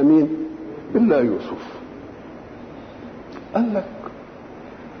الا مين؟ الا يوسف. قال لك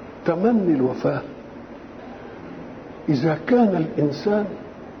تمني الوفاة اذا كان الانسان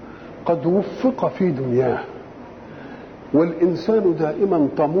قد وفق في دنياه، والانسان دائما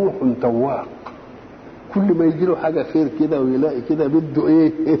طموح تواق، كل ما يجي له حاجه خير كده ويلاقي كده بده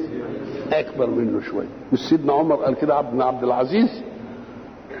ايه اكبر منه شويه. مش سيدنا عمر قال كده عبد العزيز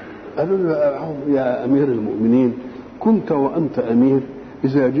قالوا له يا امير المؤمنين كنت وانت امير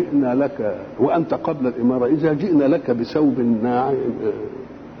اذا جئنا لك وانت قبل الاماره اذا جئنا لك بثوب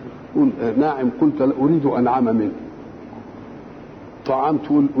ناعم قلت اريد انعم منه، طعام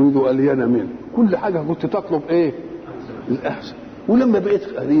تقول اريد الين منه، كل حاجه كنت تطلب ايه الاحسن. ولما بقيت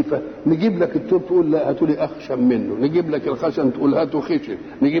خليفه نجيب لك التوب تقول لا هاتوا لي اخشن منه، نجيب لك الخشن تقول هاتوا خشن،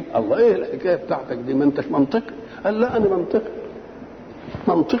 نجيب الله ايه الحكايه بتاعتك دي؟ ما انتش منطقي. قال لا انا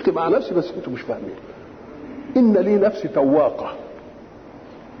منطقي مع نفسي بس انتوا مش فاهمين. ان لي نفسي تواقه،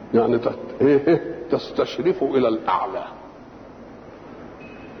 يعني تستشرف الى الاعلى.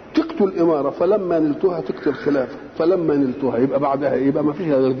 تقتل الاماره فلما نلتها تقتل الخلافه، فلما نلتها يبقى بعدها يبقى ما فيش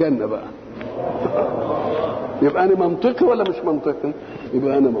غير الجنه بقى. يبقى انا منطقي ولا مش منطقي؟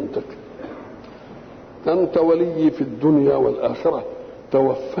 يبقى انا منطقي. انت ولي في الدنيا والاخره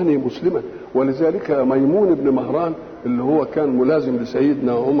توفني مسلما. ولذلك ميمون بن مهران اللي هو كان ملازم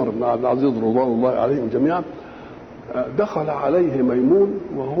لسيدنا عمر بن عبد العزيز رضوان الله عليهم جميعا، دخل عليه ميمون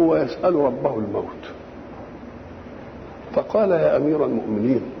وهو يسأل ربه الموت، فقال يا أمير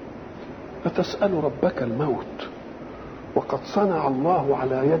المؤمنين أتسأل ربك الموت وقد صنع الله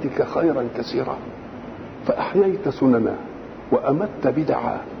على يدك خيرا كثيرا، فأحييت سننا وأمت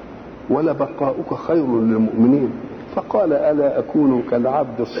بدعا ولبقاؤك خير للمؤمنين. فقال ألا أكون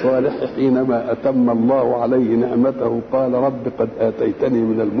كالعبد الصالح حينما أتم الله عليه نعمته قال رب قد آتيتني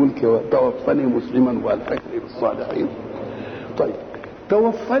من الملك وتوفني مسلما وألحقني بالصالحين. طيب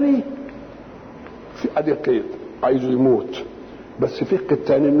توفني في أدي قيد عايزه يموت، بس في قيد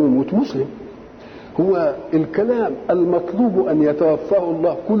تاني انه يموت مسلم. هو الكلام المطلوب ان يتوفاه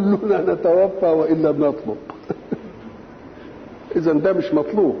الله، كلنا نتوفى والا بنطلب. اذا ده مش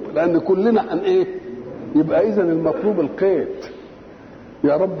مطلوب لان كلنا ايه؟ يبقى اذا المطلوب القيد.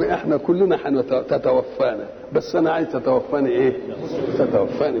 يا رب احنا كلنا تتوفانا بس انا عايز تتوفاني ايه؟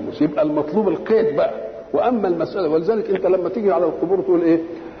 تتوفاني مسلم. يبقى المطلوب القيد بقى. واما المساله ولذلك انت لما تيجي على القبور تقول ايه؟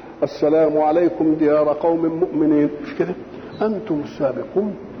 السلام عليكم ديار قوم مؤمنين، مش كده؟ انتم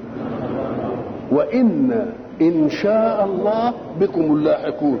السابقون وان ان شاء الله بكم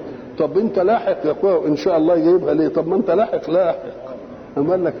اللاحقون. طب انت لاحق يا اخويا ان شاء الله جايبها ليه؟ طب ما انت لاحق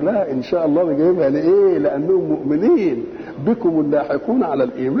اما قال لك لا ان شاء الله جايبها ليه؟ لانهم مؤمنين بكم اللاحقون على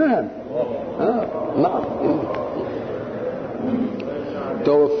الايمان. نعم.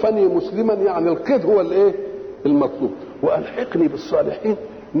 توفني مسلما يعني القيد هو الايه؟ المطلوب. والحقني بالصالحين.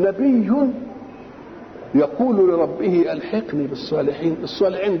 نبي يقول لربه الحقني بالصالحين.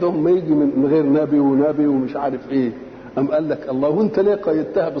 الصالحين ده ما يجي من غير نبي ونبي ومش عارف ايه. أم قال لك الله وانت ليه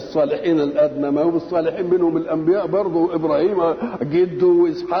قيدتها بالصالحين الادنى؟ ما هو بالصالحين منهم الانبياء برضه، ابراهيم جده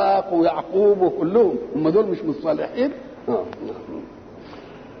واسحاق ويعقوب وكلهم، هم دول مش من الصالحين؟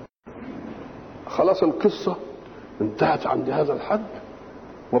 خلاص القصه انتهت عند هذا الحد.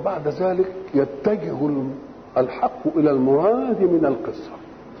 وبعد ذلك يتجه الحق الى المراد من القصه.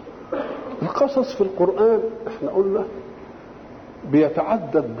 القصص في القرآن احنا قلنا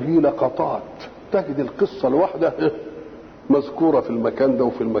بيتعدد بلقطات، تجد القصة الواحدة مذكورة في المكان ده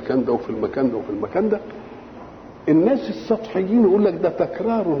وفي المكان ده وفي المكان ده وفي المكان ده. الناس السطحيين يقول لك ده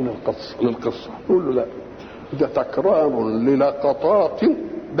تكرار للقصة، نقول له لا، ده تكرار للقطات،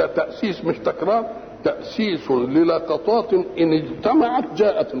 ده تأسيس مش تكرار، تأسيس للقطات إن اجتمعت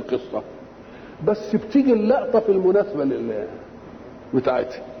جاءت القصة. بس بتيجي اللقطة في المناسبة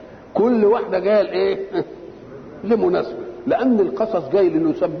بتاعتها، كل واحدة جاية لإيه؟ لمناسبة، لأن القصص جاي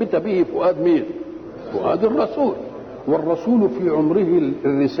لنثبت به فؤاد مين؟ فؤاد الرسول. والرسول في عمره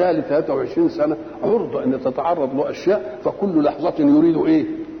الرسالة 23 سنة عرضة أن تتعرض له أشياء، فكل لحظة يريد إيه؟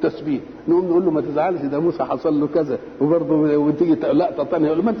 تثبيت. نقول له ما تزعلش ده موسى حصل له كذا، وبرضه وتيجي لقطة ثانية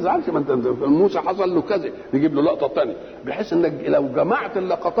يقول له ما تزعلش ما انت موسى حصل له كذا، يجيب له لقطة ثانية، بحيث انك لو جمعت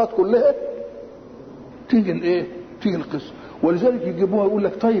اللقطات كلها تيجي الايه؟ تيجي القصة. ولذلك يجيبوها يقول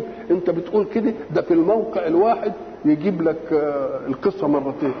لك طيب انت بتقول كده، ده في الموقع الواحد يجيب لك القصه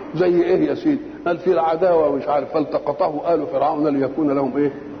مرتين. زي ايه يا سيدي؟ قال في العداوه مش عارف فالتقطه آل فرعون ليكون لهم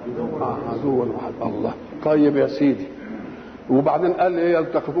ايه؟ عدوا واحد. الله، طيب يا سيدي. وبعدين قال ايه؟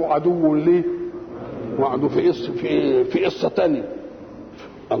 يلتقطوه عدو ليه وعدو في قصه ثانيه.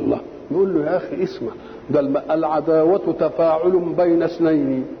 الله، نقول له يا اخي اسمع، ده العداوه تفاعل بين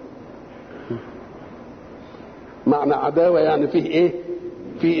اثنين، معنى عداوة يعني فيه ايه؟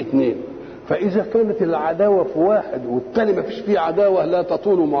 فيه اثنين. فإذا كانت العداوة في واحد والتاني ما فيش فيه عداوة لا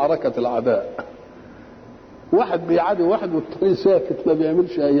تطول معركة العداء. واحد بيعادي واحد والتاني ساكت ما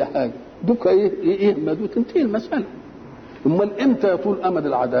بيعملش أي حاجة، دوك ايه ما دوك تنتهي المسألة. امال امتى يطول أمد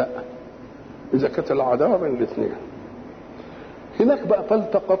العداء؟ إذا كانت العداوة بين الاثنين. هناك بقى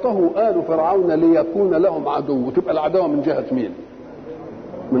فالتقطه آل فرعون ليكون لهم عدو، وتبقى العداوة من جهة مين؟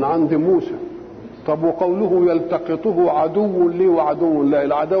 من عند موسى. طب وقوله يلتقطه عدو لي وعدو لا،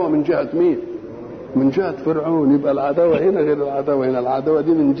 العداوة من جهة مين؟ من جهة فرعون. يبقى العداوة هنا غير العداوة هنا، العداوة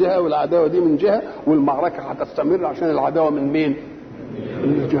دي من جهة والعداوة دي من جهة، والمعركة هتستمر عشان العداوة من مين؟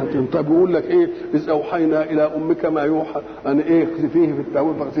 من جهتين. طب يقول لك ايه؟ إذ أوحينا إلى أمك ما يوحى أن ايه اخسفيه في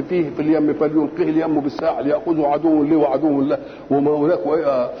التابوت فاخسفيه في اليم فليلقيه اليم بالساحل يأخذه عدو لي وعدو له وما هناك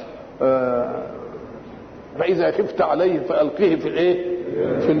فإذا خفت عليه فألقيه في ايه؟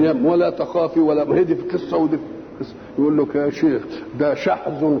 في اليم ولا تخافي ولا مهدي في قصة ودي قصة. يقول لك يا شيخ ده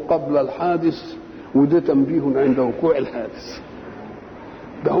شحذ قبل الحادث وده تنبيه عند وقوع الحادث.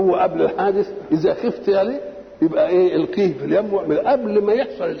 ده هو قبل الحادث إذا خفت عليه يبقى ايه؟ القيه في اليم واعمل قبل ما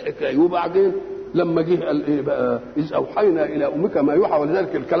يحصل الحكايه. وبعدين لما جه قال ايه بقى؟ اذ اوحينا الى امك ما يوحى،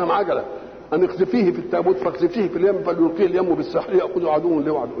 ولذلك الكلام عجله ان اخسفيه في التابوت فاخسفيه في اليم فليلقيه اليم بالساحل ياخذ عدو لي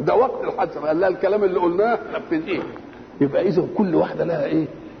وعدو. ده وقت الحادثه قال لها الكلام اللي قلناه نفذيه. يبقى اذا كل واحده لها ايه؟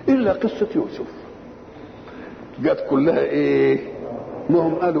 الا قصه يوسف جت كلها ايه؟ ما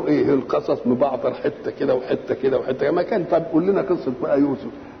هم قالوا ايه؟ القصص مبعثر حته كده وحته كده وحته ما كان. طب قول لنا قصه بقى يوسف.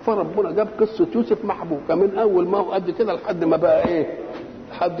 فربنا جاب قصه يوسف محبوكه من اول ما هو قد كده لحد ما بقى ايه؟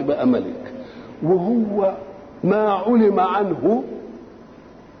 لحد بقى ملك. وهو ما علم عنه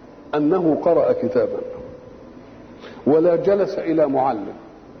انه قرأ كتابا ولا جلس الى معلم،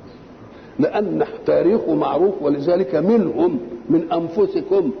 لان تاريخه معروف. ولذلك منهم من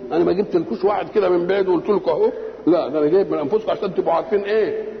انفسكم، انا ما جبت لكوش واحد كده من بعيد وقلت لكم اهو، لا ده انا جايب من انفسكم عشان تبقوا عارفين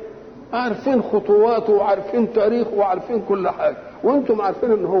ايه؟ عارفين خطواته وعارفين تاريخه وعارفين كل حاجه، وانتم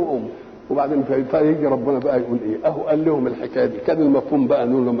عارفين ان هو وبعدين فيجي ربنا بقى يقول ايه؟ اهو قال لهم الحكايه دي. كان المفهوم بقى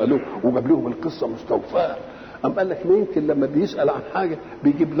نقول لهم قالوا وجاب لهم القصه مستوفاه. قام قال لك ما يمكن لما بيسال عن حاجه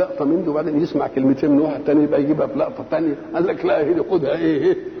بيجيب لقطه منه وبعدين يسمع كلمتين من واحد تاني يبقى يجيبها في لقطه تانيه. قال لك لا هي خدها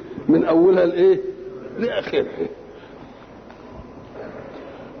ايه؟ من اولها لايه؟ لاخرها.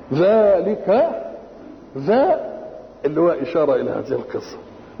 ذلك ذا اللي هو اشاره الى هذه القصه.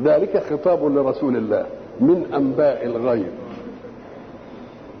 ذلك خطاب لرسول الله من انباء الغيب،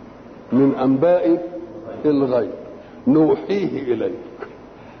 من انباء الغيب نوحيه اليك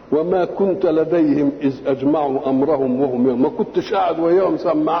وما كنت لديهم اذ اجمعوا امرهم وهم ما كنتش قاعد وياهم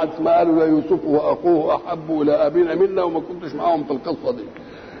سمعت ما قالوا لا يوسف واخوه احب الى ابينا منا وما كنتش معاهم في القصه دي.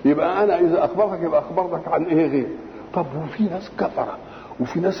 يبقى انا اذا اخبرتك يبقى اخبرتك عن ايه غير. طب وفي ناس كفره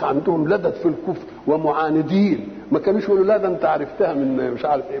وفي ناس عندهم لدد في الكفر ومعاندين ما كانوش يقولوا لا ده انت عرفتها من مش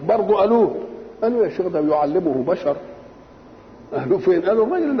عارف ايه، برضه قالوا يا شيخ ده يعلمه بشر. قالوا فين؟ قالوا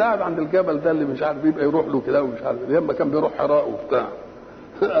الراجل اللي قاعد عند الجبل ده اللي مش عارف يبقى يروح له كده ومش عارف لما كان بيروح حراء وبتاع.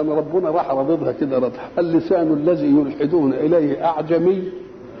 أما ربنا راح رددها كده رد. اللسان الذي يلحدون اليه اعجمي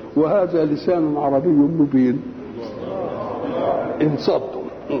وهذا لسان عربي مبين ان صدوا.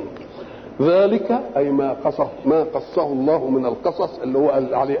 ذلك اي ما قصه الله من القصص اللي هو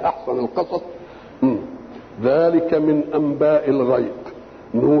قال عليه احسن القصص. ذلك من انباء الغيب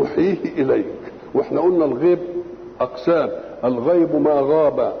نوحيه اليك. واحنا قلنا الغيب اقسام. الغيب ما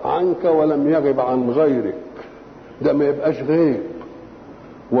غاب عنك ولم يغب عن غيرك، ده ما يبقاش غيب.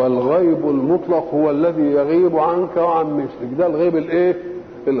 والغيب المطلق هو الذي يغيب عنك وعن مثلك، ده الغيب الايه؟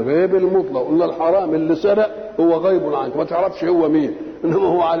 الغيب المطلق. قلنا الحرام اللي سرق هو غيب عنك ما تعرفش هو مين، انما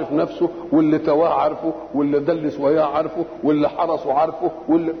هو عارف نفسه، واللي تواه عارفه، واللي دلس وياه عارفه، واللي حرسه عارفه،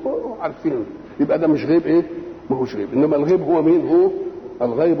 واللي عارفينه. يبقى ده مش غيب ايه؟ ما هوش غيب. انما الغيب هو مين؟ هو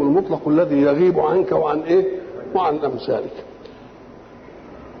الغيب المطلق الذي يغيب عنك وعن ايه؟ وعن امثالك.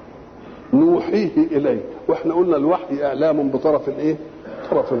 نوحيه اليك. واحنا قلنا الوحي اعلام بطرف الايه؟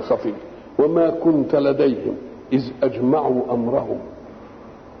 طرف خفي. وما كنت لديهم اذ اجمعوا امرهم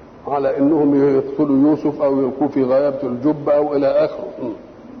على انهم يقتلوا يوسف او يلقوه في غيابه الجب او الى اخره.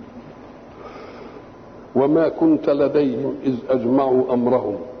 وما كنت لديهم اذ اجمعوا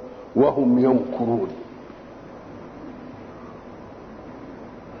امرهم وهم يمكرون.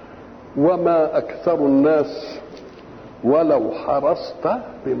 وما اكثر الناس ولو حرصت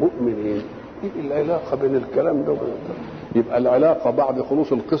بمؤمنين. ايه العلاقه بين الكلام ده وبين ده؟ يبقى العلاقه بعد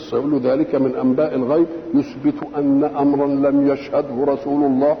خلوص القصه يقول له ذلك من انباء الغيب يثبت ان امرا لم يشهده رسول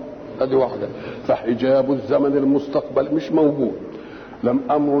الله. هذه واحده. فحجاب الزمن المستقبل مش موجود.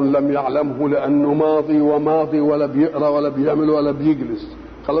 امر لم يعلمه لانه ماضي وماضي ولا بيقرا ولا بيعمل ولا بيجلس.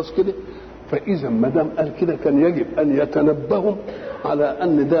 خلاص كده. فإذا ما دام قال كده كان يجب أن يتنبهوا على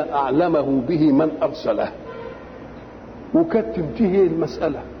أن ده أعلمه به من أرسله، وكانت تنتهي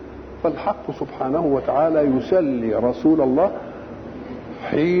المسألة. فالحق سبحانه وتعالى يسلي رسول الله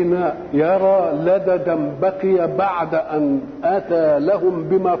حين يرى لددا بقي بعد أن أتى لهم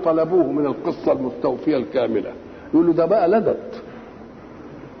بما طلبوه من القصة المستوفية الكاملة. يقول له ده بقى لدد،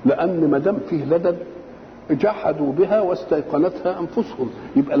 لأن ما دام فيه لدد جحدوا بها واستيقنتها أنفسهم.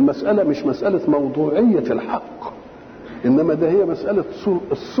 يبقى المسألة مش مسألة موضوعية الحق، إنما ده هي مسألة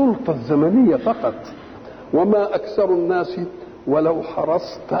السلطة الزمنية فقط. وما أكثر الناس ولو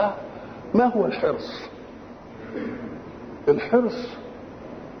حرصت. ما هو الحرص؟ الحرص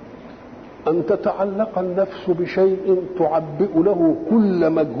أن تتعلق النفس بشيء تعبئ له كل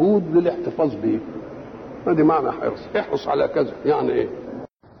مجهود للاحتفاظ به. هذه معنى حرص. احرص على كذا يعني ايه؟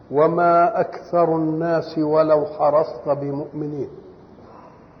 وما أكثر الناس ولو حرصت بمؤمنين.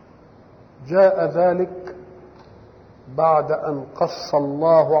 جاء ذلك بعد أن قص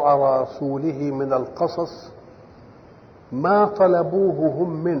الله على رسوله من القصص ما طلبوه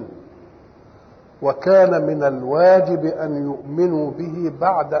هم منه، وكان من الواجب أن يؤمنوا به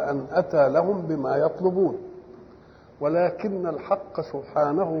بعد أن أتى لهم بما يطلبون. ولكن الحق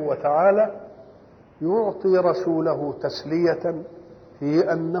سبحانه وتعالى يعطي رسوله تسلية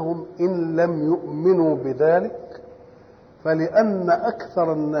في أنهم إن لم يؤمنوا بذلك فلأن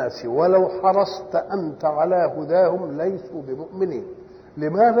أكثر الناس ولو حرصت أنت على هداهم ليسوا بمؤمنين.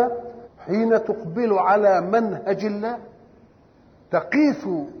 لماذا؟ حين تقبل على منهج الله تقيس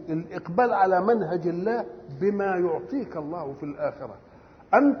الإقبال على منهج الله بما يعطيك الله في الآخرة.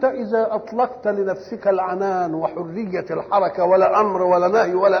 أنت إذا أطلقت لنفسك العنان وحرية الحركة ولا أمر ولا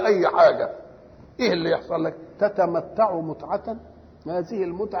نهي ولا أي حاجة، إيه اللي يحصل لك؟ تتمتع متعة، هذه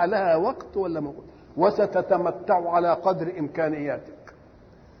المتعة لها وقت ولا موقت، وستتمتع على قدر إمكانياتك،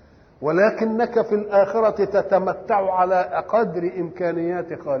 ولكنك في الآخرة تتمتع على قدر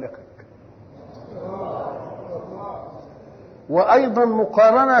إمكانيات خالقك. وأيضا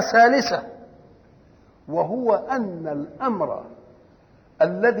مقارنة ثالثة، وهو أن الأمر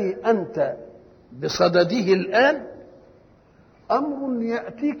الذي أنت بصدده الآن أمر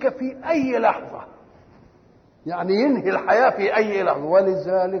يأتيك في أي لحظة، يعني ينهي الحياة في أي لحظة.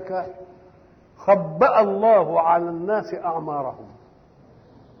 ولذلك خبأ الله على الناس أعمارهم.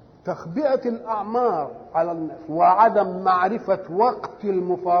 تخبئة الأعمار على الناس وعدم معرفة وقت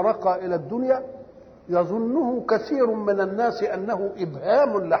المفارقة إلى الدنيا يظنه كثير من الناس أنه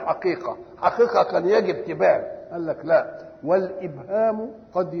إبهام لحقيقة، حقيقة كان يجب تبان. قال لك لا، والإبهام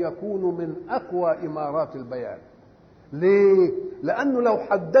قد يكون من أقوى إمارات البيان. ليه؟ لأنه لو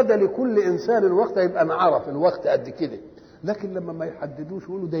حدد لكل إنسان الوقت يبقى نعرف الوقت قد كده، لكن لما ما يحددوش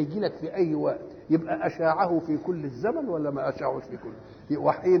يقولوا ده يجي لك في أي وقت، يبقى أشاعه في كل الزمن ولا ما أشاعوش في كل،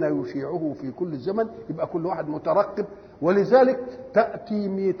 وحين يشيعه في كل الزمن يبقى كل واحد مترقب. ولذلك تأتي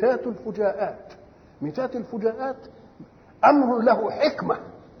ميتات الفجاءات. ميتات الفجاءات أمر له حكمة،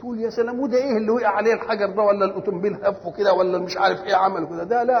 تقول يا سلام وده إيه اللي وقع عليه الحجر ده، ولا الأوتومبيل هفه كده، ولا مش عارف إيه عمل كده.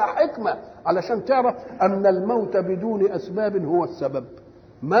 ده لا حكمة علشان تعرف أن الموت بدون أسباب هو السبب.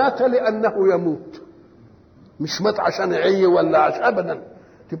 مات لأنه يموت، مش مات عشان يعي ولا عشان أبدا.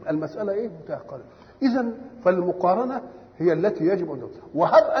 تبقى المسألة إيه؟ متأخرة. إذن فالمقارنة هي التي يجب أن تكون.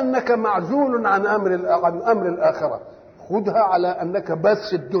 وهب أنك معزول عن أمر الآخرة، خذها على أنك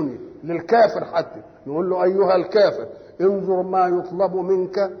بس الدنيا. للكافر حتى نقول له أيها الكافر انظر ما يطلب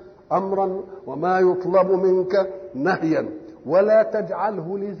منك أمرا وما يطلب منك نهيا، ولا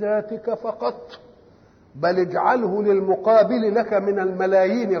تجعله لذاتك فقط، بل اجعله للمقابل لك من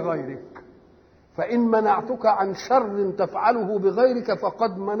الملايين غيرك. فإن منعتك عن شر تفعله بغيرك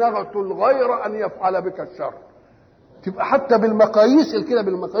فقد منعت الغير أن يفعل بك الشر. تبقى حتى بالمقاييس كده،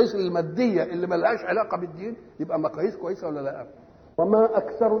 بالمقاييس المادية اللي ملهاش علاقة بالدين، يبقى مقاييس كويسة ولا لا؟ وما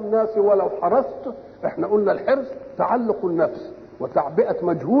أكثر الناس ولو حرصت. احنا قلنا الحرص تعلق النفس وتعبئة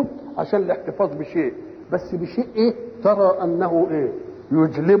مجهود عشان الاحتفاظ بشيء، بس بشيء ايه؟ ترى أنه ايه؟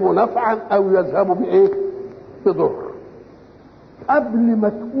 يجلب نفعا أو يذهب بايه؟ بضر. قبل ما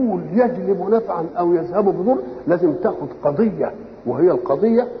تقول يجلب نفعا أو يذهب بضر لازم تاخد قضية، وهي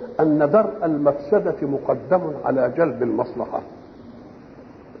القضية أن درء المفسدة مقدم على جلب المصلحة.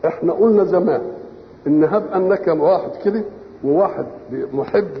 احنا قلنا زمان إن هب أنك واحد كده وواحد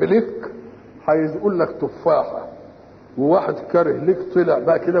محب لك هيقول لك تفاحة، وواحد كاره لك طلع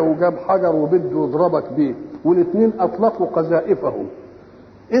بقى كده وجاب حجر وبده يضربك بيه، والاثنين أطلقوا قذائفهم،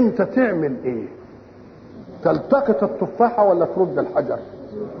 أنت تعمل إيه؟ تلتقط التفاحة ولا ترد الحجر؟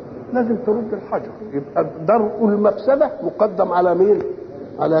 لازم ترد الحجر. يبقى درء المفسدة مقدم على مين؟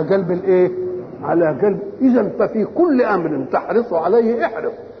 على جلب الايه؟ على جلب. اذا ففي كل امر تحرص عليه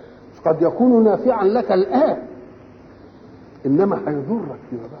احرص. قد يكون نافعا لك الآن إنما هيضرك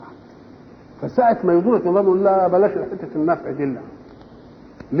فيما بعد. فساعة ما يضرك نقول لا بلاش حتة النفع دي.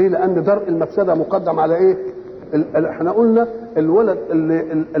 ليه؟ لأن درء المفسدة مقدم على إيه؟ احنا قلنا الولد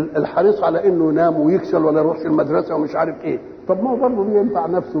اللي الحريص على انه ينام ويكسل ولا يروحش المدرسه ومش عارف ايه، طب ما هو برضه بينفع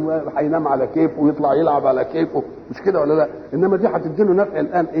نفسه، هينام على كيفه ويطلع يلعب على كيفه، مش كده ولا لا؟ انما دي هتدي له نفع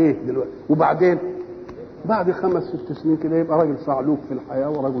الان ايه دلوقتي، وبعدين بعد 5-6 سنين كده يبقى راجل صعلوك في الحياه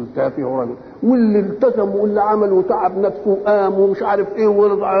ورجل تافه ورجل، واللي التزم واللي عمل وتعب نفسه وقام ومش عارف ايه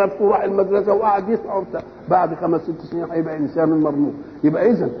ورضى على نفسه وراح المدرسه وقعد يسعى وبتاع، بعد 5-6 سنين هيبقى انسان مرموق. يبقى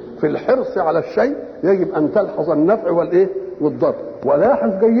اذا في الحرص على الشيء يجب ان تلحظ النفع والايه والضرر،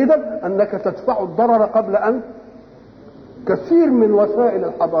 ولاحظ جيدا انك تدفع الضرر قبل ان. كثير من وسائل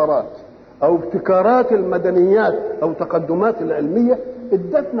الحضارات او ابتكارات المدنيات او تقدمات العلميه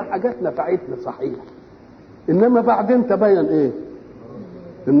ادتنا حاجات نفعتنا صحيح، انما بعدين تبين ايه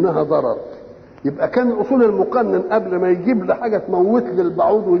انها ضرر. يبقى كان اصول المقنن قبل ما يجيب لي حاجه تموت لي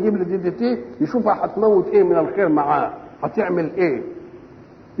البعوض ويجيب لي DDT يشوفها هتموت ايه من الخير معاه، هتعمل ايه.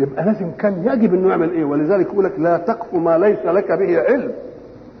 يبقى لازم كان يجب انه يعمل ايه، ولذلك يقول لك لا تقف ما ليس لك به علم.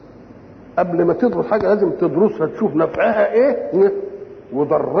 قبل ما تدرس حاجه لازم تدرسها تشوف نفعها ايه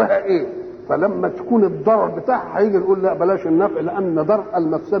وضرها ايه، فلما تكون الضرر بتاعها هيجي نقول لا بلاش النفع، لان درء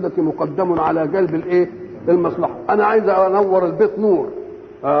المفسده مقدم على جلب الايه المصلحه. انا عايز انور البيت نور،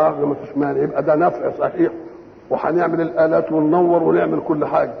 ما فيش مانع، يبقى ده نفع صحيح، وهنعمل الالات وننور ونعمل كل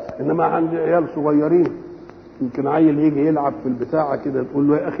حاجه. انما عندي عيال صغيرين، يمكن عيل يجي يلعب في البتاعه كده تقول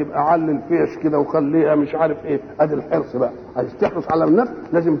له يا اخي ابقى علل فيش كده وخليها مش عارف ايه. ادي الحرص بقى، عايز تحرص على النفع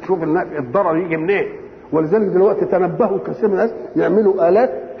لازم تشوف النفع الضرر يجي منين. ولذلك دلوقتي تنبهوا كثير من الناس يعملوا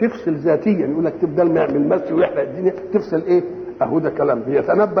الات تفصل ذاتيا، يقول لك تبدل ما يعمل مس ويحرق الدنيا تفصل ايه. اهو ده كلام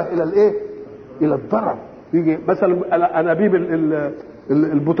بيتنبه الى الايه الى الضرر. يجي مثلا انابيب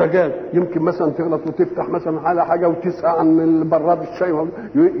البوتاجاز يمكن مثلا تغلط وتفتح مثلا على حاجه وتسقى عن البراد الشاي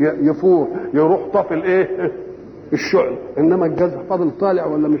يفور يروح طافي الايه الشعل، انما الجاز فاضل طالع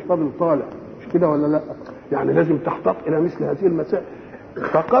ولا مش فاضل طالع، مش كده ولا لا؟ يعني لازم تحتاط الى مثل هذه المسائل.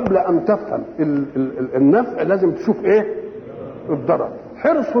 فقبل ان تفهم النفع لازم تشوف ايه الضرر.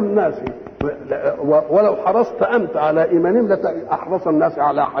 حرص الناس ولو حرصت انت على ايمانهم لاحرص الناس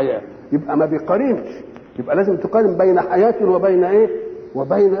على حياه، يبقى ما بيقارنش، يبقى لازم تقارن بين حياه وبين ايه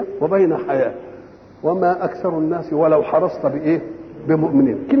وبين حياه. وما اكثر الناس ولو حرصت بايه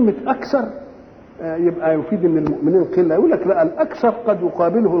بمؤمنين. كلمه اكثر يبقى يفيد ان المؤمنين قله، يقول لك لا الاكثر قد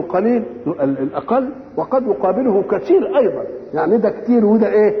يقابله القليل الاقل، وقد يقابله كثير ايضا، يعني ده كتير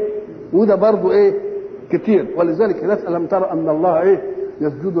وده ايه وده برضه ايه كتير. ولذلك نسال لم ترى ان الله ايه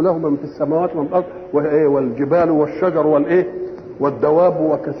يسجد له من في السماوات ومن الارض والجبال والشجر والايه والدواب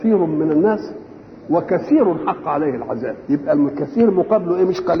وكثير من الناس وكثير حق عليه العذاب. يبقى الكثير مقابله ايه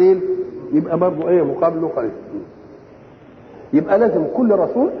مش قليل، يبقى برضه ايه مقابله قليل. يبقى لازم كل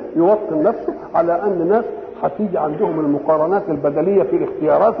رسول يوطن نفسه على ان الناس هتيجي عندهم المقارنات البدليه في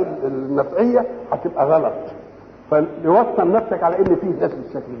الاختيارات النفعيه هتبقى غلط، فيوطن نفسك على ان فيه ناس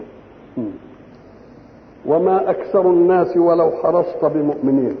بالشكل ده. وما اكثر الناس ولو حرصت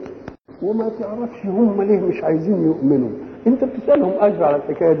بمؤمنين. وما تعرفش هم ليه مش عايزين يؤمنوا، انت بتسالهم اجر على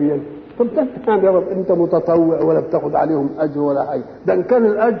الحكايه دي. طب يعني يا رب انت متطوع ولا بتاخد عليهم اجر ولا حاجه، ده ان كان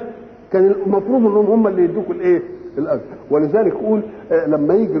الاجر كان المفروض انهم هم اللي يدوك الايه الاجر. ولذلك يقول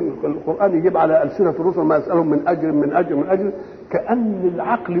لما يجي القران يجيب على السنه الرسل ما يسالهم من اجر من اجر من اجر، كان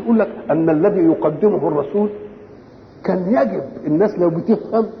العقل يقول لك ان الذي يقدمه الرسول كان يجب الناس لو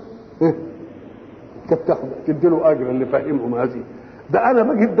بتفهم كانت تاخد تدي له اجر اللي فاهمهم هذه. ده انا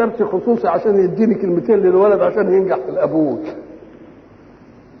بجيب درس خصوصي عشان يديني كلمتين للولد عشان ينجح في الابوج.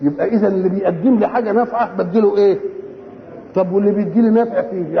 يبقى اذا اللي بيقدم لي حاجه نافعه بديله ايه. طب واللي بيدي لي نفع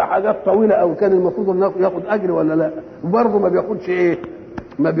في حاجات طويله او كان المفروض انه ياخد اجر ولا لا، وبرضه ما بياخدش ايه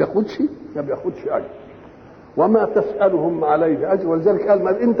ما بياخدش اجر. وما تسالهم عليه اجر. ولذلك قال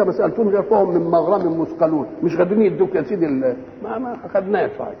ما انت ما سالتهمش فهم من مغرم مثقلون، مش قادرين يدوك يا سيدي ما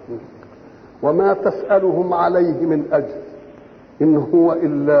خدناش حاجه. وما تسالهم عليه من اجر ان هو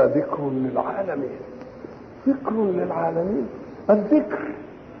الا ذكر للعالمين. ذكر للعالمين. الذكر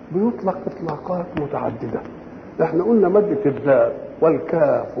بيطلق اطلاقات متعدده. احنا قلنا مادة الذال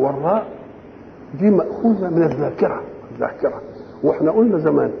والكاف والراء دي مأخوذة من الذاكرة. واحنا قلنا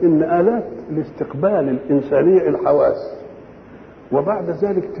زمان ان آلات الاستقبال الإنسانية الحواس، وبعد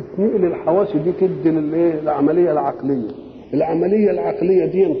ذلك تتنقل الحواس دي تدي للعملية العقلية. العملية العقلية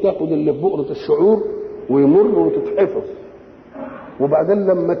دي تاخد اللي في بؤرة الشعور ويمر وتتحفظ، وبعدين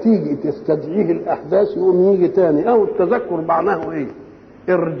لما تيجي تستدعيه الأحداث يقوم يجي تاني. أو التذكر معناه ايه؟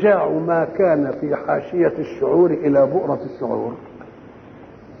 ارجاع ما كان في حاشية الشعور الى بؤرة الشعور.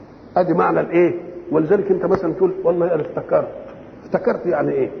 ادي معنى الايه. ولذلك انت مثلا تقول والله انا افتكرت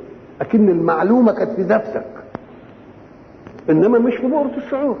يعني ايه؟ اكن المعلومه كانت في ذاتك، انما مش في بؤره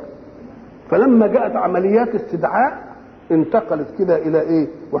الشعور. فلما جاءت عمليات استدعاء انتقلت كده الى ايه؟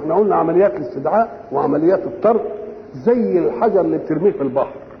 واحنا قلنا عمليات الاستدعاء وعمليات الطرد زي الحجر اللي بترميه في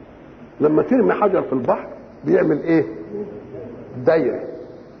البحر. لما ترمي حجر في البحر بيعمل ايه؟ دايره.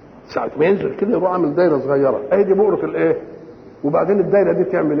 ساعه ما ينزل كده يروح عامل دايره صغيره، اهي دي بؤره الايه. وبعدين الدايره دي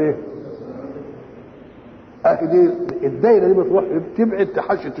تعمل ايه؟ دي الدايره دي بتروح تبعد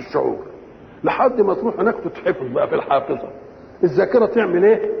تحاشيه الشعور لحد ما تروح هناك تتحفظ بقى في الحافظه. الذاكره تعمل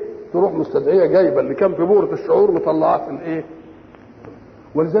ايه؟ تروح مستدعيه جايبه اللي كان في بؤره الشعور مطلعاه في الايه.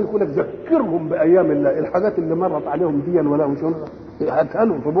 ولذلك يقول لك ذكرهم بايام الله، الحاجات اللي مرت عليهم دي ولا مش هاتها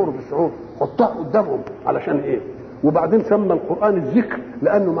لهم في بؤره الشعور، حطها قدامهم علشان ايه. وبعدين سمى القران الذكر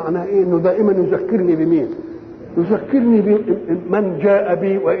لانه معناه ايه؟ انه دائما يذكرني بمين؟ يذكرني بمن جاء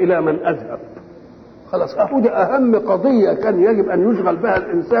بي والى من اذهب. خلاص اهو دي اهم قضيه كان يجب ان يشغل بها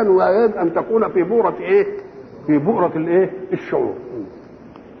الانسان، ويجب ان تكون في بؤره ايه؟ في بؤره الايه؟ الشعور.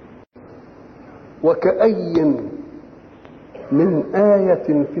 وكأي من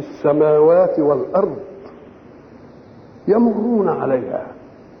آية في السماوات والأرض يمرون عليها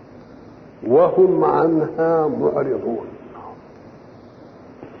وهم عنها معرضون.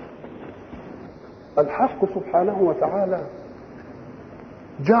 الحق سبحانه وتعالى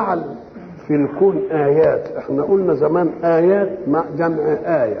جعل في الكون آيات. احنا قلنا زمان آيات مع جمع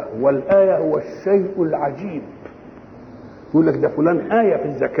آية، والآية هو الشيء العجيب. يقول لك ده فلان آية في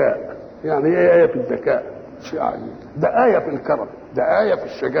الذكاء، يعني ايه آية في الذكاء؟ شيء عجيب. ده آية في الكرم، ده آية في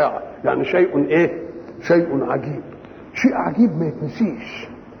الشجاعة، يعني شيء ايه؟ شيء عجيب. شيء عجيب ما يتنسيش.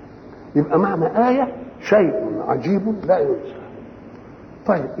 يبقى معنى آية شيء عجيب لا ينسى.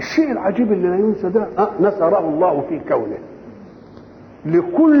 طيب الشيء العجيب اللي لا ينسى ده نثره الله في كونه.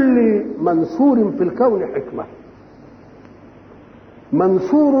 لكل منصور في الكون حكمة.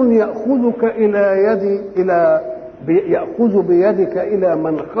 منصور يأخذك يأخذ بيدك إلى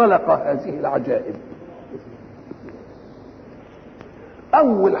من خلق هذه العجائب.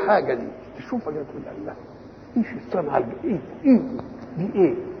 أول حاجة دي تشوفها كده تقول الله إيش الصنعة إيه دي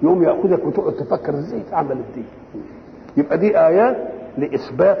إيه؟ يوم يأخذك وتقعد تفكر إزاي اتعملت دي. يبقى دي آيات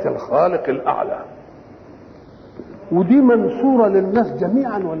لإثبات الخالق الأعلى. ودي منصورة للناس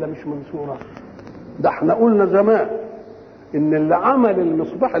جميعا ولا مش منصورة؟ ده احنا قلنا زمان إن اللي عمل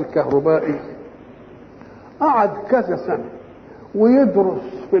المصباح الكهربائي قعد كذا سنة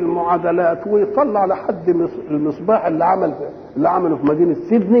ويدرس في المعادلات ويطلع لحد المصباح اللي عمله في مدينة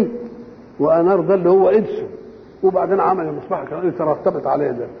سيدني وأنار ده اللي هو إدسون. وبعدين عمل المصباح الكهربائي ترتبط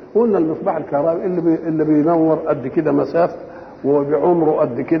عليه ده. قلنا المصباح الكهربائي اللي بينور قد كده مسافة وبعمره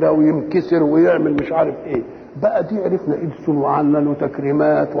قد كده وينكسر ويعمل مش عارف ايه. بقى دي عرفنا إدسون وعملنا له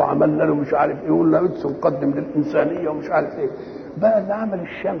تكريمات وعملنا له مش عارف ايه. قلنا إدسون قدم للإنسانية ومش عارف ايه. بقى اللي عمل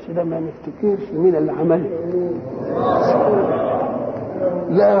الشمس ده ما نفتكرش مين اللي عمله.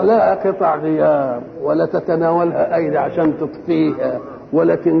 لا قطع غيار ولا تتناولها ايدي عشان تطفيها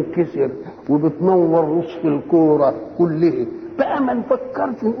ولا تنكسر وبتنور نصف الكوره كلها. بقى ما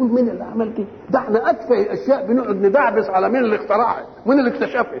نفكرش نقول مين اللي عمل كده. ده احنا اتفه الاشياء بنقعد ندعبس على مين اللي اخترعها، مين اللي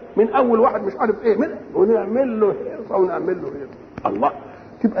اكتشفها، من اول واحد مش عارف ايه، ونعمل له هيصه ونعمل له هيصه. الله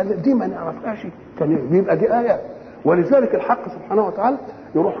تبقى دي ما نعرفهاش كان يبقى دي ايات. ولذلك الحق سبحانه وتعالى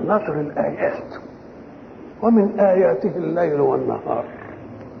يروح ناصر الآيات. ومن آياته الليل والنهار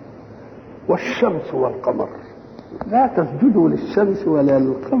والشمس والقمر لا تسجدوا للشمس ولا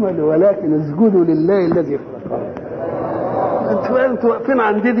للقمر ولكن اسجدوا لله الذي خلقها. انتوا واقفين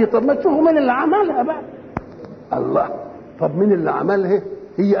عند دي. طب ما تشوفوا مين اللي عملها بقى. الله. طب مين اللي عملها؟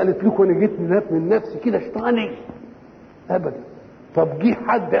 هي قالت لكم انا جيت من نفسي كده شطاني ابدا. طب جه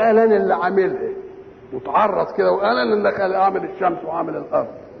حد قال انا اللي عاملها وتعرض كده وقال انا اللي اعمل الشمس وعامل الارض.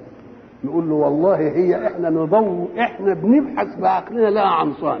 نقول له والله هي احنا بنبحث بعقلنا لها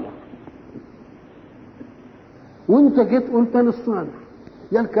عن صانع. وانت جيت قلت انا الصانع.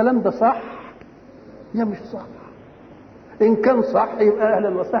 يا الكلام ده صح يا مش صح. ان كان صح يبقى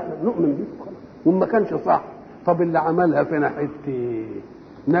اهلا وسهلا نؤمن بيه خلاص. وما كانش صح طب اللي عملها فينا حته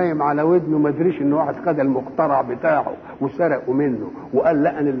نايم على ودنه ما ادريش ان واحد خد المخترع بتاعه وسرقه منه وقال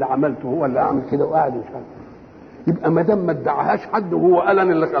لا انا اللي عملته هو اللي عمل كده وقاعد مش عارف. يبقى ما دام ما ادعاهاش حد وهو قال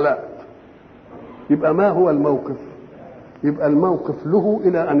انا اللي خلقت يبقى ما هو الموقف؟ يبقى الموقف له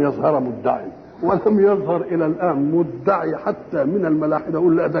الى ان يظهر مدعي ولم يظهر الى الان مدعي حتى من الملاحده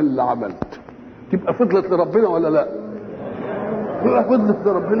يقول لا ده اللي عملت. تبقى فضلت لربنا ولا لا؟ فضلت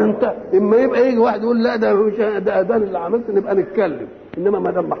ربنا انت اما يبقى يجي واحد يقول لا ده مش ده اذان اللي عملت نبقى نتكلم، انما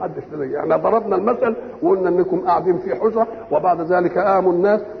ما دام ما حدش تلاقي احنا ضربنا المثل وقلنا انكم قاعدين في حجره وبعد ذلك قاموا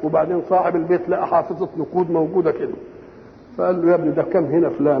الناس وبعدين صاحب البيت لقى حافظه نقود موجوده كده فقال له يا ابني ده كم هنا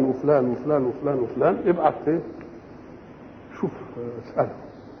فلان وفلان وفلان وفلان وفلان ابعت ايه شوف اساله.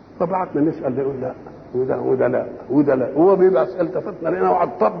 فبعتنا نسال ده يقول لا وده لا وده لا، هو بيبقى التفتنا لقينا واحد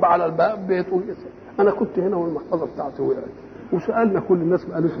طب على الباب بيقول انا كنت هنا والمحفظه بتاعتي وقعت، وسالنا كل الناس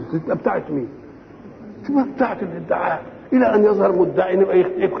ما قالوش بتاعت مين؟ ما بتاعت الادعاء، الى ان يظهر مدعي نبقى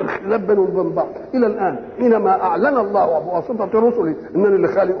يبقى الخلاف بينهم وبين بعض. الى الان حينما اعلن الله بواسطه رسله انني اللي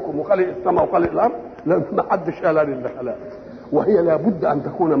خالقكم وخالق السماء وخالق الارض ما حدش قال انا اللي خلقت، وهي لابد ان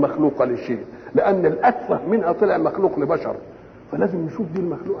تكون مخلوقه لشيء، لان الاتفه منها طلع مخلوق لبشر، فلازم نشوف دي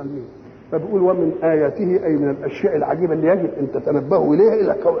المخلوقه لمين. فبيقول ومن اياته اي من الاشياء العجيبه اللي يجب ان تتنبهوا اليها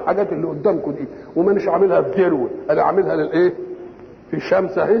الى الحاجات اللي قدامكم دي، وما نش عاملها في ذروه، انا عاملها للايه؟ في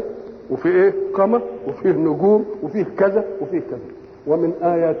شمس اهي وفي ايه؟ قمر وفيه نجوم وفيه كذا وفيه كذا. ومن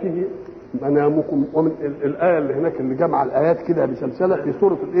اياته منامكم، ومن الايه اللي هناك اللي جمع الايات كده بسلسله في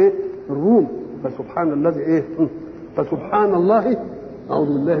سوره الايه؟ الروم. فسبحان الذي ايه؟ فسبحان الله، اعوذ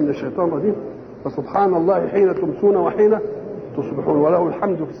بالله من الشيطان الرجيم، فسبحان الله حين تمسون وحين تصبحون وله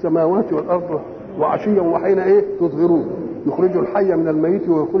الحمد في السماوات والارض وعشيا وحين ايه؟ تظهرون، يخرج الحي من الميت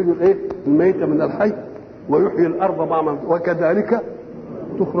ويخرج الايه؟ الميت من الحي ويحيي الارض بعد موتها وكذلك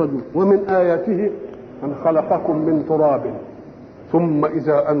تخرجون. ومن اياته ان خلقكم من تراب ثم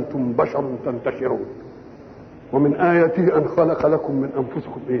اذا انتم بشر تنتشرون. ومن اياته ان خلق لكم من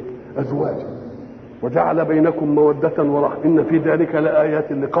انفسكم ايه؟ ازواجا وجعل بينكم موده ورحمه ان في ذلك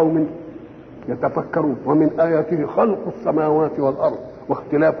لايات لقوم يتفكرون. ومن آياته خلق السماوات والأرض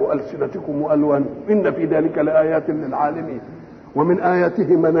واختلاف ألسنتكم وألوانكم إن في ذلك لآيات للعالمين. ومن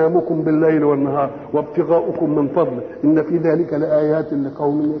آياته منامكم بالليل والنهار وابتغاؤكم من فضله إن في ذلك لآيات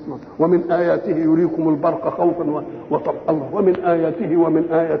لقوم يسمعون. ومن آياته يريكم البرق خوفا وطمعا الله.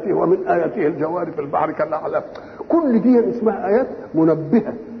 ومن آياته الجوار في البحر كالأعلام. كل دي اسمها آيات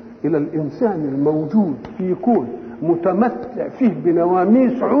منبهة إلى الإنسان الموجود في كون متمتع فيه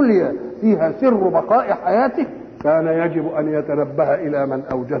بنواميس عليا فيها سر بقاء حياته، كان يجب أن يتنبه إلى من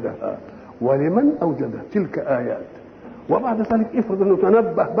أوجدها ولمن أوجدها. تلك آيات. وبعد ذلك افرض أنه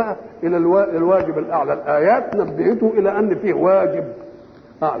تنبه بقى إلى الواجب الأعلى. الآيات نبهته إلى أن فيه واجب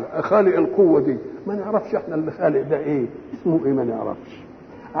أعلى، خالق القوة دي ما نعرفش احنا اللي خالق ده ايه اسمه ايه، ما نعرفش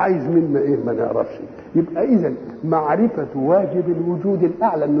عايز منا ايه ما نعرفش. يبقى اذا معرفة واجب الوجود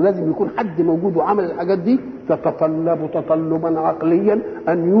الاعلى انه لازم يكون حد موجود وعمل الحاجات دي تتطلب تطلبا عقليا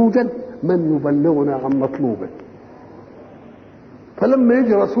ان يوجد من يبلغنا عن مطلوبه. فلما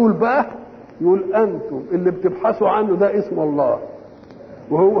يجي رسول بقى يقول انتم اللي بتبحثوا عنه ده اسم الله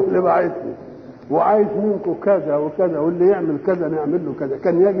وهو اللي بعثني وعايز منكم كذا وكذا واللي يعمل كذا نعمل له كذا.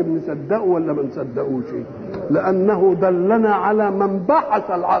 كان يجب نصدقه ولا ما نصدقوش؟ لانه دلنا على من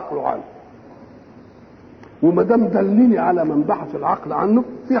بحث العقل عنه، وما دام دلني على من بحث العقل عنه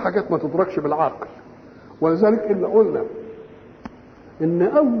في حاجات ما تدركش بالعقل. ولذلك إن قلنا ان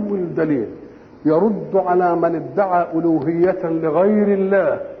اول دليل يرد على من ادعى الوهيه لغير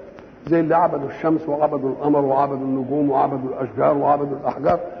الله زي اللي عبدوا الشمس وعبدوا القمر وعبدوا النجوم وعبدوا الاشجار وعبدوا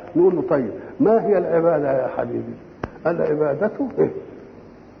الاحجار، نقول له طيب ما هي العباده يا حبيبي؟ العباده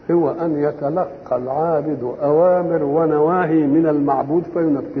هو ان يتلقى العابد اوامر ونواهي من المعبود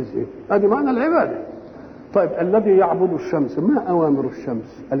فينفذها، هذه معنى العباده. طيب الذي يعبد الشمس ما اوامر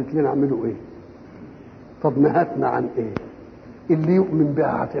الشمس؟ قالت لنا اعملوا ايه؟ طب نهتنا عن ايه؟ اللي يؤمن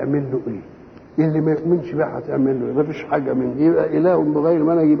بها هتعمل له ايه؟ اللي ما يؤمنش بها هتعمل له ايه؟ ما فيش حاجه من دي. يبقى اله بغير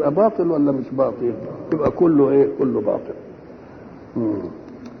منهج يبقى باطل ولا مش باطل؟ يبقى كله ايه؟ كله باطل.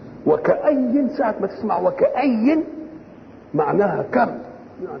 وكأي ساعة ما تسمع وكأي معناها كم،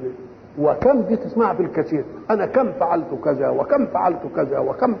 يعني وكم دي تسمعها في الكثير. انا كم فعلت كذا وكم فعلت كذا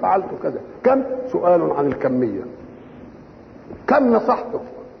وكم فعلت كذا. كم سؤال عن الكميه. كم نصحته؟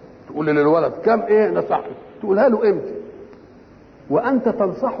 تقول للولد كم ايه نصحته؟ تقولها له امتى؟ وانت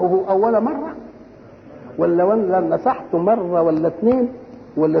تنصحه اول مره ولا نصحته مره ولا اثنين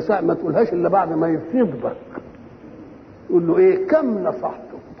ولا ساعة؟ ما تقولهاش الا بعد ما يفيضك. تقول له ايه؟ كم نصحتك؟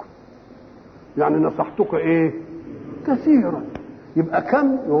 يعني نصحتك ايه؟ كثيرا. يبقى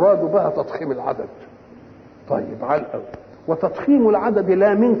كم يراد بها تضخيم العدد. طيب على الأول. وتضخيم العدد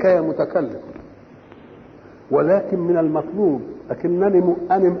لا منك يا متكلم ولكن من المطلوب. لكنني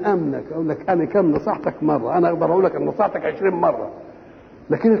انا مأمنك اقول لك انا كم نصحتك مره، انا اقدر اقول لك ان نصحتك 20 مره،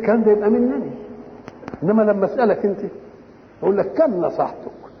 لكن الكلام ده يبقى منني. انما لما اسالك انت اقول لك كم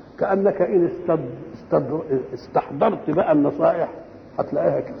نصحتك، كانك ان استحضرت بقى النصائح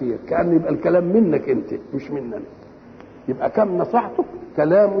هتلاقيها كتير، كأن يبقى الكلام منك انت مش مننا. يبقى كم نصحته؟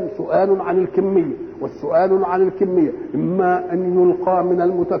 كلام سؤال عن الكمية، والسؤال عن الكمية إما أن يلقى من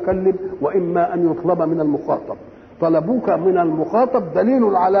المتكلم وإما أن يطلب من المخاطب. طلبوك من المخاطب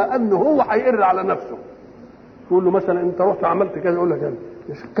دليل على أنه هو هيقر على نفسه. تقول له مثلا أنت رحت عملت كذا، يقول لك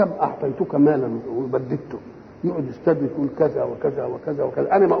كم أعطيتك مالا وبددته، يقعد يستدل يقول كذا وكذا وكذا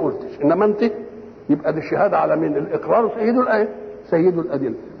وكذا، أنا ما قلتش، إنما أنت. يبقى دي الشهادة على مين؟ الإقرار سيد الآية، سيد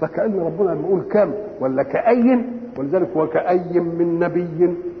الأدلة. فكأن ربنا بيقول كم ولا كأي، ولذلك وكأي من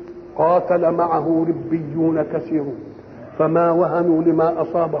نبي قاتل معه ربيون كثيرون فما وهنوا لما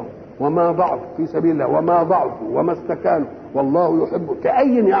أصابهم وما ضعفوا في سبيل الله وما ضعفوا وما استكانوا والله يحب.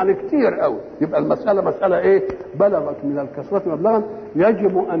 كأي يعني كتير قوي. يبقى المسألة مسألة ايه؟ بلغت من الكثرة مبلغا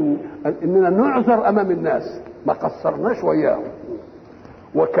يجب اننا نعذر امام الناس، ما قصرناش وياهم.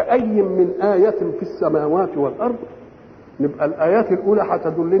 وكأي من آية في السماوات والأرض، نبقى الآيات الأولى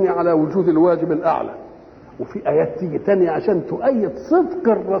هتدلني على وجود الواجب الأعلى، وفي آيات تيجي تانية عشان تؤيد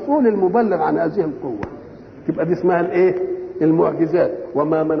صدق الرسول المبلغ عن هذه القوة، تبقى دي اسمها الايه؟ المعجزات.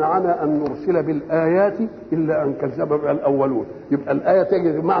 وما منعنا أن نرسل بالآيات إلا أن كذب بها الأولون. يبقى الآية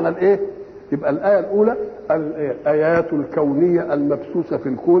تجد بمعنى الايه؟ يبقى الآية الأولى الآيات الكونية المبثوثة في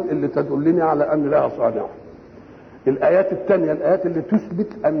الكون اللي تدلني على أن لها صانع. الآيات الثانية الآيات اللي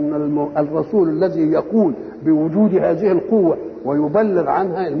تثبت أن الرسول الذي يقول بوجود هذه القوة ويبلغ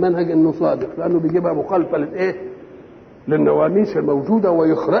عنها المنهج أنه صادق، لأنه بيجيبها مخالفة للإيه؟ للنواميس الموجودة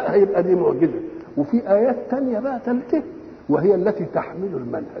ويخرقها، يبقى دي معجزة. وفي آيات ثانية بقى ثالثة وهي التي تحمل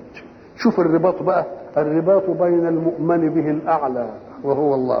المنهج. شوف الرباط بقى، الرباط بين المؤمن به الأعلى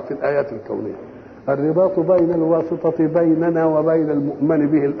وهو الله في الآيات الكونية، الرباط بين الواسطة بيننا وبين المؤمن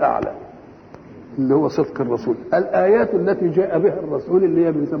به الأعلى اللي هو صدق الرسول. الآيات التي جاء بها الرسول اللي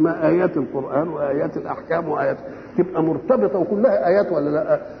هي بنسميها آيات القرآن وآيات الأحكام وآيات، تبقى مرتبطة وكلها آيات ولا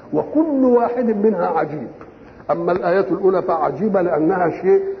لا؟ وكل واحد منها عجيب. أما الآيات الأولى فعجيبة لأنها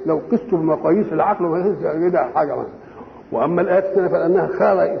شيء لو قست بمقاييس العقل ما يجدها حاجة منها. وأما الآيات الثانية فلأنها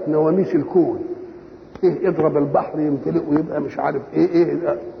خلقت نواميس الكون، إيه اضرب البحر يمتلئ ويبقى مش عارف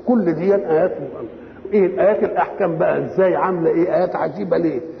إيه كل دي آيات. إيه الآيات الأحكام بقى إزاي عاملة إيه؟ آيات عجيبة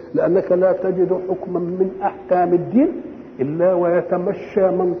ليه؟ لأنك لا تجد حكما من أحكام الدين إلا ويتمشى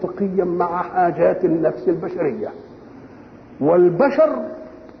منطقيا مع حاجات النفس البشرية، والبشر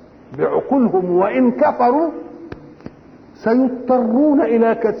بعقولهم وإن كفروا سيضطرون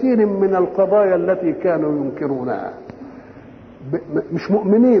إلى كثير من القضايا التي كانوا ينكرونها. مش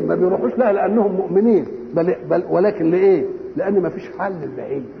مؤمنين، ما بيروحوش لها لأنهم مؤمنين، بل ولكن لإيه؟ لأن ما فيش حل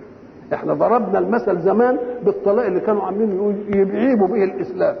للعيب. احنا ضربنا المثل زمان بالطلاق اللي كانوا عاملين يعيبوا به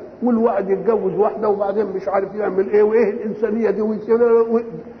الاسلام، والواحد يتجوز واحده وبعدين مش عارف يعمل ايه، وايه الانسانيه دي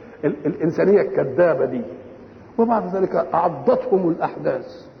الانسانيه الكذابه دي. وبعد ذلك عضتهم الاحداث،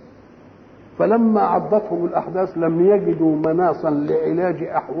 فلما عضتهم الاحداث لم يجدوا مناصا لعلاج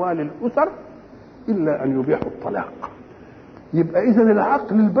احوال الاسر الا ان يبيحوا الطلاق. يبقى اذا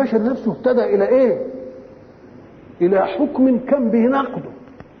العقل البشري نفسه ابتدى الى ايه؟ الى حكم كان بيناقضه،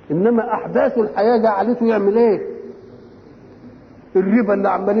 انما احداث الحياه جعلته يعمل ايه؟ الربا اللي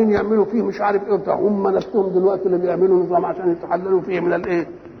عمالين يعملوا فيه مش عارف ايه بتاع، هم نفسهم دلوقتي اللي بيعملوا نظام عشان يتحللوا فيه من الايه؟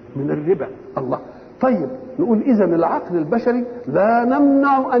 من الربا. الله. طيب نقول اذا العقل البشري لا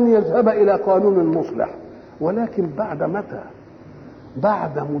نمنع ان يذهب الى قانون مصلح، ولكن بعد متى؟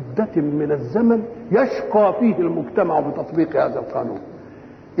 بعد مدة من الزمن يشقى فيه المجتمع بتطبيق هذا القانون.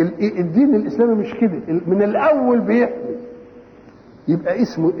 الدين الاسلامي مش كده، من الاول بيحمي. يبقى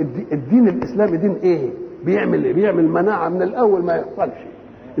اسمه الدين الاسلامي دين ايه؟ بيعمل ايه؟ بيعمل مناعه من الاول ما يحصلش.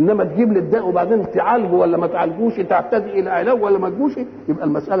 انما تجيب لي الداء وبعدين تعالجه ولا ما تعالجوش، تعتدي الى علاج ولا ما تجوش، يبقى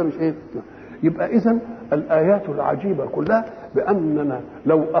المساله مش ايه؟ يبقى اذا الايات العجيبه كلها باننا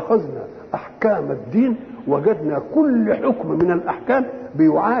لو اخذنا احكام الدين وجدنا كل حكم من الاحكام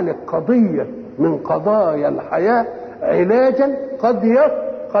بيعالج قضيه من قضايا الحياه علاجا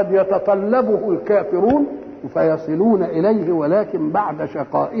قد يتطلبه الكافرون فيصلون اليه، ولكن بعد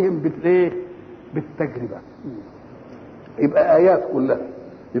شقائهم بالتجربه. يبقى ايات كلها،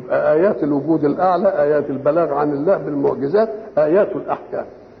 يبقى ايات الوجود الاعلى، ايات البلاغ عن الله بالمعجزات، ايات الاحكام.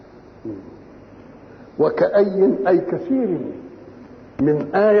 وكأي اي كثير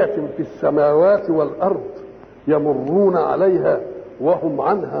من آية في السماوات والارض يمرون عليها وهم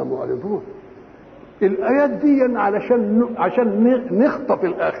عنها معرضون. الايات دي عشان نخطف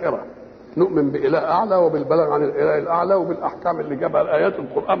الاخره، نؤمن بإله أعلى وبالبلاغ عن الإله الأعلى وبالأحكام اللي جابها الآيات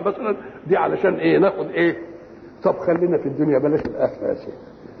القرآن مثلا دي، علشان إيه؟ ناخد إيه؟ طب خلينا في الدنيا بلاش الآخرة يا شيخ،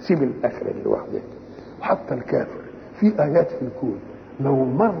 سيب الآخرة دي لوحدها. وحتى الكافر في آيات في الكون لو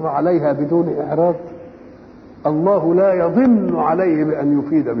مر عليها بدون إعراض الله لا يضن عليه بأن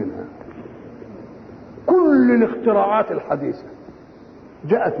يفيد منها. كل الاختراعات الحديثة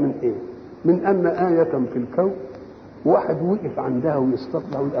جاءت من ايه؟ من ان آية في الكون واحد وقف عندها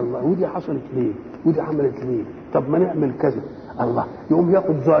ويستطلع ويقول الله ودي حصلت ليه؟ ودي عملت ليه؟ طب ما نعمل كذا. الله يقوم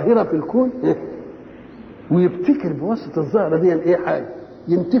ياخد ظاهرة في الكون إيه؟ ويبتكر بواسطة الظاهرة دي ايه حاجة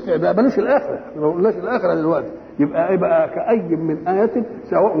ينتفع بقى. بلاش الآخرة، ما قلناش الآخرة دلوقتي. يبقى ايه بقى؟ كأي من آية،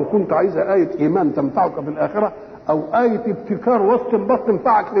 سواء كنت عايزة آية إيمان تنفعك في الآخرة أو آية ابتكار واستنباط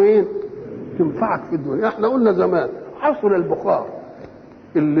تنفعك في ايه؟ تنفعك في الدنيا. احنا قلنا زمان عصر البخار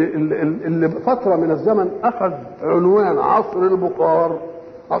اللي فترة من الزمن أخذ عنوان عصر البخار.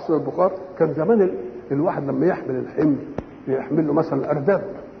 عصر البخار كان زمان الواحد لما يحمل الحمل يحمل له مثلا أرداب،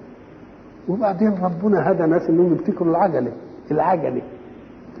 وبعدين ربنا هدى ناس انهم يبتكروا العجلة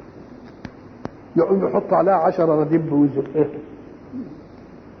يقعدوا يحطوا عليها 10 رديب ويزقها.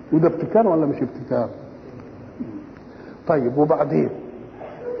 وده ابتكار ولا مش ابتكار؟ طيب وبعدين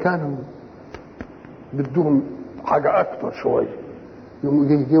كانوا بدهم حاجة أكتر شوية. يوم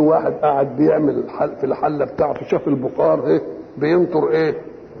يجي واحد قاعد بيعمل في الحلة بتاعته، شاف البخار ايه بينطر ايه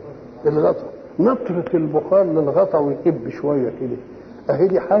الغطا، نطرة البخار للغطا ويكب شوية كده. اهي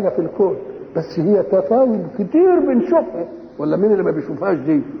دي حاجة في الكون، بس هي تفاوت كتير بنشوفها، ولا مين اللي ما بيشوفهاش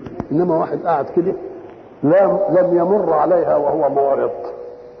دي؟ انما واحد قاعد كده لم يمر عليها وهو معرض.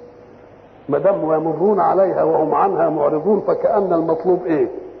 ما دام يمرون عليها وهم عنها معرضون فكأن المطلوب ايه؟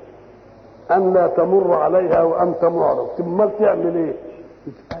 ان لا تمر عليها وانت معرض. ثم تعمل ايه؟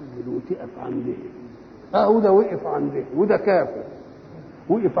 تتقلل وتقف عندها. وده وقف عندها، وده كافر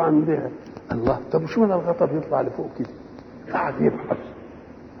وقف عندها. الله، طب شو الغطا بيطلع لفوق كده؟ قاعد يبحث،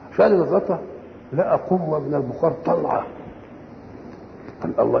 شال الغطا لقى قوه من البخار طالعه.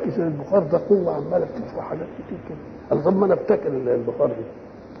 قال الله، اذا البخار ده قوه عماله بتدفع حاجات كتير كده. قال طب ما انا ابتكر البخار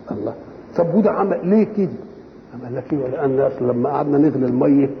ده. الله، طب وده عمل ليه كده؟ قال لك ايه؟ لان اصل لما قعدنا نغلي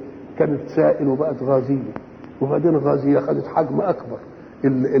الميه كانت سائل وبقت غازيه، وبعدين غازيه خدت حجم اكبر،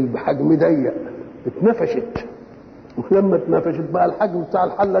 الحجم ضيق اتنفشت، ولما اتنفشت بقى الحجم بتاع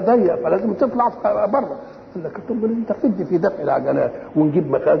الحله ضيق فلازم تطلع بره. قال لك طب انت فد في دفع العجلات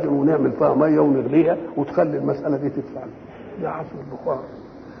ونجيب مخازن ونعمل فيها ميه ونغليها وتخلي المساله دي تدفع. ده عصر البخار.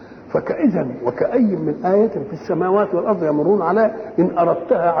 فكإذا وكأي من آية في السماوات والأرض يمرون عليها إن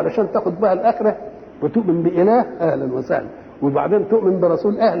أردتها علشان تاخد بها الآخرة وتؤمن بإله أهلا وسهلا، وبعدين تؤمن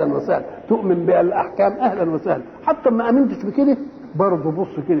برسول أهلا وسهلا، تؤمن بالأحكام أهلا وسهلا. حتى ما أمنتش بكده برضه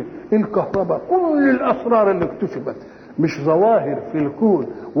بص كده، الكهرباء كل الأسرار اللي اكتشفت مش ظواهر في الكون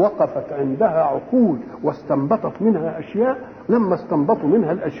وقفت عندها عقول واستنبطت منها أشياء. لما استنبطوا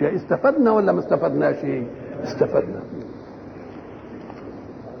منها الأشياء استفدنا ولا ما استفدناش؟ استفدنا.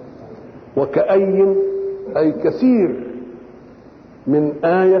 وكأي أي كثير من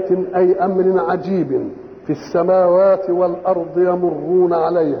آية أي أمر عجيب في السماوات والأرض يمرون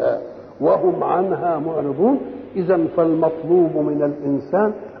عليها وهم عنها معرضون. إذن فالمطلوب من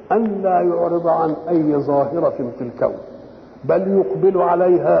الإنسان أن لا يعرض عن أي ظاهرة في الكون، بل يقبل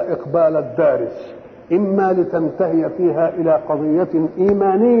عليها إقبال الدارس، إما لتنتهي فيها إلى قضية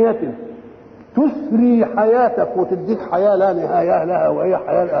إيمانية تثري حياتك وتديك حياة لا نهاية لها وهي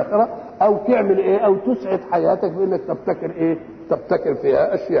حياة الآخرة، أو تعمل إيه؟ أو تسعد حياتك بأنك تبتكر إيه؟ تبتكر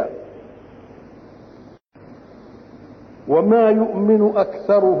فيها أشياء. وما يؤمن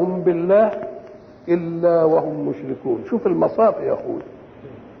أكثرهم بالله إلا وهم مشركون. شوف المصافي يا أخوي،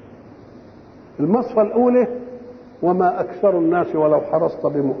 المصفى الأولى وما أكثر الناس ولو حرصت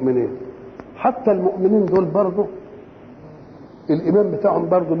بمؤمنين. حتى المؤمنين دول برضه الإيمان بتاعهم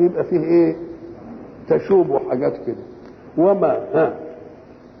برضه بيبقى فيه إيه؟ تشوب وحاجات كده.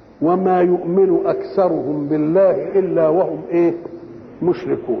 وما يؤمن أكثرهم بالله إلا وهم إيه؟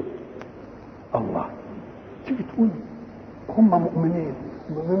 مشركون. الله، تيجي تقول هم مؤمنين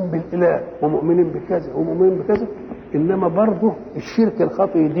بالإله ومؤمنين بكذا ومؤمنين بكذا، إنما برضه الشرك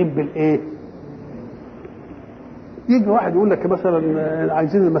الخطي يدين بالإيه؟ يجي واحد يقول لك مثلا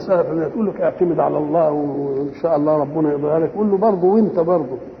عايزين المسألة فلانية، تقول لك اعتمد على الله وإن شاء الله ربنا يقضيها لك. تقول له برضه وأنت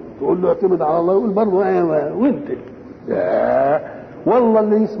برضه تقول له اعتمد على الله، يقول برضه أيوه وأنت. والله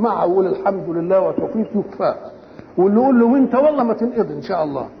اللي يسمعها ويقول الحمد لله وتوفيق يكفى، واللي يقول له وأنت والله ما تنقضي إن شاء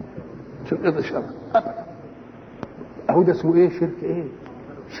الله تنقضي شر أبدا. أهو ده اسمه إيه؟ شرك إيه؟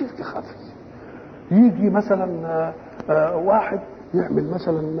 شرك خفي. يجي مثلا واحد يعمل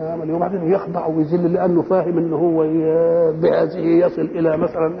مثلا عمل وبعدين يخضع ويذل لانه فاهم ان هو بهذه يصل الى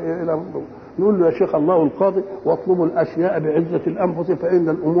مثلا الى، نقول له يا شيخ الله القاضي واطلبوا الاشياء بعزه الانفس فان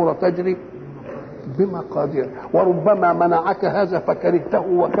الامور تجري بمقادير، وربما منعك هذا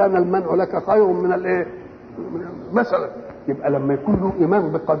فكرهته وكان المنع لك خير من الايه مثلا. يبقى لما يكون له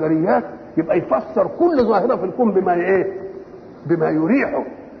ايمان بالقدريات يبقى يفسر كل ظاهره في الكون بما ايه؟ بما يريحه.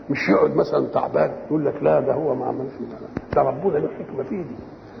 مش يقعد مثلا تعبان يقول لك لا ده هو ما عملش ده ربنا له حكمه فيه دي.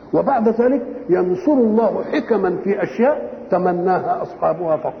 وبعد ذلك ينصر الله حكما في اشياء تمناها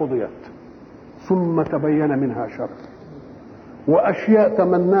اصحابها فقضيت ثم تبين منها شر، واشياء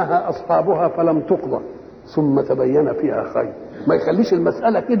تمناها اصحابها فلم تقضى ثم تبين فيها خير. ما يخليش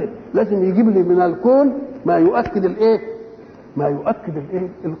المساله كده، لازم يجيب لي من الكون ما يؤكد الايه؟ ما يؤكد الايه؟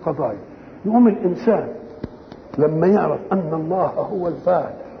 القضايا. يقوم الانسان لما يعرف ان الله هو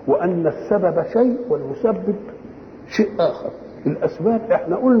الفاعل وان السبب شيء والمسبب شيء اخر. الاسباب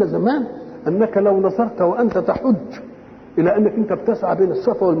احنا قلنا زمان انك لو نظرت وانت تحج الى انك انت بتسعى بين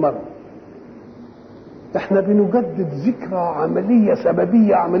الصفا والمروه، احنا بنجدد ذكرى عمليه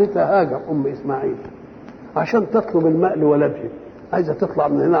سببيه عملتها هاجر ام اسماعيل عشان تطلب الماء لولدها. عايزه تطلع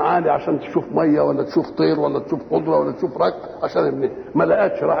من هنا عالي عشان تشوف ميه ولا تشوف طير ولا تشوف خضره ولا تشوف رك عشان ابنها، ما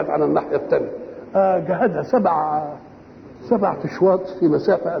لقتش، راحت على الناحيه الثانيه. جهدها سبع اشواط في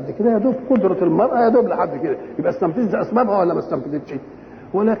مسافه قد كده، يا دوب قدره المراه يا دوب لحد كده، يبقى استنفذت اسبابها ولا ما استنفذتش؟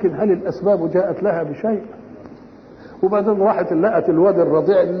 ولكن هل الاسباب جاءت لها بشيء؟ وبعدين راحت لقت الواد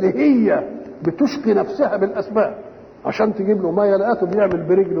الرضيع اللي هي بتشقي نفسها بالاسباب عشان تجيب له ميه، لقته بيعمل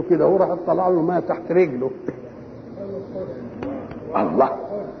برجله كده وراحت طلع له الميه تحت رجله. الله،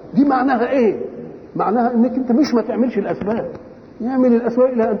 دي معناها ايه؟ معناها انك انت مش ما تعملش الاسباب، يعمل الاسباب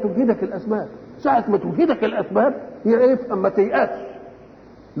الى ان تجهدك الاسباب. ساعه ما تجهدك الاسباب يفهم ما تيأسش.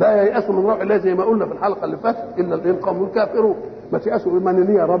 لا ييأسوا من روح الله زي ما قلنا في الحلقه اللي فاتت الا القوم الكافرون. ما تيأسوا من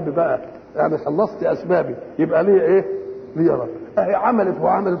لي يا رب بقى، يعني خلصت اسبابي يبقى لي ايه؟ لي يا رب. اهي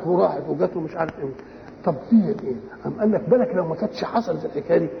عملت وراحت وجات له مش عارف ايه. طب دي ايه؟ قام قال لك بالك لو ما كانتش حصلت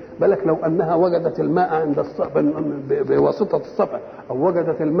الحكايه دي، بالك لو انها وجدت الماء عند بواسطه الصفا او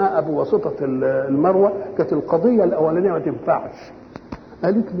وجدت الماء بواسطه المروه، كانت القضيه الاولانيه ما تنفعش.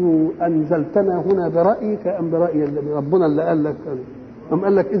 قالت له انزلتنا هنا برايك ام براي ربنا اللي قال لك؟ قام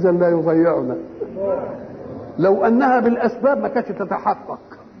قال لك اذا لا يضيعنا. لو انها بالاسباب ما كانتش تتحقق،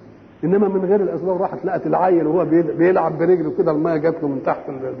 انما من غير الاسباب راحت لقت العيل وهو بيلعب برجله كده الميه جات له من تحت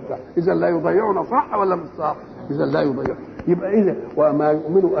البتاع. اذا لا يضيعنا، صح ولا مش صح؟ اذا لا يضيعنا، يبقى اذا وما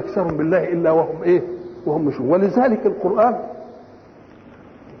يؤمن اكثرهم بالله الا وهم ايه؟ وهم مشركون. ولذلك القران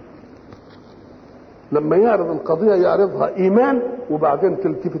لما يعرض القضيه يعرضها ايمان وبعدين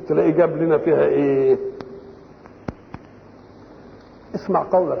تلتفت تلاقي جاب لنا فيها ايه؟ اسمع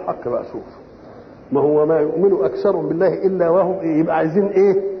قول الحق بقى، شوف. ما هو ما يؤمن اكثرهم بالله الا وهم ايه؟ يبقى عايزين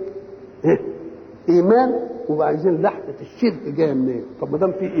ايه؟ ايمان، وعايزين لحظه الشرك جايه منين؟ طب ما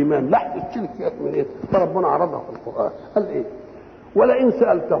دام في ايمان لحظه الشرك جايه منين؟ فربنا عرضها في القران قال ايه؟ ولئن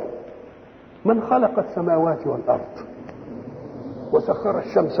سالتهم من خلق السماوات والارض وسخر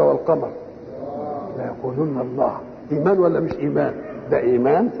الشمس والقمر ليقولن الله. ايمان ولا مش ايمان؟ ده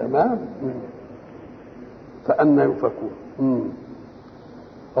ايمان تمام. فأنى يؤفكون.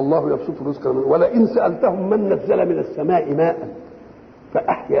 الله يبسط الرزق ولئن سالتهم من نزل من السماء ماء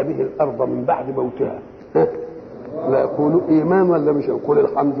فأحيا به الأرض من بعد موتها لا يقولوا إيمان ولا مش؟ يقول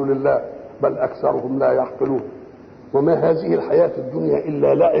الحمد لله بل أكثرهم لا يعقلون. وما هذه الحياة الدنيا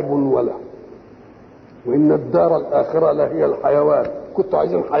إلا لعب ولهو وإن الدار الآخرة لهي الحيوان. كنتوا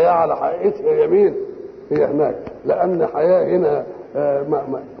عايزين حياة على حقيقتها يمين، هي هناك، لأن حياة هنا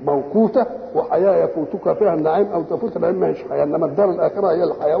موقوتة وحياة يفوتك فيها النعيم أو تفوت النعيم ما هيش حياة، إنما الدار الآخرة هي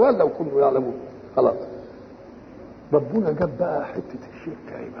الحيوان لو كنتوا يعلمون. خلاص ربنا جاب بقى حته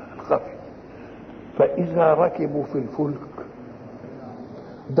الشرك اهي بقى الخفي. فاذا ركبوا في الفلك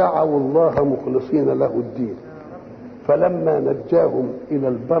دعوا الله مخلصين له الدين فلما نجاهم الى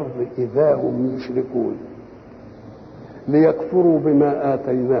البر اذا هم يشركون ليكفروا بما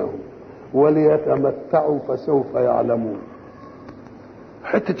اتيناهم وليتمتعوا فسوف يعلمون.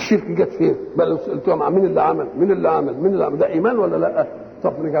 حته الشرك جت فين؟ بقى لو سالتهم مين اللي عمل ده ايمان ولا لا؟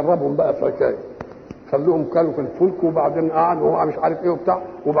 طب نجربهم بقى في حكايه. خلوهم كانوا في الفلك وبعدين قعدوا وهو مش عارف ايه وبتاع،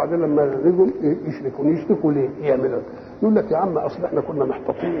 وبعدين لما رجعوا يشركوا ليه؟ يعملوا يقول لك يا عم اصل احنا كنا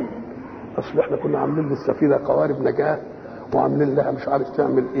محتاطين، اصل احنا كنا عاملين للسفينه قوارب نجاه وعاملين لها مش عارف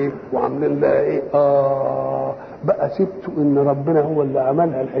تعمل ايه وعاملين لها ايه. بقى سبتوا ان ربنا هو اللي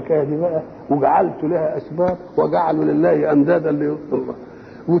عملها الحكايه دي بقى وجعلتوا لها اسباب وجعلوا لله اندادا ليرضوا الله.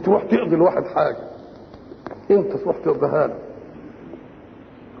 وتروح تقضي لواحد حاجه انت تروح تقضيها له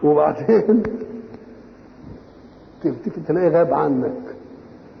وبعدين تلتفت تلاقيه غاب عنك،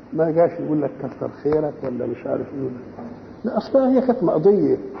 ما جاش يقول لك كثر خيرك ولا مش عارف ايه. لا اصلا هي كانت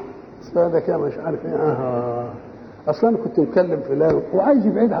مقضيه، اصلا ده كان مش عارف ايه. اصلا انا كنت مكلم فلان وعايز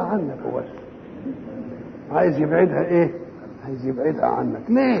يبعدها عنك، هو عايز يبعدها ايه؟ عايز يبعدها عنك.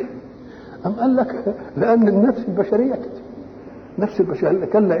 ليه؟ أم قال لك لان النفس البشريه كده، نفس البشريه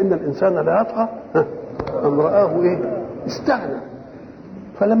كلا ان الانسان لا يطغى ان رآه ايه؟ استغنى.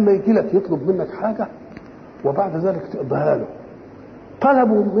 فلما يجي لك يطلب منك حاجه وبعد ذلك تقضيها له،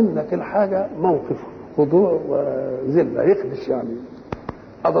 طلبوا منك الحاجه موقف خضوع وذله، يخدش يعني،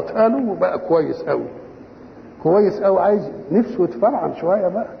 قضتها له وبقى كويس قوي، كويس قوي، عايز نفسه يتفرعن شويه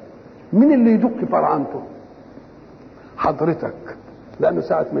بقى. مين اللي يدك فرعنته؟ حضرتك، لانه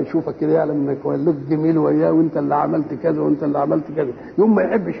ساعه ما يشوفك كده يعلم انك ولك جميل وياه، وانت اللي عملت كذا وانت اللي عملت كذا، يوم ما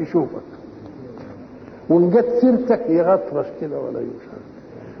يحبش يشوفك، وان جت سيرتك يغطرش كده ولا يشعر،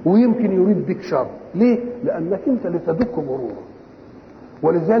 ويمكن يريد بك شر. ليه؟ لانك انت اللي تدك غروره.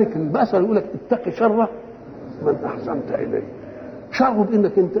 ولذلك المثل يقول لك اتقي شره من احسنت اليه. شره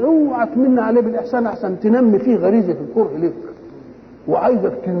بانك انت اوعى تمن عليه بالاحسان، احسن تنمي فيه غريزه الكره لك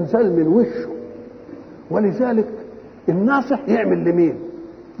وعايزك تنزل من وشه. ولذلك الناصح يعمل لمين؟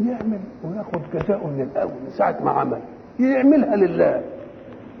 يعمل وياخد جزاءه من الاول، من ساعه ما عمل يعملها لله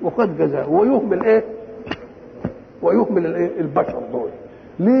وخد جزاءه، ويهمل ايه؟ ويهمل الايه؟ البشر دول.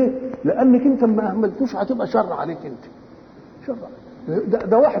 ليه؟ لانك انت ما اهملتوش هتبقى شر عليك انت. شر عليك.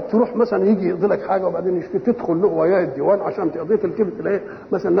 ده واحد تروح مثلا يجي يقضي لك حاجه وبعدين يشتكي، تدخل له وياه الديوان عشان تقضيه الكلمه، تلاقيه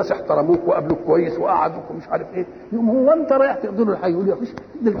مثلا ناس احترموك وقابلوك كويس وقعدوك ومش عارف ايه، يوم هو انت رايح تقضي له الحاجه يقول يا اخي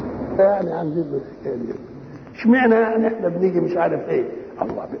يعني عندنا الحكايه دي، اشمعنى يعني احنا بنيجي مش عارف ايه؟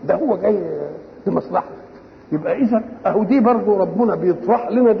 الله، ده هو جاي لمصلحتك. يبقى اذا اهو دي برضه ربنا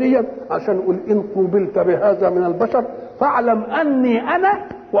بيطرح لنا ديت عشان يقول ان قوبلت بهذا من البشر فاعلم اني انا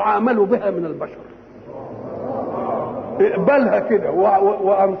اعامل بها من البشر. اقبلها كده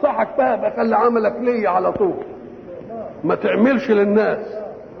وانصحك بها، بخلي عملك لي على طول، ما تعملش للناس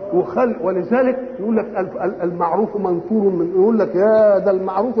ولذلك يقول لك المعروف منكور من، يقول لك يا ده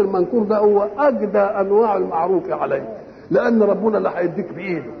المعروف المنكور ده هو اجدى انواع المعروف عليك، لان ربنا اللي هيديك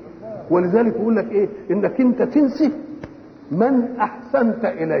بايده. ولذلك يقول لك ايه؟ انك انت تنسي من احسنت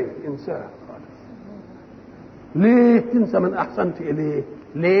اليه، انساه. ليه تنسى من احسنت اليه؟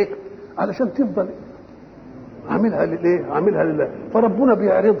 ليه؟ علشان تفضل عاملها لله، عاملها لله. فربنا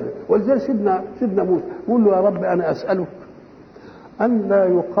بيعرضها. ولذلك سيدنا موسى يقول له يا رب انا اسالك ان لا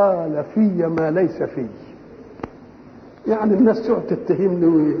يقال في ما ليس في، يعني الناس تقعد تتهمني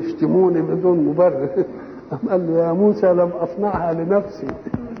ويشتموني بدون مبرر. قال له يا موسى لم اصنعها لنفسي،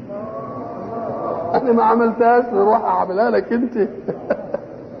 انا ما عملتهاش روح اعملها لك انت.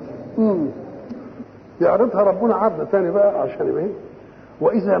 يعرضها ربنا عرض ثاني بقى عشان يبين.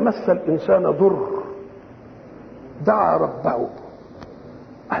 واذا مس الانسان ضر دعا ربه.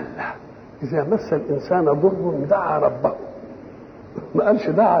 الله، اذا مس الانسان ضر دعا ربه، ما قالش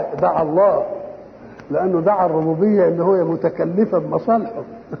دعا الله، لانه دعا الربوبيه ان هو متكلفه بمصالحه.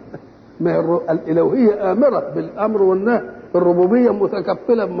 ما الالوهيه امره بالامر والنهي، الربوبيه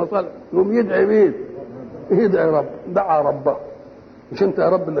متكفله بمصالحه. يقوم يدعي مين؟ يدعي رب. دعا ربه. مش انت يا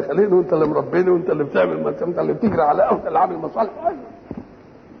رب اللي خليني وانت اللي مربيني وانت اللي بتعمل، انت اللي بتجري على انت اللي عامل مصالح.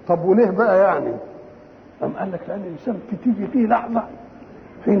 طب وليه بقى يعني؟ قام قال لك لان الانسان تيجي فيه لحظه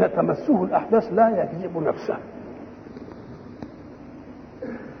حين تمسه الاحداث لا يكذب نفسه.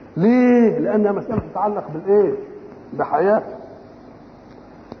 ليه؟ لانها مساله تتعلق بالايه؟ بحياته.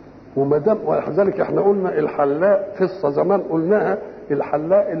 وما دام ولذلك احنا قلنا الحلاق قصه زمان قلناها،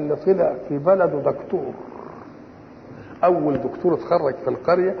 الحلاق اللي طلع في بلده دكتور، اول دكتور اتخرج في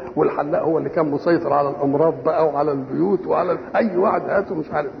القريه، والحلاق هو اللي كان مسيطر على الامراض بقى وعلى البيوت وعلى اي واحد هاته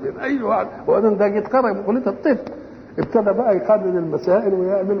مش عارف مين، اي واحد. وبعدين ده يتخرج من كليه الطب، ابتدى بقى يقابل المسائل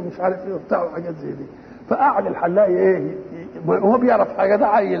ويعمل مش عارف ايه وبتاع وحاجات زي دي. فقعد الحلاق ايه، هو بيعرف حاجه، ده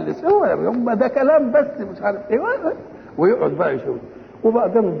عيل لسه، هو ده كلام بس مش عارف ايه، ويقعد بقى يشوف.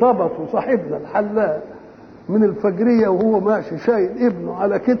 وبعدين ضبطوا صاحبنا الحلاق من الفجريه وهو ماشي شايل ابنه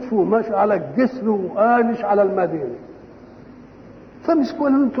على كتفه وماشي على الجسر وقالش على المدينه. فمسكوا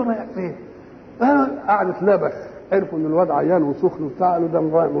قالوا انتوا رايح فين؟ قعدت لبخ، عرفوا ان الواد عيان وسخن وبتاع، قالوا ده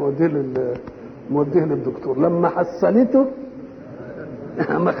موديه للدكتور. لما حسنته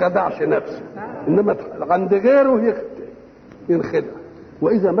ما خدعش نفسه، انما عند غيره ينخدع.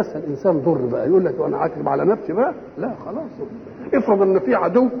 واذا مس الانسان ضر بقى يقول لك وانا عاكب على نفسي بقى، لا خلاص. افرض ان في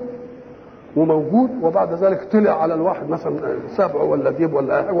عدو وموجود وبعد ذلك طلع على الواحد مثلا سبع ولا ديب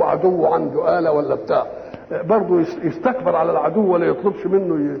ولا هو عدو عنده آلة ولا بتاع، برضه يستكبر على العدو ولا يطلبش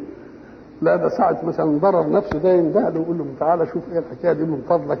منه لا ده ساعة مثلا ضرر نفسه ده ينبهله ويقول له تعالى شوف ايه الحكايه دي من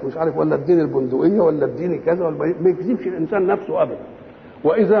فضلك مش عارف، ولا اديني البندقيه ولا اديني كذا، ولا ما يكذبش الانسان نفسه ابدا.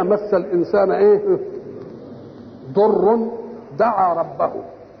 واذا مس الانسان ايه؟ ضر دعا ربه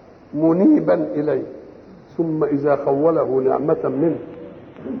منيبا اليه ثم اذا خوله نعمه منه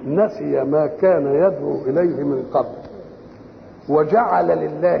نسي ما كان يدعو اليه من قبل وجعل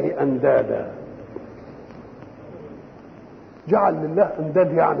لله اندادا. جعل لله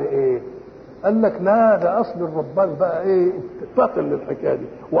انداد يعني ايه؟ قال لك لا، ده اصل الربان بقى ايه فاطن للحكايه دي،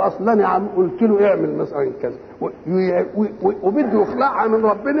 واصلا يا عم قلت له اعمل مثلا كذا، وبده يخلعها من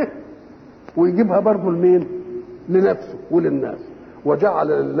ربنا ويجيبها برضه لمين؟ لنفسه وللناس، وجعل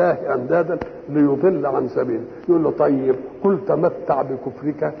لله اندادا ليضل عن سبيله. يقول له طيب قل تمتع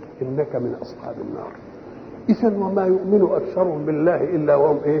بكفرك انك من اصحاب النار. اذا وما يؤمن اكثرهم بالله الا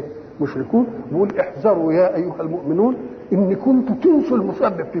وهم ايه؟ مشركون. بيقول احذروا يا ايها المؤمنون ان كنتم تنسوا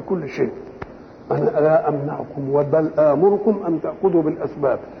المسبب في كل شيء. انا لا امنعكم بل امركم ان تاخذوا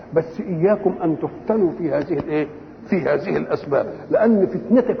بالاسباب، بس اياكم ان تفتنوا في هذه الايه؟ في هذه الاسباب، لان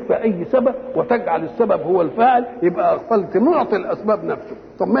فتنتك في اي سبب وتجعل السبب هو الفاعل يبقى اغفلت معطي الاسباب نفسه.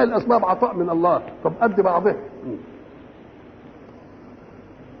 طب ما الاسباب عطاء من الله، طب قد بعضها.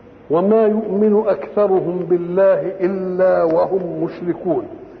 وما يؤمن اكثرهم بالله الا وهم مشركون.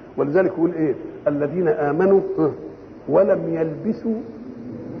 ولذلك يقول ايه؟ الذين امنوا ولم يلبسوا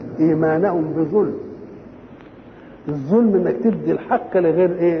ايمانهم بظلم. الظلم انك تدي الحق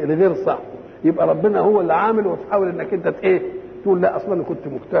لغير ايه؟ لغير صح. يبقى ربنا هو اللي عامل، وتحاول انك انت ايه؟ تقول لا اصلا انا كنت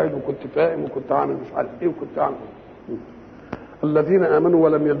مجتهد وكنت فاهم وكنت عامل مش عارف ايه وكنت عامل. الذين امنوا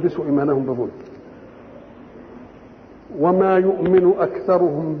ولم يلبسوا ايمانهم بظلم. وما يؤمن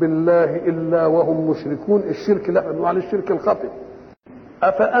اكثرهم بالله الا وهم مشركون. الشرك لا بنقول عليه الشرك الخفي.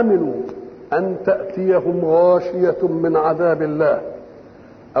 افامنوا ان تاتيهم غاشيه من عذاب الله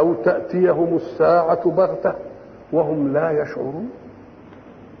او تاتيهم الساعه بغته وهم لا يشعرون.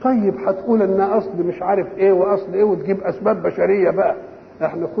 طيب هتقول ان اصل مش عارف ايه واصل ايه وتجيب اسباب بشريه بقى.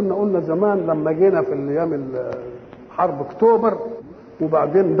 احنا كنا قلنا زمان لما جينا في الايام حرب اكتوبر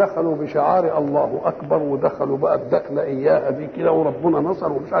وبعدين دخلوا بشعار الله اكبر ودخلوا بقى الدخله اياها دي كده وربنا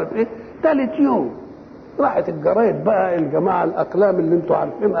نصر ومش عارف ايه. ثالث يوم راحت الجرايد بقى الجماعه الاقلام اللي انتوا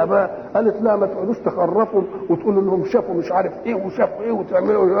عارفينها بقى قالت لا ما تقعدوش تخرفوا وتقولوا انهم شافوا مش عارف ايه وشافوا ايه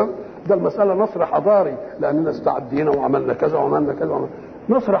وتعملوا ده المساله نصر حضاري لاننا استعدينا وعملنا كذا وعملنا كذا وعملنا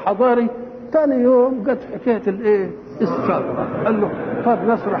نصر حضاري. ثاني يوم جت حكايه الايه؟ الثوره. قال له طب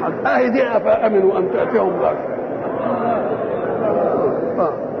نصر حضاري اهي دي افامنوا ان تاتيهم غاشيه.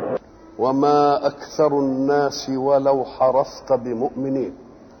 وما اكثر الناس ولو حرصت بمؤمنين.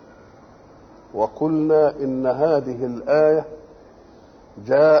 وقلنا ان هذه الايه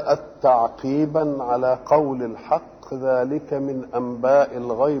جاءت تعقيبا على قول الحق ذلك من انباء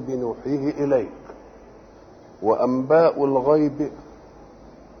الغيب نوحيه اليك. وانباء الغيب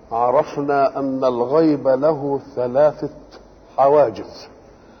عرفنا ان الغيب له ثلاثه حواجز.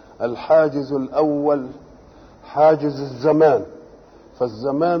 الحاجز الاول حاجز الزمان،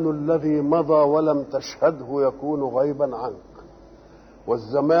 فالزمان الذي مضى ولم تشهده يكون غيبا عنك،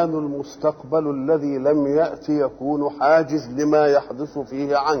 والزمان المستقبل الذي لم يأتي يكون حاجز لما يحدث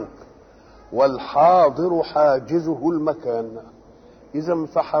فيه عنك، والحاضر حاجزه المكان. إذن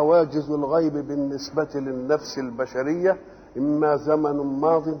فحواجز الغيب بالنسبة للنفس البشرية إما زمن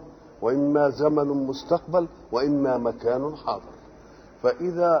ماض وإما زمن مستقبل وإما مكان حاضر.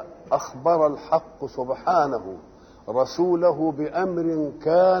 فإذا أخبر الحق سبحانه رسوله بأمر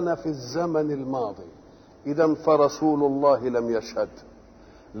كان في الزمن الماضي، إذن فرسول الله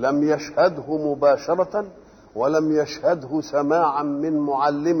لم يشهده مباشرة، ولم يشهده سماعا من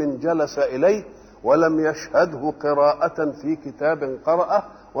معلم جلس إليه، ولم يشهده قراءة في كتاب قرأه،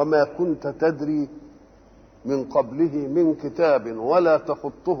 وما كنت تدري من قبله من كتاب ولا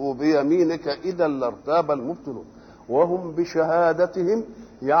تخطه بيمينك إذا لارتاب المبطلون. وهم بشهادتهم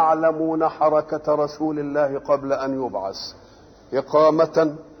يعلمون حركة رسول الله قبل أن يبعث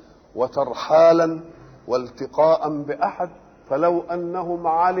إقامة وترحالا والتقاء بأحد. فلو أنهم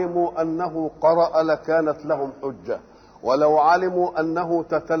علموا أنه قرأ لكانت لهم حجة، ولو علموا أنه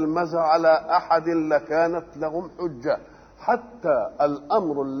تتلمذ على أحد لكانت لهم حجة. حتى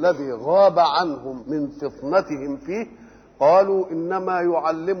الأمر الذي غاب عنهم من فطنتهم فيه قالوا إنما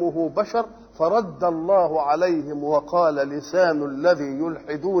يعلمه بشر، فرد الله عليهم وقال لسان الذي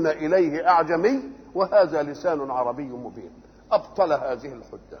يلحدون إليه أعجمي وهذا لسان عربي مبين. أبطل هذه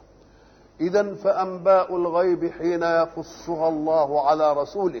الحجة. إذن فأنباء الغيب حين يقصها الله على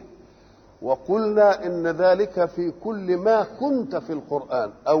رسوله. وقلنا إن ذلك في كل ما كنت في القرآن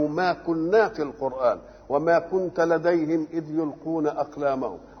أو ما كنا في القرآن، وما كنت لديهم إذ يلقون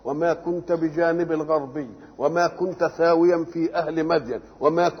أقلامهم، وما كنت بجانب الغربي، وما كنت ثاويا في أهل مدين،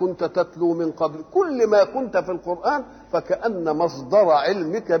 وما كنت تتلو من قبل. كل ما كنت في القرآن فكأن مصدر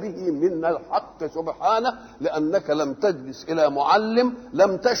علمك به من الحق سبحانه، لأنك لم تجلس إلى معلم،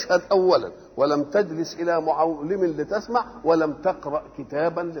 لم تشهد أولا، ولم تجلس إلى معلم لتسمع، ولم تقرأ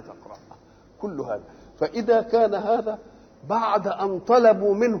كتابا لتقرأ. كل هذا. فإذا كان هذا بعد أن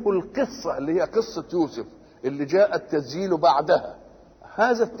طلبوا منه القصة اللي هي قصة يوسف اللي جاء التسجيل بعدها،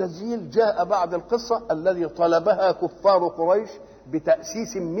 هذا التسجيل جاء بعد القصة الذي طلبها كفار قريش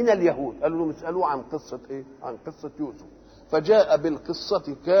بتأسيس من اليهود، قالوا لهم اسألوا عن قصة ايه؟ عن قصة يوسف، فجاء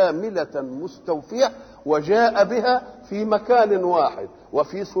بالقصة كاملة مستوفية، وجاء بها في مكان واحد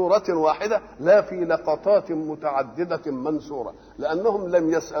وفي سورة واحدة، لا في لقطات متعددة منسورة، لأنهم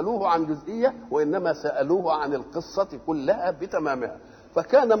لم يسألوه عن جزئية وإنما سألوه عن القصة كلها بتمامها.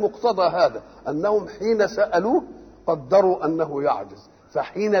 فكان مقتضى هذا أنهم حين سألوه قدروا أنه يعجز،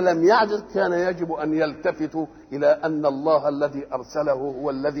 فحين لم يعجز كان يجب أن يلتفتوا إلى أن الله الذي أرسله هو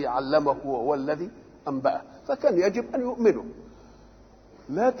الذي علمه وهو الذي أنبأه، فكان يجب أن يؤمنوا.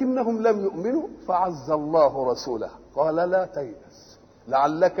 لكنهم لم يؤمنوا فعز الله رسوله، قال لا تيأس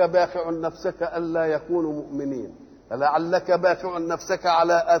لعلك باخع نفسك ألا يكونوا مؤمنين، فلعلك باخع نفسك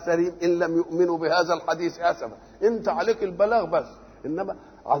على آثارهم إن لم يؤمنوا بهذا الحديث أسفا، أنت عليك البلاغ بس. إنما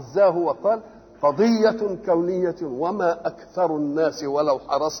عزاه وقال قضية كونية وما أكثر الناس ولو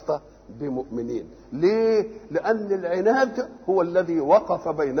حرصت بمؤمنين. ليه؟ لأن العناد هو الذي وقف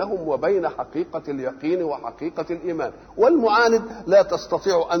بينهم وبين حقيقة اليقين وحقيقة الإيمان، والمعاند لا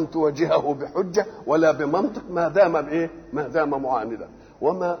تستطيع أن تواجهه بحجة ولا بمنطق ما دام إيه؟ ما دام معاندا.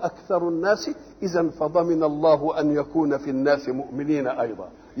 وما أكثر الناس، إذا فضمن الله أن يكون في الناس مؤمنين أيضا،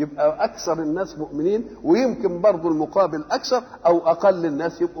 يبقى أكثر الناس مؤمنين، ويمكن برضو المقابل أكثر أو أقل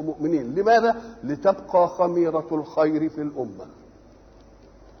الناس يبقوا مؤمنين. لماذا؟ لتبقى خميرة الخير في الأمة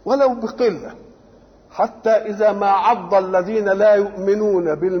ولو بقلة، حتى إذا ما عض الذين لا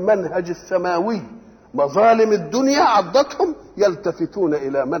يؤمنون بالمنهج السماوي مظالم الدنيا عضتهم يلتفتون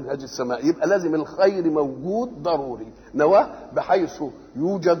إلى منهج السماء، يبقى لازم الخير موجود ضروري نواه، بحيث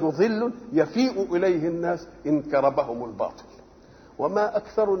يوجد ظل يفيء إليه الناس إن كربهم الباطل. وما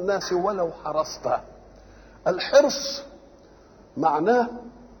أكثر الناس ولو حرصت. الحرص معناه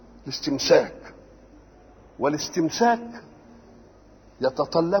الاستمساك، والاستمساك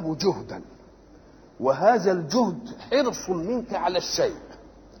يتطلب جهدا، وهذا الجهد حرص منك على الشيء.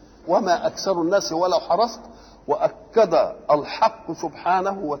 وما أكثر الناس ولو حرصت، وأكد الحق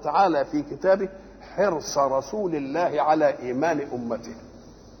سبحانه وتعالى في كتابه حرص رسول الله على إيمان أمته،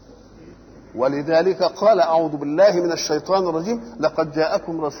 ولذلك قال أعوذ بالله من الشيطان الرجيم لقد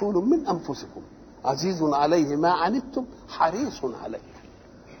جاءكم رسول من أنفسكم عزيز عليه ما عنتم حريص عليكم،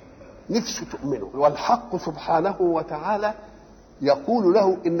 نفسه تؤمنوا. والحق سبحانه وتعالى يقول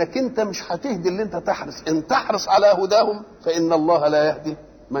له إنك أنت مش هتهدي اللي أنت تحرص، إن تحرص على هداهم فإن الله لا يهدي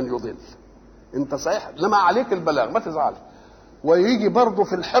من يضل. أنت صحيح لما عليك البلاغ ما تزعلش. ويجي برضه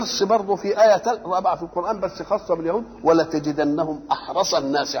في الحرص برضه في آية رابعة في القرآن بس خاصة باليهود، ولا تجدنهم أحرص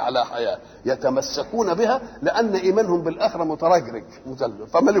الناس على حياة يتمسكون بها لأن إيمانهم بالآخرة مترجرج مزلزل،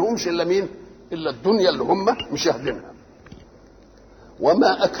 فما لهمش إلا مين؟ إلا الدنيا اللي هم مشاهدينها.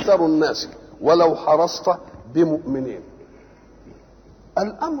 وما أكثر الناس ولو حرصت بمؤمنين.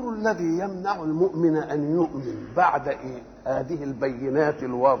 الأمر الذي يمنع المؤمن أن يؤمن بعد هذه البينات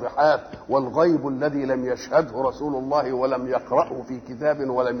الواضحات والغيب الذي لم يشهده رسول الله ولم يقرأه في كتاب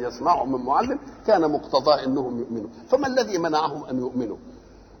ولم يسمعه من معلم كان مقتضاه أنهم يؤمنوا. فما الذي منعهم أن يؤمنوا؟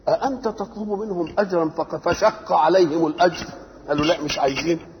 أأنت تطلب منهم أجرا فشق عليهم الأجر؟ قالوا لا مش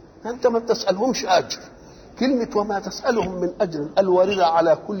عايزين. أنت ما تسألهمش أجر. كلمة وما تسألهم من أجر الواردة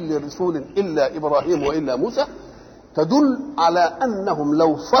على كل رسول إلا إبراهيم وإلا موسى تدل على أنهم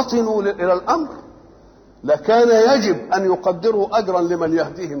لو فطنوا إلى الأمر لكان يجب أن يقدروا أجرا لمن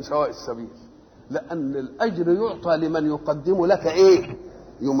يهديهم سواء السبيل، لأن الأجر يعطى لمن يقدم لك إيه؟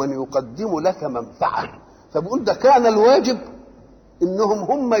 لمن يقدم لك منفعة. فبقول ده كان الواجب إنهم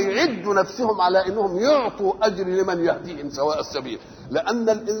هم يعدوا نفسهم على إنهم يعطوا أجر لمن يهديهم سواء السبيل، لأن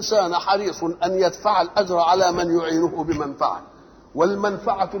الإنسان حريص أن يدفع الأجر على من يعينه بمنفعة،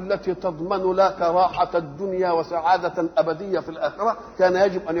 والمنفعة التي تضمن لك راحة الدنيا وسعادة أبدية في الآخرة كان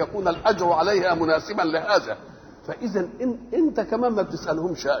يجب أن يكون الأجر عليها مناسبا لهذا. فإذا أنت كمان ما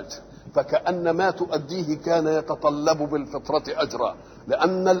بتسألهمش أجر، فكأن ما تؤديه كان يتطلب بالفطرة أجرا،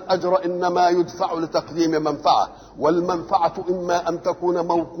 لأن الأجر إنما يدفع لتقديم منفعة، والمنفعة إما أن تكون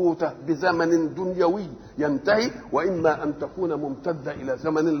موقوتة بزمن دنيوي ينتهي، وإما أن تكون ممتدة إلى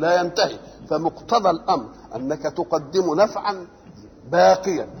زمن لا ينتهي. فمقتضى الأمر أنك تقدم نفعا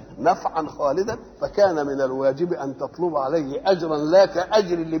باقيا نفعا خالدا، فكان من الواجب أن تطلب عليه أجرا لا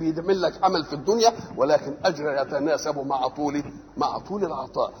كأجر اللي بيدمن لك عمل في الدنيا، ولكن أجر يتناسب مع طول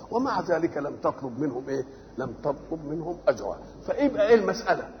العطاء. ومع ذلك لم تطلب منهم إيه؟ لم تطلب منهم أجرا. فيبقى إيه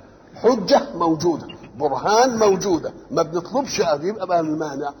المسألة؟ حجة موجودة، برهان موجودة، ما بنطلبش أجر. يبقى بقى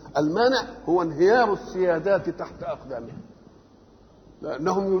المانع هو انهيار السيادات تحت أقدامهم،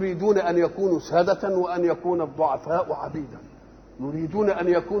 لأنهم يريدون أن يكونوا سادة وأن يكون الضعفاء عبيدا. يريدون أن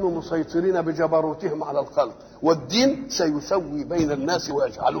يكونوا مسيطرين بجبروتهم على الخلق، والدين سيسوي بين الناس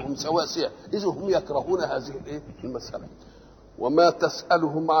ويجعلهم سواسية، إذ هم يكرهون هذه المسألة. وما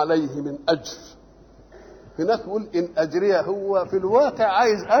تسألهم عليه من أجر. هناك يقول إن أجري، هو في الواقع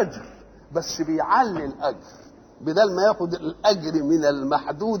عايز أجر بس بيعلي الأجر، بدل ما ياخد الأجر من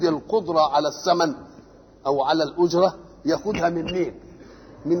المحدود القدرة على الثمن أو على الأجرة، ياخدها من مين؟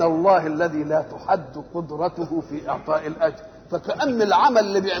 من الله الذي لا تحد قدرته في إعطاء الأجر. فكأن العمل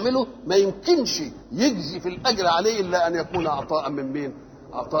اللي بيعمله ما يمكنش يجزي في الأجر عليه إلا أن يكون عطاء من مين؟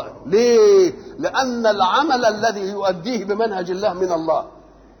 عطاء. ليه؟ لأن العمل الذي يؤديه بمنهج الله من الله،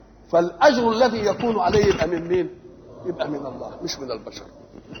 فالأجر الذي يكون عليه يبقى من مين؟ يبقى من الله مش من البشر.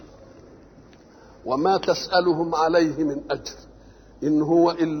 وما تسألهم عليه من أجر إن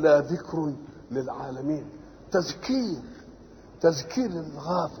هو إلا ذكر للعالمين. تذكير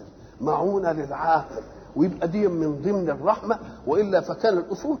للغافل، معونة للعاقل، ويبقى دي من ضمن الرحمة. وإلا فكان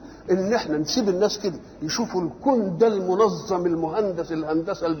الأصول إن احنا نسيب الناس كده يشوفوا الكون ده المنظم المهندس،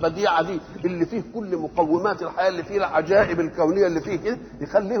 الهندسة البديعة دي اللي فيه كل مقومات الحياة، اللي فيه العجائب الكونية اللي فيه كده،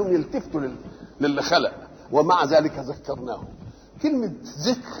 يخليهم يلتفتوا للي خلق. ومع ذلك ذكرناهم. كلمة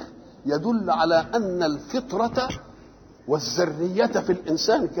ذكر يدل على أن الفطرة والذرية في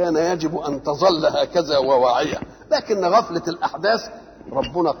الإنسان كان يجب أن تظل هكذا وواعية، لكن غفلة الأحداث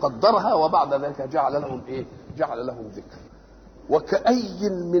ربنا قدرها، وبعد ذلك جعل لهم جعل لهم ذكر. وكأي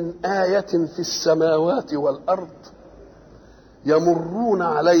من آية في السماوات والأرض يمرون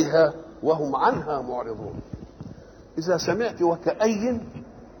عليها وهم عنها معرضون. إذا سمعت وكأي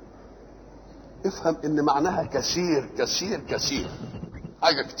افهم إن معناها كثير كثير كثير،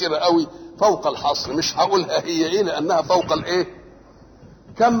 حاجة كتيرة قوي فوق الحصر. مش هقولها هي ايه لانها فوق الايه.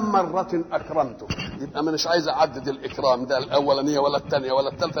 كم مرة اكرمته، يبقى مش عايز اعدد الاكرام ده الاولانية ولا الثانية ولا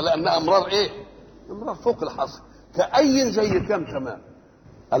الثالثة، لانها امرار امرار فوق الحصر. كأي زي كم تمام،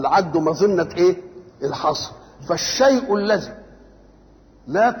 العد مظنة الحصر. فالشيء الذي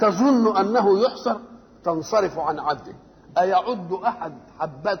لا تظن انه يحصر تنصرف عن عده. ايعد احد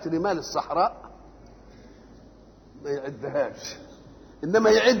حبات رمال الصحراء؟ ما يعدهاش، انما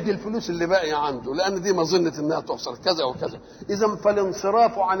يعد الفلوس اللي باقيه عنده، لان دي مظنه انها تحصل كذا وكذا. اذا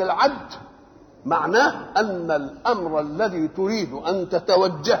فالانصراف عن العد معناه ان الامر الذي تريد ان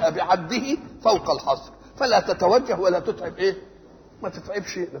تتوجه بعده فوق الحصر، فلا تتوجه ولا تتعب ما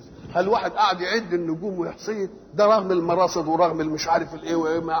تتعبش نفسك. هل واحد قاعد يعد النجوم ويحصيه؟ ده رغم المراصد ورغم المش عارف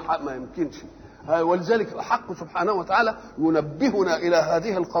ما يمكنش. ولذلك الحق سبحانه وتعالى ينبهنا الى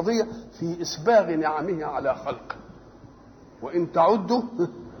هذه القضيه في اسباغ نعمه على خلقه. وإن تعدوا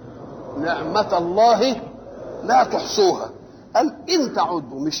نعمة الله لا تحصوها. قال إن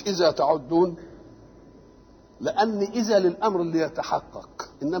تعدوا، مش إذا تعدون، لأن إذا للأمر اللي يتحقق،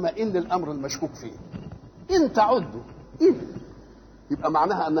 إنما إن للأمر المشكوك فيه. إن تعدوا يبقى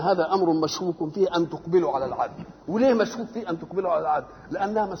معناها أن هذا أمر مشكوك فيه أن تقبلوا على العدل. وليه مشكوك فيه أن تقبلوا على العدل؟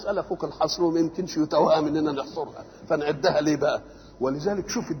 لأنها مسألة فوق الحصر وما يمكنش يتوهم إننا نحصرها، فنعدها ليه بقى؟ ولذلك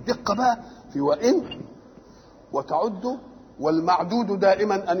شوف الدقة بقى في وإن وتعدوا. والمعدود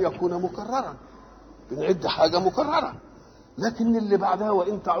دائما أن يكون مكررا، بنعد حاجة مكررة. لكن اللي بعدها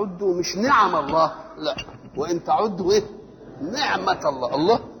وإن تعدوا مش نعم الله، لا، وإن تعدوا نعمة الله.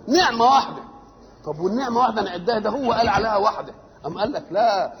 الله نعمة واحدة. طب والنعمة واحدة نعدها؟ ده هو قال عليها واحدة. أم قال لك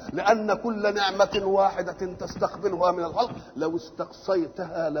لا، لأن كل نعمة واحدة تستقبلها من الخلق لو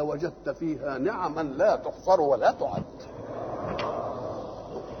استقصيتها لوجدت فيها نعما لا تحصر ولا تعد.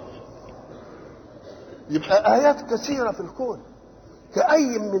 يبقى آيات كثيرة في الكون،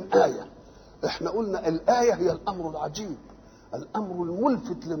 كأي من آية. احنا قلنا الآية هي الأمر العجيب، الأمر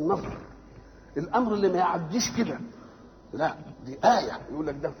الملفت للنظر، الأمر اللي ما يعديش كده. لا، دي آية. يقول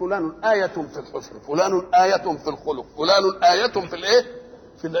لك ده فلان آية في الحسن، فلان آية في الخلق، فلان آية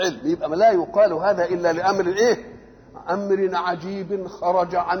في العلم. يبقى ما لا يقال هذا إلا لأمر أمر عجيب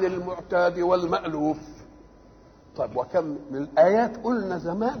خرج عن المعتاد والمألوف. طيب وكم من الآيات قلنا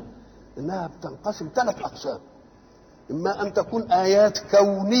زمان إنها بتنقسم 3 أقسام. إما أن تكون آيات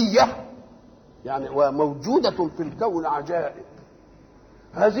كونية، يعني وموجودة في الكون عجائب.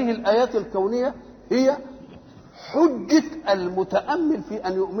 هذه الآيات الكونية هي حجة المتأمل في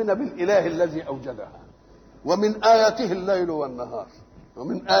أن يؤمن بالإله الذي أوجدها. ومن آياته الليل والنهار،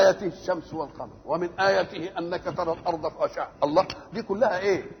 ومن آياته الشمس والقمر، ومن آياته أنك ترى الأرض خاشعة. الله دي كلها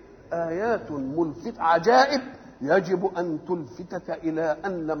آيات ملفت عجائب، يجب أن تلفتك إلى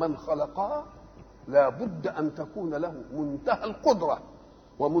أن من خلقها لا بد أن تكون له منتهى القدرة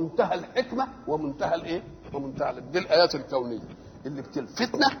ومنتهى الحكمة ومنتهى ومنتهى دي الآيات الكونية اللي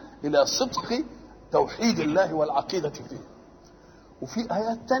بتلفتنا إلى صدق توحيد الله والعقيدة فيه. وفي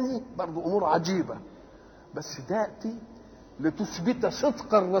آيات تانية برضو أمور عجيبة، بس تأتي لتثبت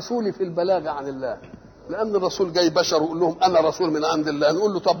صدق الرسول في البلاغ عن الله، لأن الرسول جاي بشر ويقول لهم أنا رسول من عند الله،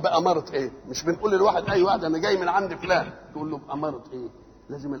 نقول له طب بأمارة إيه؟ مش بنقول للواحد أي واحد أنا جاي من عند فلان، تقول له بأمارة إيه؟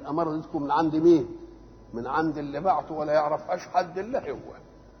 لازم الأمارة دي تكون من عند مين؟ من عند اللي بعته، ولا يعرفهاش حد إلا هو.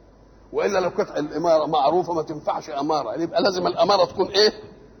 وإلا لو كانت الإمارة معروفة ما تنفعش أمارة، يبقى لازم الأمارة تكون إيه؟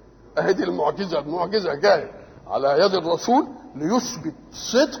 أهدي المعجزة جاية على يد الرسول ليثبت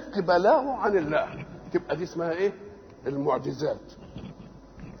صدق بلاغه عن الله، تبقى دي اسمها إيه؟ المعجزات.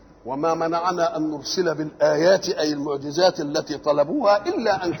 وما منعنا أن نرسل بالآيات أي المعجزات التي طلبوها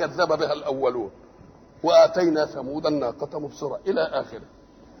إلا أن كذب بها الأولون وآتينا ثمود الناقة مبصرة إلى آخره.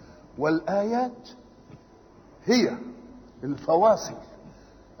 والآيات هي الفواصل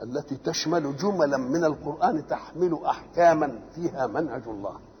التي تشمل جملا من القرآن تحمل أحكاما فيها منهج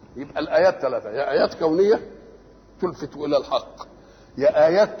الله. يبقى الآيات ثلاثة: يا آيات كونية تلفت إلى الحق، يا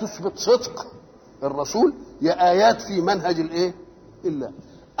آيات تثبت صدق الرسول، يا آيات في منهج الإيه؟ إلا.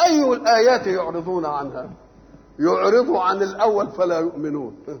 أي الآيات يعرضون عنها؟ يعرضوا عن الأول فلا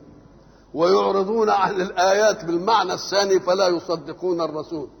يؤمنون، ويعرضون عن الآيات بالمعنى الثاني فلا يصدقون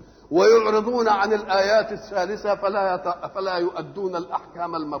الرسول، ويعرضون عن الآيات الثالثة فلا يؤدون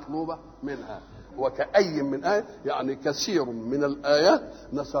الأحكام المطلوبة منها. وكأي من آية، يعني كثير من الآيات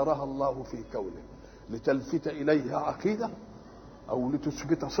نسرها الله في كونه لتلفت إليها عقيدة، أو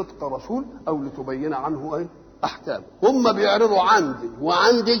لتثبت صدق رسول، أو لتبين عنه أي أحكام. هم بيعرضوا عندي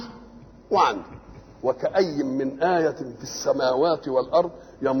وعندي وعندي. وكأي من آية في السماوات والأرض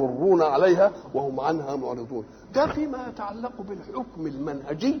يمرون عليها وهم عنها معرضون. ده فيما يتعلق بالحكم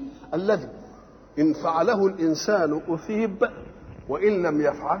المنهجي الذي إن فعله الإنسان أثيب وإن لم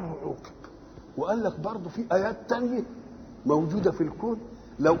يفعله عوقب. وقال لك برضه في آيات تانية موجودة في الكون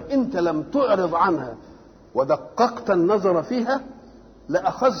لو أنت لم تعرض عنها ودققت النظر فيها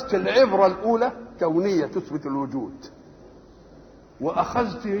لأخذت العبرة الأولى كونية تثبت الوجود،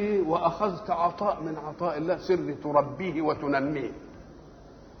 وأخذت عطاء من عطاء الله سر تربيه وتنميه.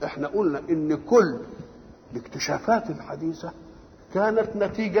 احنا قلنا ان كل الاكتشافات الحديثة كانت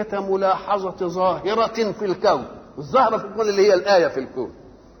نتيجة ملاحظة ظاهرة في الكون. الظاهرة في الكون اللي هي الآية في الكون.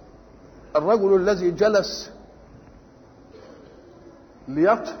 الرجل الذي جلس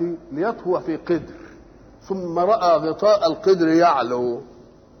ليطهو في قدر ثم رأى غطاء القدر يعلو،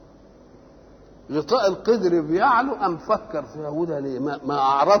 غطاء القدر بيعلو، أم فكر في هوده ليه؟ ما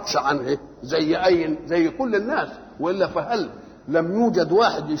أعرضش عنه زي كل الناس. وإلا فهل لم يوجد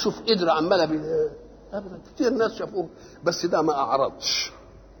واحد يشوف قدر عماله أبدا، كتير ناس شافوه، بس ده ما أعرضش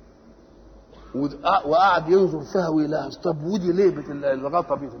وقعد ينظر فيها ويلاحظ. طب ودي ليه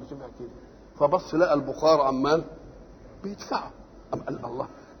الغطا بيتفتح كده؟ فبص لقى البخار عمال بيدفعه، أم قال الله،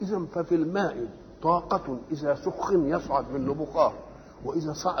 إذا ففي الماء طاقة إذا سخن يصعد منه بخار،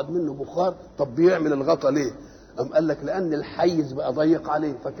 وإذا صعد منه بخار طب بيعمل الغطا ليه؟ أم قال لك لأن الحيز بقى ضيق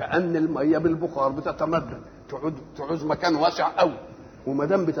عليه، فكأن المية بالبخار بتتمدد، تعوز مكان واسع قوي، وما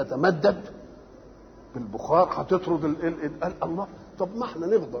دام بتتمدد بالبخار هتطرد قال الله، طب ما احنا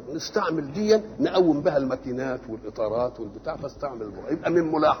نقدر نستعمل دي نقوم بها الماكينات والإطارات والبتاع، فاستعمل البخار. يبقى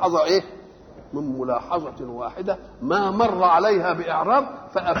من ملاحظة ايه؟ من ملاحظة واحدة ما مر عليها بإعراب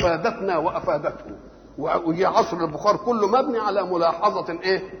فأفادتنا وأفادته. وجي عصر البخار كله مبني على ملاحظة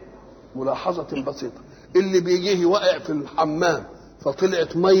ايه؟ ملاحظة بسيطة. اللي بيجيه واقع في الحمام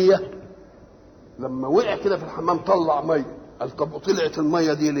فطلعت مية، لما وقع كده في الحمام طلع مية، قال طب طلعت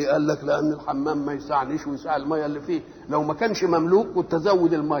المية دي ليه؟ قال لك لأن الحمام ما يسعنيش ويسع المية اللي فيه، لو ما كانش مملوء كنت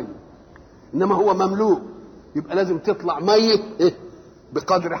تزود المية، إنما هو مملوء يبقى لازم تطلع مية إيه؟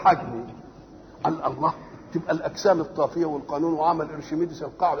 بقدر حجمه. قال الله، تبقى الأجسام الطافية والقانون. وعمل إرشميدس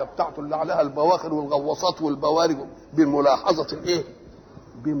القاعدة بتاعته اللي عليها البواخر والغواصات والبوارج بملاحظة إيه؟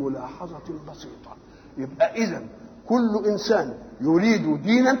 بملاحظة بسيطة. يبقى إذن كل إنسان يريد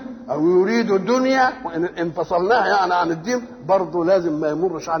دينا أو يريد دنيا، وإن انفصلناها يعني عن الدين، برضه لازم ما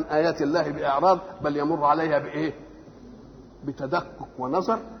يمرش عن آيات الله بإعراض، بل يمر عليها بإيه؟ بتدقق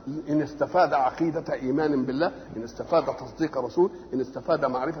ونظر. إن استفاد عقيدة إيمان بالله، إن استفاد تصديق رسول، إن استفاد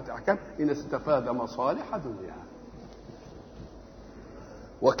معرفة أحكام، إن استفاد مصالح دنيا.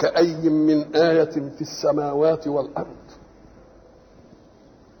 وكأي من آية في السماوات والأرض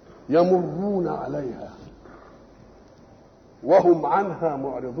يمرون عليها وهم عنها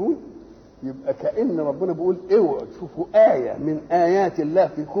معرضون. يبقى كأن ربنا بيقول اوعوا تشوفوا آية من آيات الله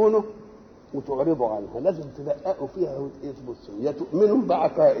في كونه وتعرضوا عنها، لازم تدققوا فيها وتبصوا، يا تؤمنوا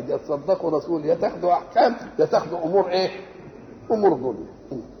بعقائد، يا تصدقوا رسول، يا تاخدوا أحكام، يا تاخدوا أمور إيه؟ أمور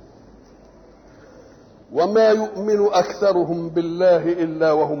دنيا. وما يؤمن أكثرهم بالله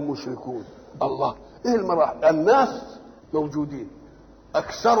إلا وهم مشركون. الله، إيه المراحل؟ الناس موجودين،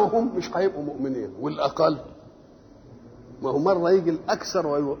 أكثرهم مش هيبقوا مؤمنين، والأقل ما هو مرة يجي الأكثر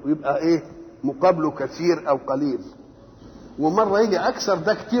ويبقى إيه مقابله كثير أو قليل، ومرة يجي أكثر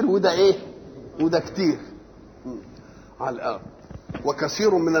ده كتير وده إيه وده كتير على الأرض.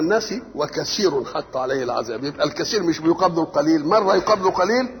 وكثير من الناس وكثير حق عليه العذاب، يبقى الكثير مش بيقابله القليل، مرة يقابله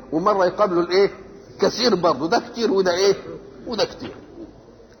قليل ومرة يقابله الإيه كثير برضه، ده كتير وده إيه وده كتير.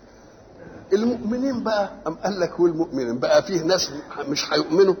 المؤمنين بقى أم قال لك والمؤمنين بقى فيه ناس مش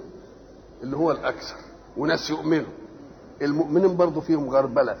هيؤمنوا اللي هو الأكثر، وناس يؤمنوا. المؤمنين برضه فيهم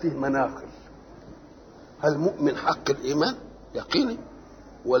غربلة، فيه مناقل. هل مؤمن حق الإيمان يقيني،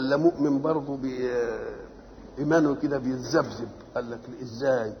 ولا مؤمن برضه إيمانه كده بيتذبذب؟ قال لك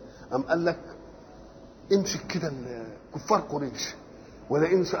إزاي؟ أم قال لك امسك كده كفار قريش،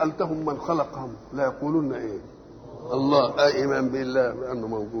 ولئن سألتهم من خلقهم لا يقولون إيه الله، إيمان بالله بأنه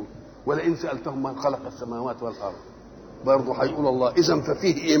موجود. ولئن سألتهم من خلق السماوات والأرض برضه هيقول الله. إذن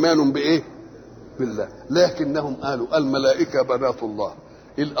ففيه إيمان بإيه بالله، لكنهم قالوا الملائكة بنات الله،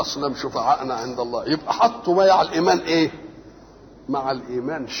 الأصنام شفعاءنا عند الله. يبقى حطوا مع الإيمان إيه مع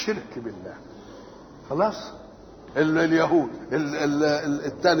الإيمان شرك بالله. خلاص اليهود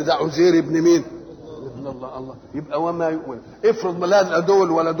الثاني ده عزير ابن مين؟ ابن الله. الله يبقى وما يؤمن. افرض ما لا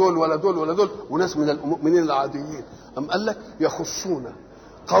دول ولا دول ولا دول ولا دول وناس من المؤمنين العاديين، أم قال لك يخصون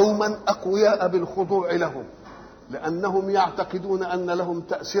قوما أقوياء بالخضوع لهم، لأنهم يعتقدون أن لهم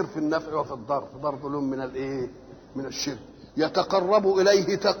تأثير في النفع وفي الضر، برضه لهم من الإيه من الشرك. يتقرب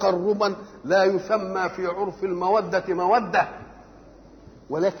إليه تقربا لا يسمى في عرف المودة مودة،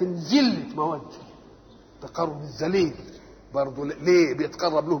 ولكن زلة مودة، تقرب الذليل برضه. ليه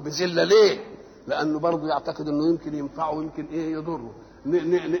بيتقرب له بذلة؟ ليه؟ لأنه برضه يعتقد أنه يمكن ينفعه ويمكن إيه يضره.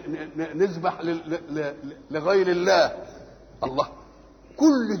 نذبح لغير الله. الله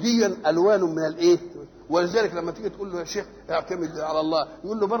كل دي ألوان من الإيه. ولذلك لما تيجي تقول له يا شيخ اعتمد على الله،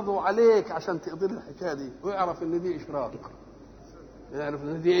 يقول له برضه عليك عشان تقدر الحكايه دي، ويعرف ان دي اشراك، يعرف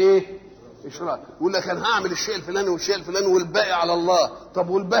ان دي ايه اشراك. يقول لك انا هعمل الشيء الفلاني والشيء الفلاني والباقي على الله. طب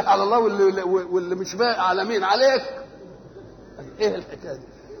والباقي على الله واللي مش باقي على مين؟ عليك. ايه الحكايه دي؟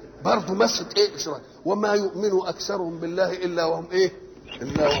 برضه مسه ايه اشراك. وما يؤمن اكثرهم بالله الا وهم ايه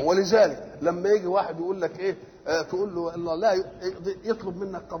الا وهم. ولذلك لما يجي واحد يقول لك ايه تقول له الله لا يطلب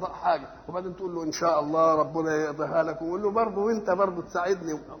منك قضاء حاجه، وبعدين تقول له ان شاء الله ربنا يقضيها لك، ويقول له برضه وانت برضه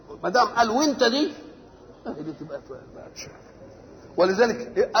تساعدني. ما دام قال وانت دي تبقى شايف.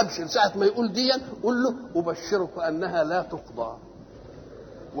 ولذلك ابشر ساعه ما يقول دي قول له ابشرك انها لا تقضى.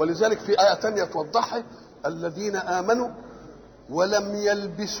 ولذلك في ايه ثانيه توضحها، الذين امنوا ولم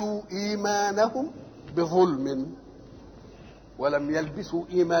يلبسوا ايمانهم بظلم. ولم يلبسوا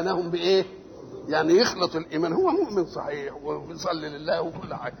ايمانهم بايه؟ يعني يخلط الايمان، هو مؤمن صحيح وبيصلي لله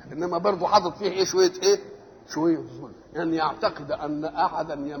وكل حاجه، انما برضه حاطط فيه ايه شويه ظلم. يعني يعتقد ان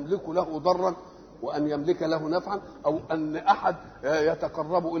احدا يملك له ضرا وان يملك له نفعا، او ان احد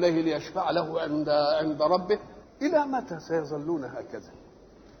يتقرب اليه ليشفع له عند ربه. الى متى سيظلون هكذا؟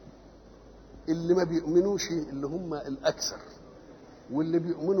 اللي ما بيؤمنوش اللي هم الاكثر، واللي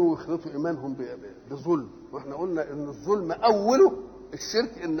بيؤمنوا ويخلطوا ايمانهم بظلم. واحنا قلنا ان الظلم اوله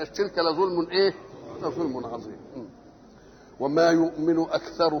الشرك، ان الشرك لظلم ايه لظلم عظيم. وما يؤمن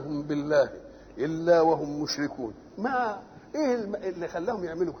اكثرهم بالله الا وهم مشركون. ما ايه اللي خلاهم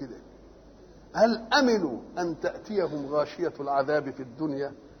يعملوا كده؟ هل امنوا ان تاتيهم غاشيه العذاب في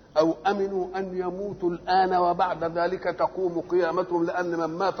الدنيا، او امنوا ان يموتوا الان وبعد ذلك تقوم قيامتهم؟ لان من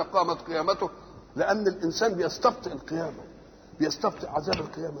مات قامت قيامته. لان الانسان بيستبطئ القيامه، بيستبطئ عذاب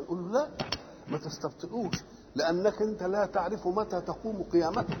القيامه. يقول له لا ما تستبطئوش، لأنك أنت لا تعرف متى تقوم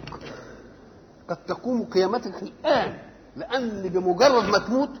قيامتك. قد تقوم قيامتك الآن، لأن بمجرد ما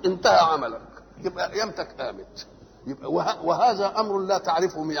تموت انتهى عملك، يبقى قيامتك قامت. يبقى وهذا أمر لا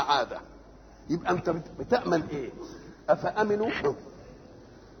تعرفه ميعاده. يبقى أنت بتأمل إيه؟ أفأمنوا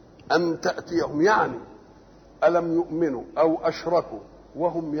أن تأتيهم، يعني ألم يؤمنوا أو أشركوا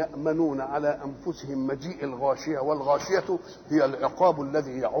وهم يأمنون على أنفسهم مجيء الغاشية. والغاشية هي العقاب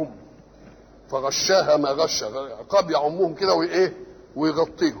الذي يعم، فغشاها ما غش، عقاب يعمهم كده وايه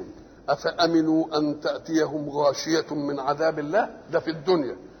ويغطيهم. افامنوا ان تاتيهم غاشيه من عذاب الله، ده في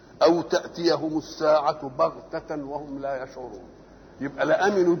الدنيا، او تاتيهم الساعه بغته وهم لا يشعرون. يبقى لا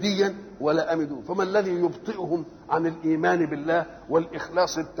امنوا ديا ولا امنوا. فما الذي يبطئهم عن الايمان بالله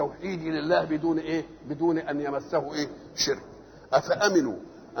والاخلاص التوحيدي لله بدون ايه بدون ان يمسه ايه شرك؟ افامنوا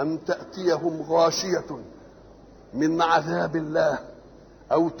ان تاتيهم غاشيه من عذاب الله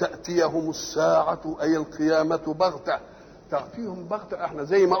أو تأتيهم الساعة أي القيامة بغتة. تأتيهم بغتة. احنا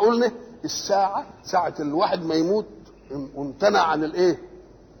زي ما قلنا الساعة ساعة الواحد ما يموت وامتنع عن الايه،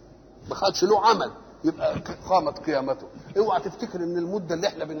 ما خدش له عمل، يبقى قامت قيامته. اوعى تفتكر ان المده اللي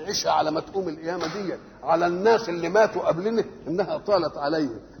احنا بنعيشها على ما تقوم القيامه دي على الناس اللي ماتوا قبلنا انها طالت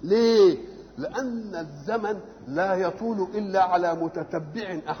عليهم. ليه؟ لان الزمن لا يطول الا على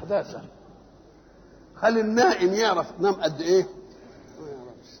متتبع احداثه. هل النائم يعرف نام قد ايه؟ ما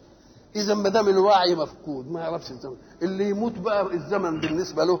يعرفش. اذا ما دام الوعي مفقود ما يعرفش الزمن. اللي يموت بقى الزمن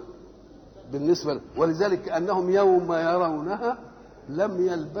بالنسبه له ولذلك كأنهم يوم يرونها لم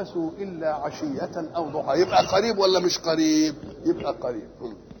يلبسوا إلا عشية أو ضحى. يبقى قريب ولا مش قريب؟ يبقى قريب.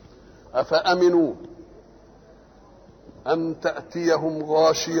 أفأمنوا أن تأتيهم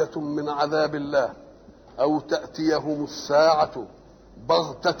غاشية من عذاب الله أو تأتيهم الساعة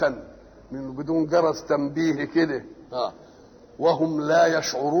بغتة من بدون جرس تنبيه كده وهم لا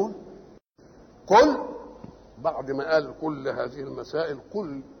يشعرون. قل بعد ما قال كل هذه المسائل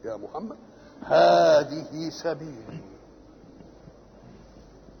قل يا محمد هذه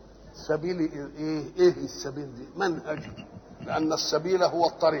سبيلي ايه السبيل دي؟ منهج، لان السبيل هو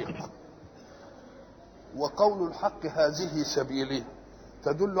الطريق. وقول الحق هذه سبيلي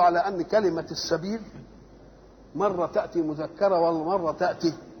تدل على ان كلمه السبيل مره تاتي مذكره ومره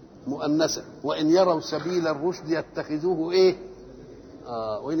تاتي مؤنثه. وان يروا سبيل الرشد يتخذوه ايه؟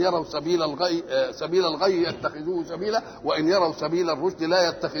 وإن يروا سبيل الغي يتخذوه سبيلا وإن يروا سبيل الرشد لا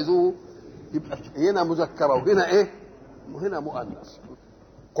يتخذوه. يبقى هنا مذكرة وهنا إيه؟ وهنا مؤنث.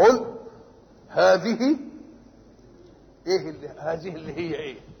 قل هذه اللي هي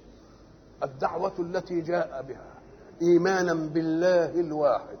إيه؟ الدعوة التي جاء بها إيمانا بالله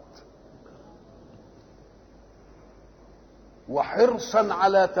الواحد وحرصا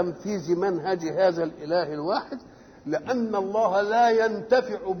على تنفيذ منهج هذا الإله الواحد، لأن الله لا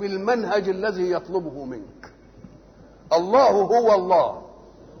ينتفع بالمنهج الذي يطلبه منك. الله هو الله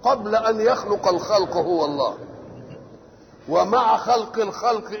قبل أن يخلق الخلق، هو الله، ومع خلق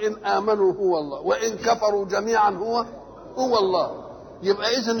الخلق إن آمنوا هو الله وإن كفروا جميعا هو الله.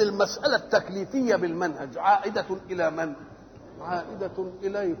 يبقى إذن المسألة التكليفية بالمنهج عائدة إلى من؟ عائدة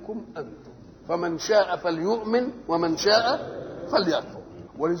إليكم أنتم، فمن شاء فليؤمن ومن شاء فليكفر.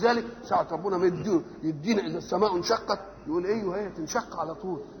 ولذلك ساعة ربنا يدينا إذا السماء انشقت يقول ايه وهي تنشق على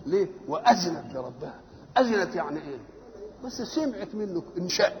طول. ليه؟ وأذنت لربها. أذنت يعني ايه؟ بس سمعت منه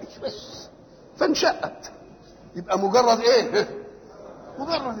انشقت بس فانشقت. يبقى مجرد ايه؟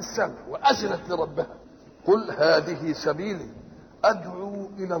 مجرد السمع. وأذنت لربها. قل هذه سبيلي أدعو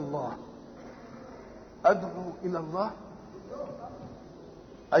إلى الله. أدعو إلى الله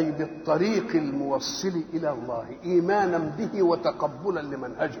أي بالطريق الموصل إلى الله إيمانا به وتقبلا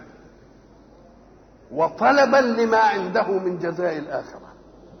لمنهجه وطلبا لما عنده من جزاء الآخرة.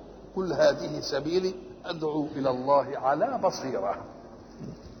 قل هذه سبيلي أدعو إلى الله على بصيرة.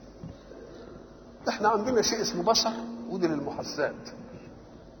 احنا عندنا شيء اسمه بصر ودي للمحسات،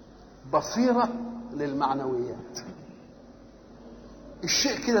 بصيرة للمعنويات.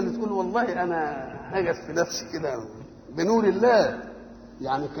 الشيء كده اللي تقول والله أنا هجس في نفسي كده بنور الله،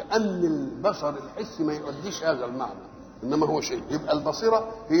 يعني كأن البصر الحسي ما يؤديش هذا المعنى، إنما هو شيء. يبقى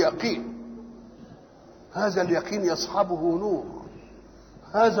البصيرة هي يقين، هذا اليقين يصحبه نور،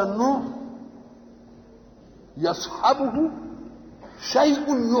 هذا النور يصحبه شيء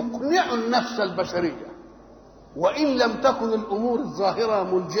يقنع النفس البشرية وإن لم تكن الأمور الظاهرة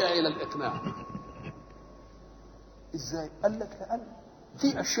ملجئة إلى الإقناع. إزاي؟ قال لك لأن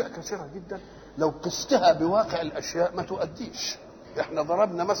في أشياء كثيرة جدا لو قستها بواقع الأشياء ما تؤديش. احنا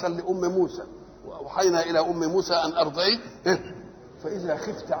ضربنا مثل لأم موسى وأوحينا إلى أم موسى أن أرضعيه فإذا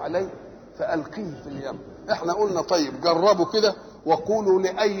خفت عليه فألقيه في اليم. احنا قلنا طيب جربوا كده وقولوا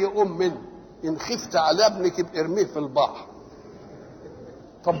لأي أم إن خفت على ابنك ارميه في البحر.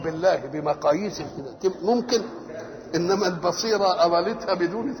 طب بالله بمقاييس كده ممكن؟ إنما البصيرة قبلتها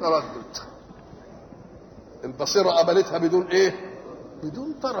بدون تردد. البصيرة قبلتها بدون إيه؟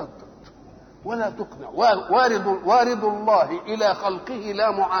 بدون تردد ولا تقنع. وارد الله إلى خلقه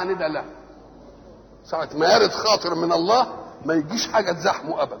لا معاند له. ساعة ما يرد خاطر من الله ما يجيش حاجة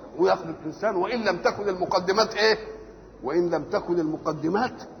تزحمه أبدا ويأخذ الإنسان، وإن لم تكن المقدمات إيه؟ وإن لم تكن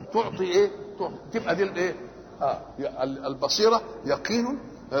المقدمات تعطي إيه؟ تبقى دي الإيه؟ البصيرة يقين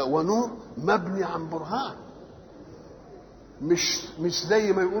ونور مبني عن برهان، مش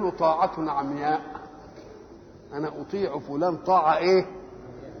زي ما يقولوا طاعة عمياء. أنا أطيع فلان طاعة إيه؟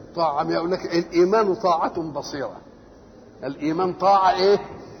 طاعة عمياء. يقول لك الإيمان طاعة بصيرة. الإيمان طاعة إيه؟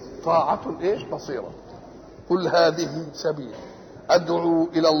 طاعة إيه؟ بصيرة. قل هذه سبيل أدعو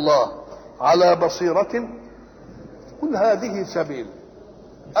إلى الله على بصيرة. قل هذه سبيل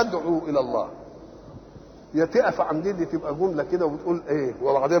أدعو إلى الله. يتقف عن دي تبقى جملة كده وبتقول إيه؟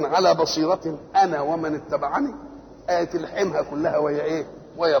 وبعدين على بصيرة أنا ومن اتبعني. تلحمها كلها وهي إيه؟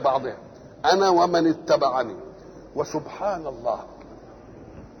 وهي بعضها. أنا ومن اتبعني. وسبحان الله،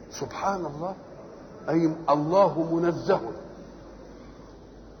 سبحان الله أي الله منزه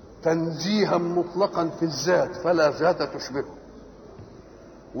تنزيها مطلقا في الذات فلا ذات تشبهه،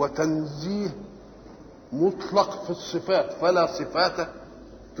 وتنزيه مطلق في الصفات فلا صفات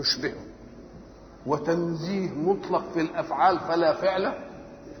تشبهه، وتنزيه مطلق في الأفعال فلا فعل،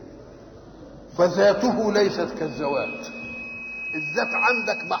 فذاته ليست كالذوات. الذات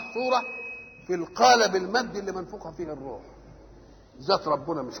عندك محصورة في القالب المادي اللي منفوخة فيه الروح، ذات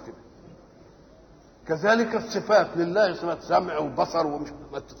ربنا مش كده. كذلك الصفات لله صفات سمع وبصر ومش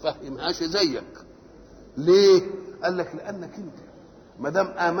ما تفهمهاش زيك. ليه؟ قال لك لأنك انت ما دام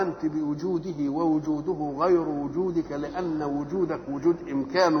آمنت بوجوده ووجوده غير وجودك، لأن وجودك وجود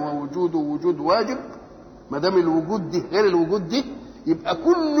إمكان ووجوده وجود واجب، ما دام الوجود ده غير الوجود ده يبقى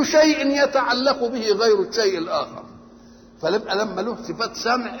كل شيء يتعلق به غير الشيء الآخر. فلما له صفات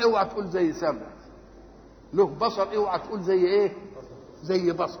سمع اوعى تقول زي سمع، له بصر اوعى تقول زي ايه؟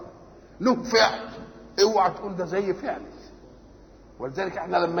 زي بصر، له فعل اوعى تقول ده زي فعل. ولذلك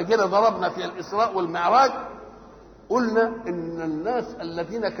احنا لما جينا ضربنا في الإسراء والمعراج قلنا ان الناس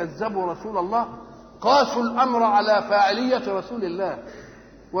الذين كذبوا رسول الله قاسوا الامر على فاعلية رسول الله،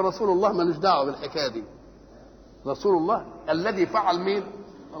 ورسول الله ملوش دعوه بالحكايه دي. رسول الله الذي فعل مين؟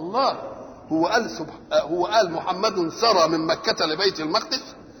 الله. هو قال محمد سرى من مكة لبيت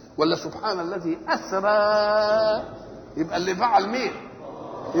المقدس، ولا سبحان الذي أسرى؟ يبقى اللي فعل مين؟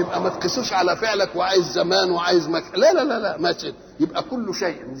 يبقى ما تقيسوش على فعلك وعايز زمان وعايز مكان، لا لا لا لا، ماشي. يبقى كل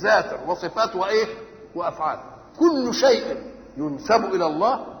شيء ذات وصفات وايه وافعال، كل شيء ينسب الى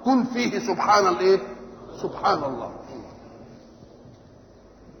الله قل فيه سبحان الايه؟ سبحان الله.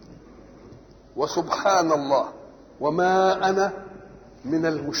 وسبحان الله وما انا من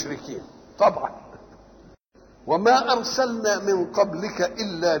المشركين. طبعا وما ارسلنا من قبلك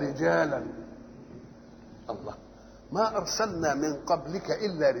الا رجالا. الله، ما ارسلنا من قبلك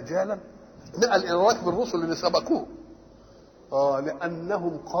الا رجالا، نقل الى ركب الرسل اللي سبقوه.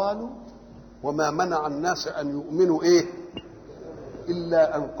 لانهم قالوا وما منع الناس ان يؤمنوا ايه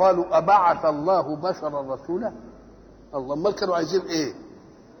الا ان قالوا ابعث الله بشرا رسولا. الله، امال كانوا عايزين ايه؟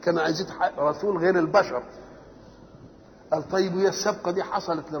 كانوا عايزين رسول غير البشر. قال طيب هي السبقه دي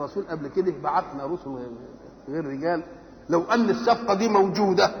حصلت لرسول قبل كده بعثنا رسل غير رجال؟ لو ان السبقه دي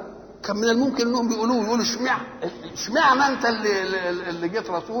موجوده كان من الممكن انهم يقولوا اشمعنى انت اللي جيت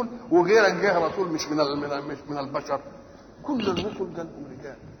رسول وغيرك جه رسول مش من البشر؟ كل الرسل جالهم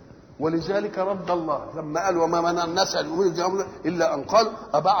رجال. ولذلك رد الله لما قال وما منع الناس ان يؤمنوا الا ان قالوا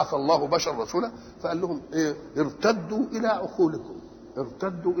ابعث الله بشر رسولا، فقال لهم ايه؟ ارتدوا الى عقولكم،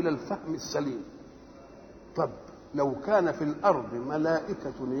 ارتدوا الى الفهم السليم. طب لو كان في الارض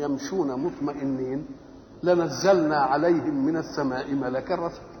ملائكه يمشون مطمئنين لنزلنا عليهم من السماء ملكا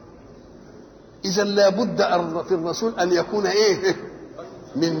رسولا. اذا لابد في الرسول ان يكون ايه؟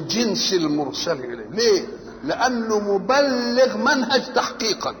 من جنس المرسل اليه. ليه؟ لانه مبلغ منهج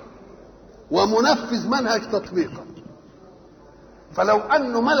تحقيقا ومنفذ منهج تطبيقا. فلو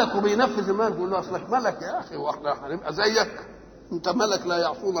انه ملك وبينفذ المنهج يقول له اصلك ملك يا اخي واحنا هنبقى زيك؟ انت ملك لا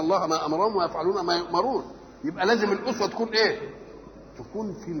يعصون الله ما امرهم ويفعلون ما يؤمرون. يبقى لازم الاسوه تكون ايه؟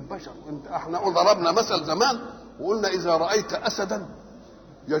 تكون في البشر. احنا ضربنا مثل زمان وقلنا اذا رايت اسدا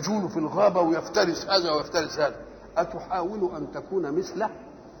يجول في الغابه ويفترس هذا ويفترس هذا اتحاول ان تكون مثله؟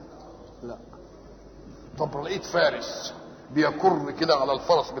 لا. طب لقيت فارس بيكر كده على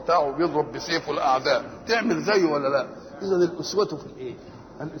الفرس بتاعه وبيضرب بسيفه الاعداء تعمل زيه ولا لا؟ اذا الاسوه في الايه؟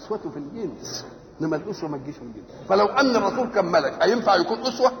 الاسوه في الجنس، انما الاسوه ما تجيش في الجنس. فلو ان الرسول كان ملك هينفع يكون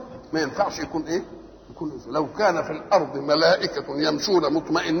اسوه؟ ما ينفعش يكون ايه؟ يكون اسوه. لو كان في الارض ملائكه يمشون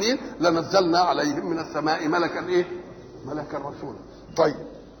مطمئنين لنزلنا عليهم من السماء ملكا ايه؟ ملكا رسولا. طيب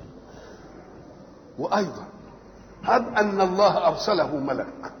وايضا هب ان الله ارسله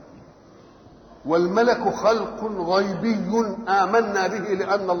ملك، والملك خلق غيبي آمنا به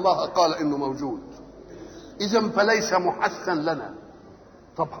لأن الله قال إنه موجود، إذا فليس محسا لنا.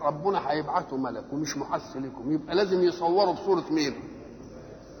 طب ربنا هيبعثه ملك ومش محس لكم، يبقى لازم يصوروا بصورة مين؟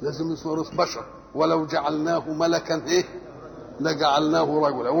 لازم يصوروا بشر. ولو جعلناه ملكا إيه؟ لجعلناه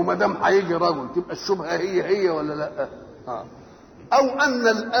رجلا. وما دام هيجي رجل تبقى الشبهة هي ولا لا؟ أو أن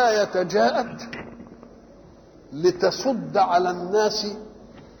الآية جاءت لتصد على الناس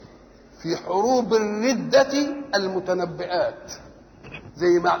في حروب الردة المتنبئات،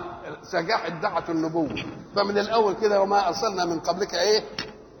 زي ما سجاح ادعت النبوة. فمن الأول كده وما أرسلنا من قبلك إيه؟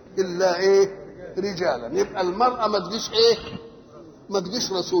 إلا إيه؟ رجالا. يبقى المرأة ما تجيش إيه؟ ما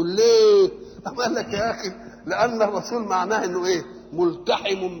تجيش رسول. ليه؟ قال لك يا أخي لأن الرسول معناه إنه إيه؟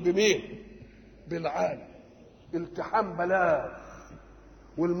 ملتحم بمين؟ بالعالم. التحام بلاغ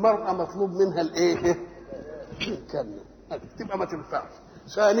والمرأة مطلوب منها الايه؟ الكلمة، تبقى ما تنفعش.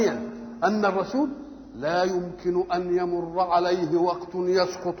 ثانيا ان الرسول لا يمكن ان يمر عليه وقت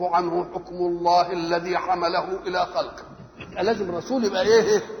يسقط عنه حكم الله الذي حمله الى خلقه. لازم الرسول يبقى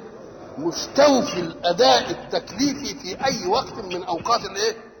ايه؟ مستوفي الاداء التكليفي في اي وقت من اوقات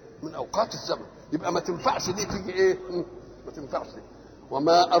الايه؟ من اوقات الزمن. يبقى ما تنفعش دي تيجي ايه؟ ما تنفعش دي.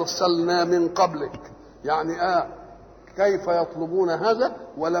 وما ارسلنا من قبلك، يعني كيف يطلبون هذا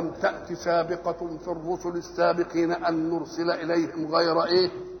ولم تأت سابقة في الرسل السابقين أن نرسل إليهم غير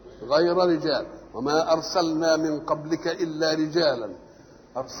إيه؟ غير رجال. وما أرسلنا من قبلك إلا رجالا.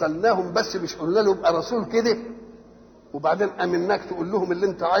 أرسلناهم بس مش قلنا لهم ابقى رسول كده وبعدين أمناك تقول لهم اللي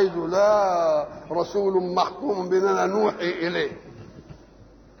أنت عايزه، لا، رسول محكوم بأننا نوحي إليه.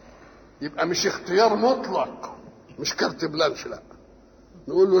 يبقى مش اختيار مطلق، مش كارت بلانش، لا،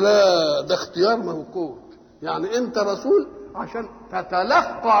 نقول له لا، ده اختيار موقوت. يعني انت رسول عشان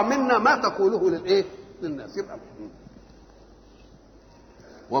تتلقى منا ما تقوله للايه؟ للناس. يبقى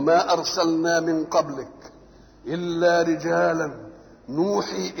وما ارسلنا من قبلك الا رجالا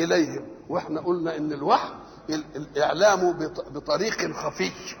نوحي اليهم. واحنا قلنا ان الوحي الاعلام بطريق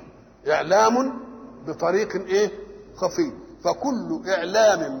خفي، اعلام بطريق ايه؟ خفي. فكل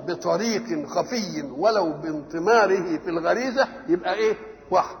اعلام بطريق خفي ولو بانطماره في الغريزه يبقى ايه؟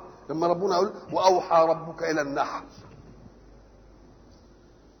 وحي. لما ربنا يقول واوحى ربك الى النحل،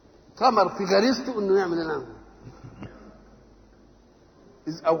 ثمر في غريزته انه يعمل الامر.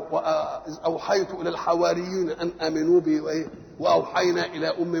 اذ اوحيت الى الحواريين ان امنوا بي واوحينا الى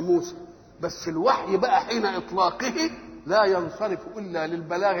ام موسى. بس الوحي بقى حين اطلاقه لا ينصرف الا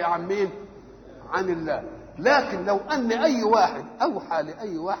للبلاغ عن مين؟ عن الله. لكن لو ان اي واحد اوحى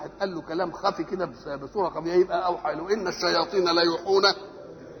لاي واحد قال له كلام خفي كده بصوره خفيه يبقى اوحى له. ان الشياطين لا يوحون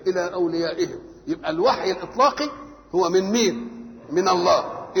الى اوليائهم. يبقى الوحي الاطلاقي هو من مين؟ من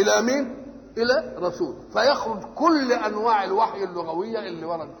الله. الى مين؟ الى رسول. فيخرج كل انواع الوحي اللغويه اللي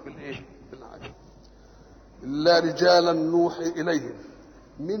ورد في الايه؟ في العالم. الا رجالا نوحي اليهم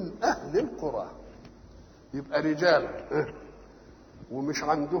من اهل القرى. يبقى رجال ومش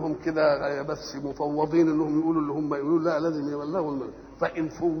عندهم كده بس مفوضين انهم يقولوا اللي هم يقولوا، لا، لازم يبلغوا الملك. فان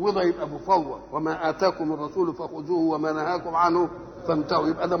فوض يبقى مفوض. وما اتاكم الرسول فخذوه وما نهاكم عنه فانتهوا.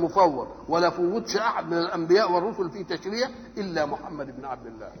 يبقى ده مفوض. ولا فوضش احد من الانبياء والرسل في تشريع الا محمد بن عبد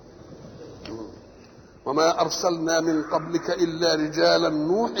الله. وما ارسلنا من قبلك الا رجالا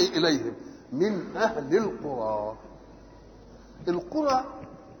نوحي اليهم من اهل القرى. القرى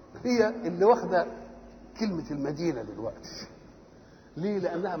هي اللي واخده كلمه المدينه دلوقتي. ليه؟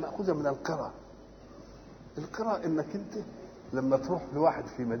 لانها ماخوذه من القرى. القرى انك انت لما تروح لواحد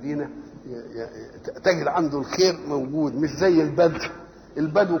في مدينه تجد عنده الخير موجود، مش زي البدو.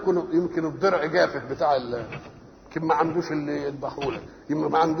 البدو يمكن الضرع جافف بتاع يمكن ما عندوش اللي يذبحوا له،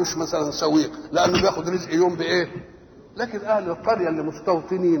 يمكن ما عندوش مثلا سويق لانه بياخد رزق يوم بايه. لكن اهل القريه اللي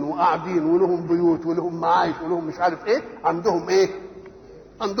مستوطنين وقاعدين ولهم بيوت ولهم معايش ولهم مش عارف ايه، عندهم ايه؟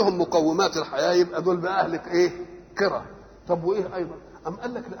 عندهم مقومات الحياه. يبقى دول بقى اهل ايه؟ قرى. طب وايه ايضا؟ ام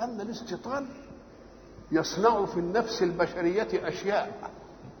قال لك لان الاستيطان يصنع في النفس البشريه اشياء.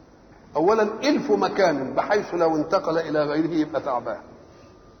 اولا الف مكان بحيث لو انتقل الى غيره يبقى تعبان.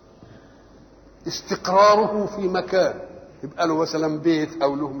 استقراره في مكان يبقى له مثلا بيت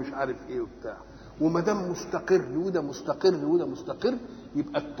او له مش عارف ايه وبتاع. وما دام مستقر وده مستقر وده مستقر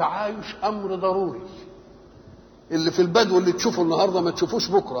يبقى التعايش امر ضروري. اللي في البدو اللي تشوفه النهارده ما تشوفوش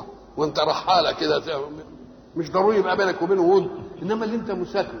بكره وانت رحاله كده، مش ضروري يبقى بينك وبينه ود. انما اللي انت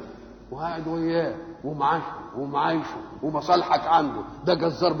مساكن وقاعد وياه ومعايشه ومصالحك عنده، ده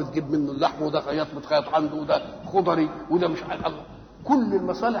جزار بتجيب منه اللحم وده خياط بتخيط عنده وده خضري وده مش عارف الله، كل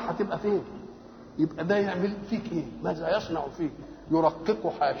المصالح هتبقى فين؟ يبقى ده يعمل فيك ايه؟ ماذا يصنع فيك؟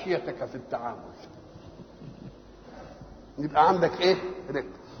 يرقق حاشيتك في التعامل. يبقى عندك ايه؟ رق.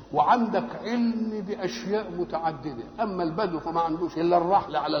 وعندك علم باشياء متعدده. اما البدو فما عندوش الا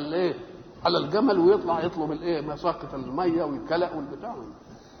الرحل على الايه؟ على الجمل ويطلع يطلب الايه؟ مساقط الميه والكلأ والبتاع.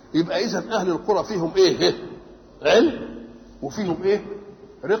 يبقى اذا اهل القرى فيهم ايه؟ علم، وفيهم ايه؟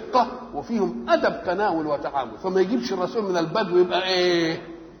 رقه، وفيهم ادب تناول وتعامل. فما يجيبش الرسول من البدو يبقى ايه؟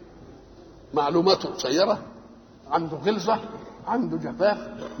 معلوماته قصيره، عنده غلظه، عنده جفاف،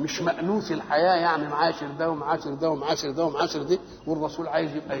 مش مأنوس الحياه، يعني معاشر ده ومعاشر ده ومعاشر ده ومعاشر دي. والرسول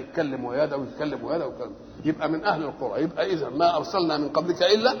عايز يبقى يتكلم ويا ده ويتكلم ويا ده ويتكلم. يبقى من اهل القرى. يبقى اذا ما ارسلنا من قبلك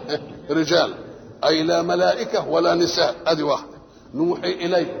الا رجال، اي لا ملائكه ولا نساء. ادي واحده نوحي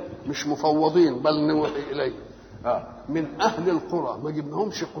اليه، مش مفوضين بل نوحي اليه. من اهل القرى. ما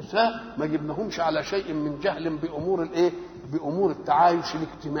جبناهمش قساء، ما جبناهمش على شيء من جهل بامور الايه؟ بامور التعايش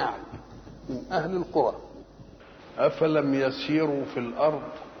الاجتماعي. من اهل القرى. أفلم يسيروا في الأرض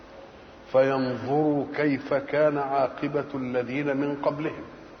فينظروا كيف كان عاقبة الذين من قبلهم.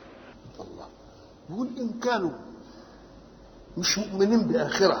 الله يقول إن كانوا مش مؤمنين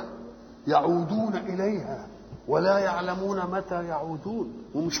بآخرة يعودون إليها ولا يعلمون متى يعودون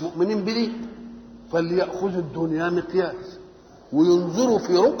ومش مؤمنين بليه، فليأخذوا الدنيا مقياس وينظروا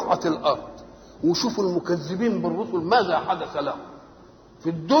في رقعة الأرض ويشوفوا المكذبين بالرسل ماذا حدث لهم في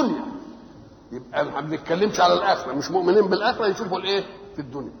الدنيا. يبقى ما بنتكلمش على الآخرة، مش مؤمنين بالآخرة يشوفوا الإيه في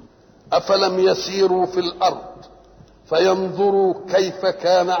الدنيا. أفلم يسيروا في الأرض فينظروا كيف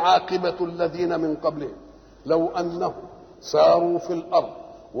كان عاقبة الذين من قبلهم. لو أنهم ساروا في الأرض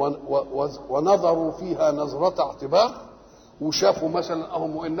ونظروا فيها نظرة اعتبار وشافوا مثلا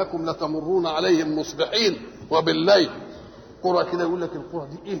أهم وإنكم لتمرون عليهم مصبحين وبالليل، قرى كده يقول لك القرى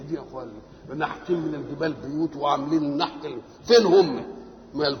دي إيه دي يا أخوان؟ نحتين من الجبال بيوت وعاملين النحت، فين هم؟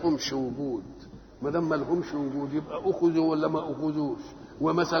 ما لهمش وجود. ما دام ما لهمش وجود يبقى أخذوا ولا ما أخذوش.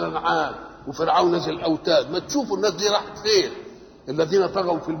 ومثلا عاد وفرعون نزل أوتاد، ما تشوفوا الناس دي راحت فين؟ الذين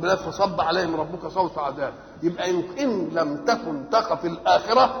طغوا في البلاد فصب عليهم ربك صوت عذاب. يبقى إن لم تكن تخف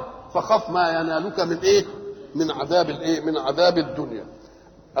الآخرة فخف ما ينالك من إيه؟ من عذاب الإيه؟ من عذاب الدنيا.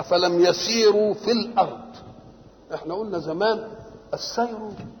 أفلم يسيروا في الأرض. إحنا قلنا زمان السير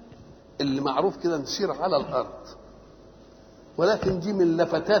اللي معروف كده نسير على الأرض، ولكن دي من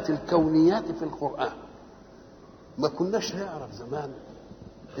لفتات الكونيات في القرآن. ما كناش نعرف زمان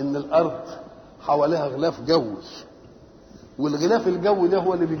إن الأرض حواليها غلاف جوي، والغلاف الجوي ده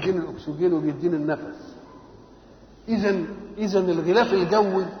هو اللي بيدينا الأكسجين وبيدينا النفس. إذا الغلاف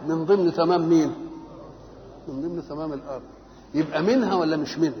الجوي من ضمن تمام مين؟ من ضمن تمام الأرض. يبقى منها ولا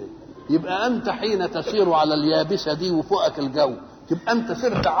مش منها؟ يبقى أنت حين تسير على اليابسة دي وفوقك الجو تبقى أنت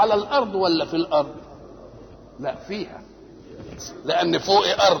سرت على الأرض ولا في الأرض؟ لا، فيها، لأن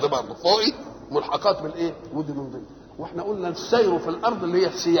فوقي أرض برضه، فوقي ملحقات بالإيه؟ ودي من ضمن. وإحنا قلنا السير في الأرض اللي هي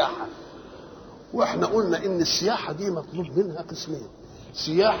السياحة، واحنا قلنا ان السياحه دي مطلوب منها قسمين: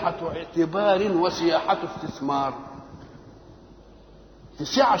 سياحه اعتبار وسياحه استثمار.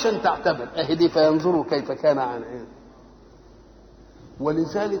 السياحه عشان تعتبر اهدي فينظروا كيف كان عن ايه.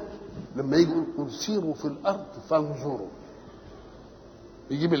 ولذلك لما يجي يقول سيروا في الارض فانظروا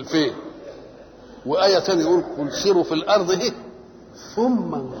يجيب الفين، وايه ثانيه يقول قل سيروا في الارض ايه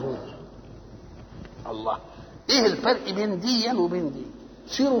ثم انظروا. الله، ايه الفرق بين دي وبين دي؟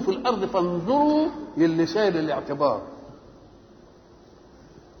 سيروا في الارض فانظروا للي ساير الاعتبار،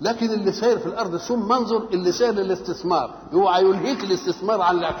 لكن اللي ساير في الارض ثم انظر اللي ساير للاستثمار. اوعى يلهيك الاستثمار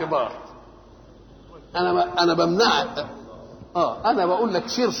عن الاعتبار. انا بمنعك، انا بقول لك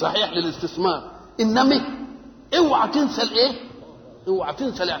سير صحيح للاستثمار، انما اوعى تنسى الايه؟ اوعى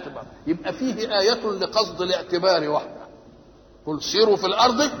تنسى الاعتبار. يبقى فيه آية لقصد الاعتبار وحده: قل سيروا في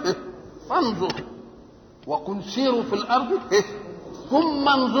الارض فانظروا، وقل سيروا في الارض ثم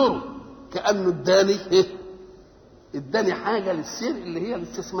انظروا. كأنه اداني حاجة للسير اللي هي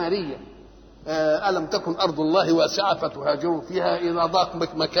الاستثمارية. ألم تكن أرض الله واسعة فتهاجروا فيها إذا ضاق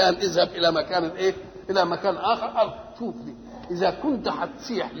بك مكان اذهب إلى مكان إلى مكان آخر. شوف دي، إذا كنت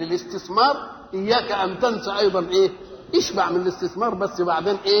هتسيح للاستثمار إياك أن تنسى أيضا اشبع من الاستثمار، بس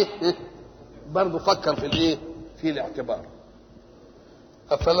بعدين برضو فكر في في الاعتبار.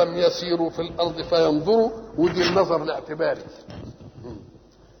 أفلم يسيروا في الأرض فينظروا، ودي النظر الاعتباري.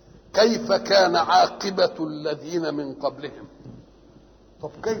 كيف كان عاقبة الذين من قبلهم.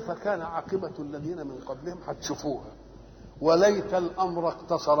 طب كيف كان عاقبة الذين من قبلهم هتشوفوها. وليت الأمر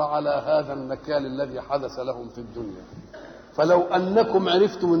اقتصر على هذا النكال الذي حدث لهم في الدنيا، فلو أنكم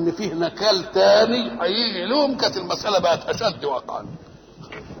عرفتم أن فيه نكال تاني هيجي لهم كانت المسألة بقت أشد وقعا.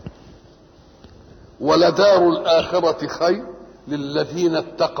 ولدار الآخرة خير للذين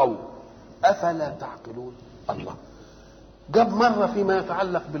اتقوا أفلا تعقلون. الله جاب مرة فيما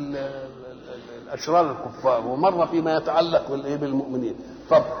يتعلق بالأشرار الكفار ومرة فيما يتعلق بالمؤمنين.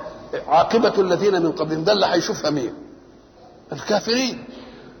 طب عاقبة الذين من قبلهم ده اللي هيشوفها مين؟ الكافرين.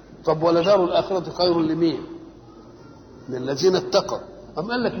 طب ولدار الآخرة خير لمين؟ للذين اتقوا.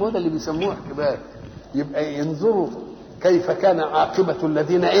 أم قال لك ما هذا اللي بيسموه احتباك. يبقى ينظروا كيف كان عاقبة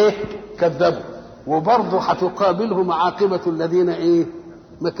الذين كذبوا، وبرضه هتقابلهم عاقبة الذين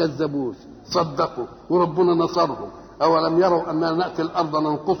ما كذبوش صدقوا وربنا نصرهم. أولم يروا أننا نأتي الأرض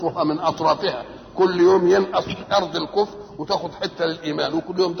ننقصها من أطرافها، كل يوم ينقص أرض الكفر وتاخد حتة للإيمان،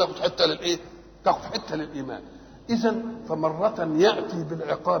 وكل يوم تاخد حتة تاخد حتة للإيمان. إذن فمرة يأتي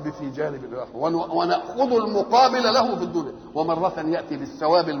بالعقاب في جانب الآخر ونأخذ المقابل له في الدنيا، ومرة يأتي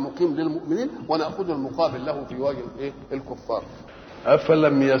بالثواب المقيم للمؤمنين ونأخذ المقابل له في وجه الكفار.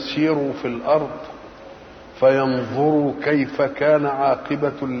 أفلم يسيروا في الأرض فينظروا كيف كان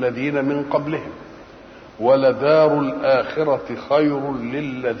عاقبة الذين من قبلهم. ولدار الآخرة خير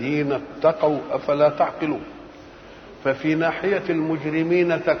للذين اتقوا أفلا تعقلون. ففي ناحية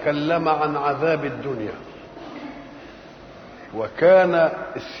المجرمين تكلم عن عذاب الدنيا، وكان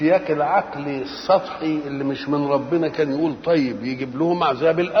السياق العقلي السطحي اللي مش من ربنا كان يقول طيب يجيب لهم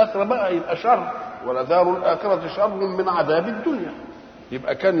عذاب الآخرة بقى يبقى شر، ولدار الآخرة شر من عذاب الدنيا.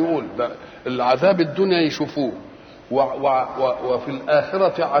 يبقى كان يقول ده العذاب الدنيا يشوفوه وفي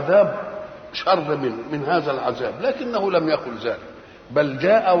الآخرة عذاب شر من هذا العذاب، لكنه لم يقل ذلك، بل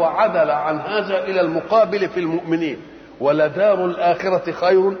جاء وعدل عن هذا إلى المقابل في المؤمنين: ولدار الآخرة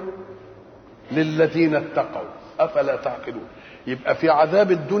خير للذين اتقوا أفلا تعقلون. يبقى في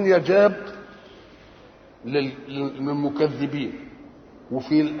عذاب الدنيا جاب للمكذبين،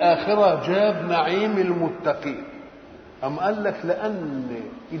 وفي الآخرة جاب نعيم المتقين. أم قال لك لأن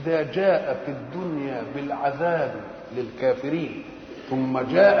إذا جاء في الدنيا بالعذاب للكافرين ثم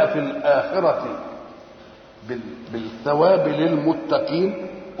جاء في الآخرة بالثواب للمتقين،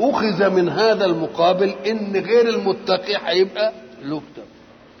 أخذ من هذا المقابل إن غير المتقي هيبقى له كتاب،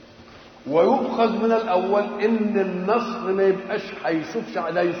 ويؤخذ من الأول إن النصر ما يبقاش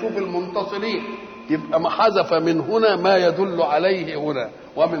هيشوف المنتصرين، يبقى ما حذف من هنا ما يدل عليه هنا،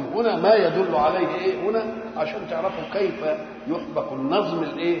 ومن هنا ما يدل عليه إيه هنا، عشان تعرفوا كيف يحبك النظم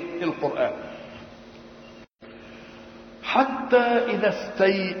الإيه القرآن. حتى إذا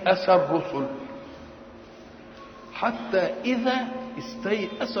استيأس الرسل، حتى إذا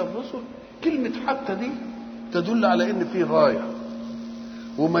استيأس الرسل، كلمة حتى دي تدل على إن في غاية،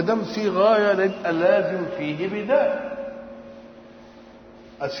 وما دام في غاية يبقى لازم فيه بداية.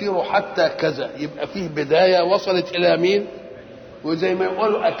 أسير حتى كذا، يبقى فيه بداية وصلت إلى مين؟ وزي ما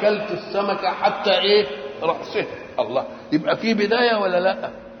يقولوا أكلت السمكة حتى إيه رأسه، الله، يبقى فيه بداية ولا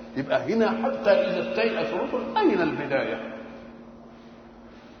لا؟ يبقى هنا حتى إذا استيأس الرسل، أين البداية؟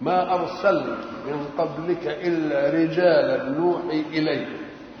 ما أرسلنا من قبلك إلا رجالا نوحي إليهم،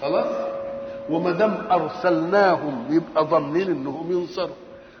 خلاص، وما دام أرسلناهم يبقى ضامنين إنهم ينصروا،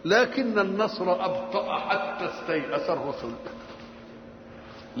 لكن النصر أبطأ حتى استيأس الرسل.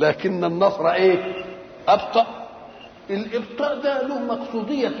 لكن النصر إيه؟ أبطأ. الإبطاء ده له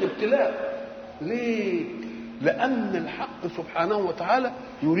مقصودية الابتلاء. ليه؟ لأن الحق سبحانه وتعالى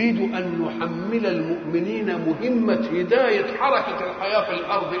يريد أن يحمل المؤمنين مهمة هداية حركة الحياة في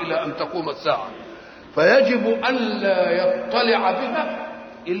الأرض إلى أن تقوم الساعة، فيجب أن لا يطلع بها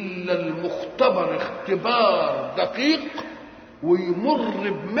إلا المختبر اختبار دقيق ويمر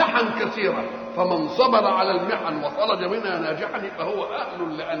بمحن كثيرة، فمن صبر على المحن وخرج منها ناجحا يبقى هو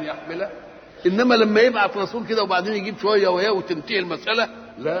أهل لأن يحمله. إنما لما يبعث رسول كده وبعدين يجيب شوية وياه وتنتهي المسألة،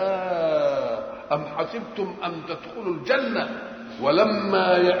 لا. أم حسبتم أن تدخلوا الجنة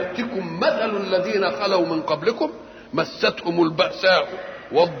ولما يأتكم مثل الذين خلوا من قبلكم مستهم البأساء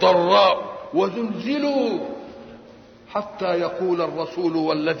والضراء وزلزلوا حتى يقول الرسول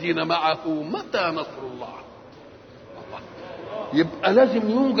والذين معه متى نصر الله. يبقى لازم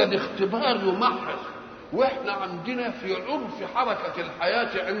يوجد اختبار يمحص. واحنا عندنا في عرف حركة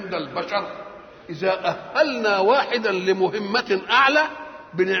الحياة عند البشر إذا أهلنا واحدا لمهمة أعلى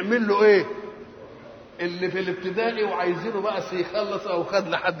بنعمل له إيه؟ اللي في الابتدائي وعايزينه بقى يخلص او خد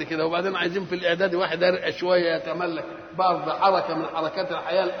لحد كده، وبعدين عايزين في الاعدادي واحد ارقى شويه يتملك بعض حركه من حركات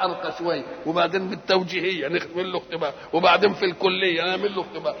الحياه الارقى شويه، وبعدين في التوجيهيه نعمل له اختبار، وبعدين في الكليه نعمل له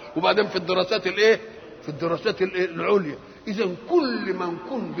اختبار، وبعدين في الدراسات الايه؟ في الدراسات العليا. اذا كل ما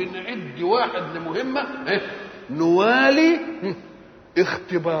نكون بنعد واحد لمهمه نوالي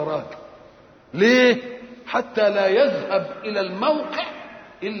اختبارات. ليه؟ حتى لا يذهب الى الموقع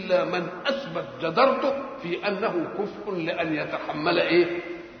إلا من أثبت جدرته في أنه كفء لأن يتحمل إيه؟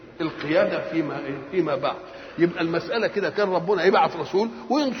 القيادة فيما بعد. يبقى المسألة كده كان ربنا يبعث رسول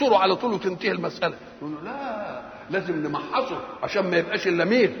وينصره على طول وتنتهي المسألة. يقول له لا، لازم نمحصه عشان ما يبقاش إلا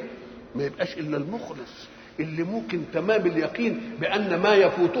مين؟ ما يبقاش إلا المخلص اللي ممكن تمام اليقين بأن ما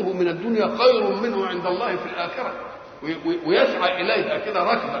يفوته من الدنيا خير منه عند الله في الآخرة، ويسعى إليها كده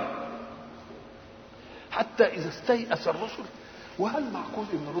ركبا. حتى إذا استيأس الرسل، وهل معقول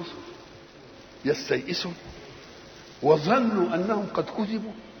ان الرسل يستيئسوا وظنوا انهم قد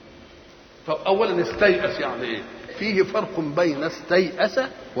كذبوا؟ طب اولا استيأس يعني ايه؟ فيه فرق بين استيأس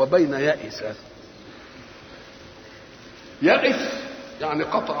وبين يأس. يأس يعني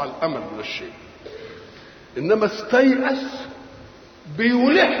قطع الامل من الشيء، انما استيأس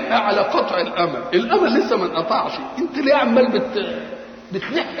بيلح على قطع الامل. الامل لسه ما انقطعش، انت ليه عمال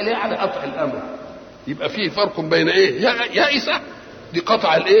بتلح ليه على قطع الامل؟ يبقى فيه فرق بين ايه؟ يأس دي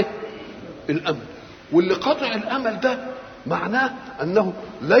قطع الايه؟ الامل. واللي قطع الامل ده معناه انه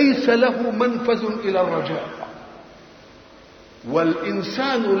ليس له منفذ الى الرجاء،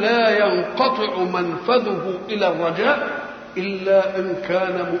 والإنسان لا ينقطع منفذه إلى الرجاء إلا إن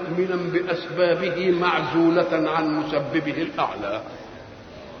كان مؤمنا بأسبابه معزولة عن مسببه الأعلى.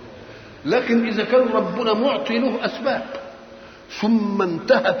 لكن إذا كان ربنا معطي له أسباب ثم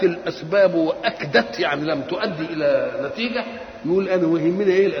انتهت الأسباب وأكدت، يعني لم تؤدي إلى نتيجة، يقول أنا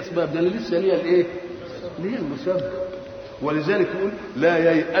وهمني إيه الأسباب؟ ده أنا لسه ليا الإيه؟ ليا المسبب. ولذلك يقول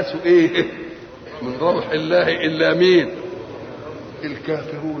لا ييأس إيه من روح الله إلا مين؟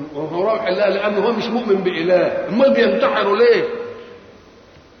 الكافرون. وهو روح الله لأنه هو مش مؤمن بإله. امال بينتحروا ليه؟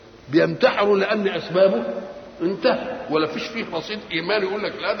 بينتحروا لأن أسبابه انتهى ولا فيش فيه رصيد إيمان يقول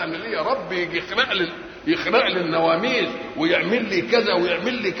لك لا ده أنا ليه يا رب يجي يخرق لي النواميس ويعمل لي كذا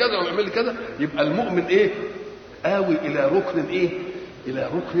ويعمل لي كذا ويعمل لي كذا. يبقى المؤمن إيه؟ آوي إلى ركن إيه؟ إلى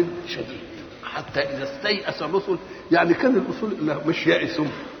ركن شديد. حتى إذا استيأس الرسل، يعني كان الرسل مش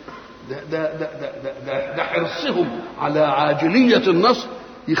يائسون، ده حرصهم على عاجلية النصر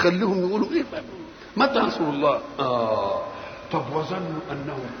يخليهم يقولوا ايه متى نصر الله؟ طب وظنوا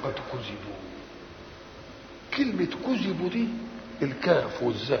انهم قد كذبوا. كلمة كذبوا دي الكاف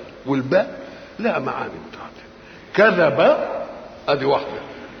والزاء والباء لا معاني متعددة. كذب ادي واحدة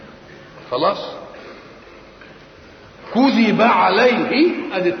خلاص، كذب عليه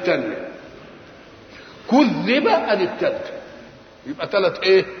ادي الثانية، كذب ادي الثالثة. يبقى ثلاث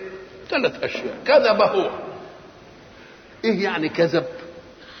ايه؟ ثلاث اشياء. كذب هو ايه يعني كذب؟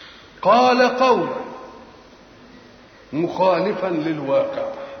 قال قولا مخالفا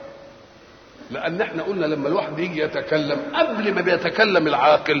للواقع. لان احنا قلنا لما الواحد يجي يتكلم قبل ما بيتكلم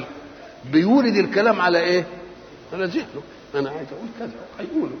العاقل بيورد الكلام على ايه؟ على ذهنه. انا عايز اقول كذا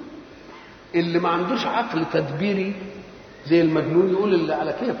هيقوله. اللي ما عندوش عقل تدبيري زي المجنون يقول اللي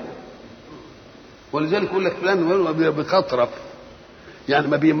على كيفه. ولذلك يقول لك فلان بيخطرف، يعني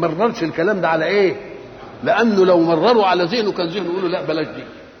ما بيمررش الكلام ده على ايه؟ لانه لو مرروا على ذهنه كان ذهنه يقول له لا بلاش دي.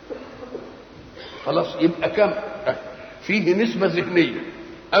 خلاص يبقى كم فيه نسبة ذهنية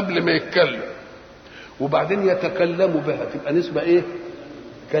قبل ما يتكلم وبعدين يتكلم بها، تبقى نسبة ايه؟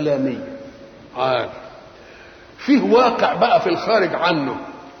 كلامية. فيه واقع بقى في الخارج عنه.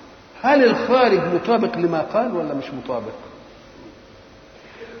 هل الخارج مطابق لما قال ولا مش مطابق؟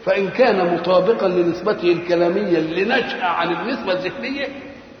 فإن كان مطابقا لنسبته الكلامية اللي نشأ عن النسبة الذهنية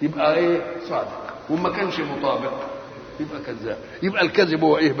يبقى ايه؟ صادق. وما كانش مطابق يبقى كذاب. يبقى الكذب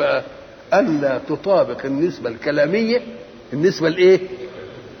هو ايه بقى؟ ألا تطابق النسبة الكلامية النسبة الايه؟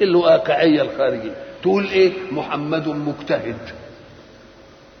 الواقعية الخارجية. تقول ايه؟ محمد مجتهد،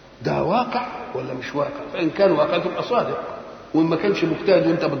 ده واقع ولا مش واقع؟ فإن كان واقع تبقى صادق، وما كانش مجتهد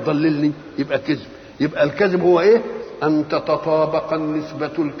وانت بتضللني يبقى كذب. يبقى الكذب هو ايه؟ أن تتطابق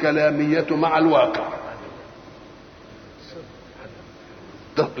النسبة الكلامية مع الواقع.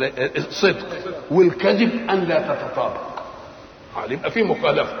 صدق. والكذب أن لا تتطابق، يبقى في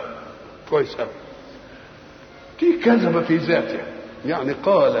مخالفة. كويس أوي. دي كذب في ذاته، يعني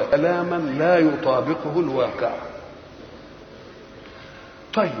قال كلاما لا يطابقه الواقع.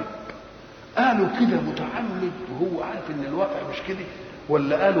 طيب قالوا كده متعمد وهو عارف ان الواقع مش كده،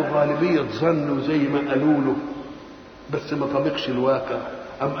 ولا قالوا غالبية ظنوا زي ما قالوا له بس ما طابقش الواقع؟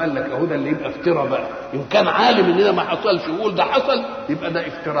 أم قال لك اهو ده اللي يبقى افتراء بقى. ان كان عالم ان ده ما حصلش ويقول ده حصل يبقى ده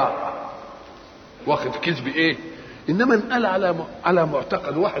افتراء واخد كذب ايه. انما انقل على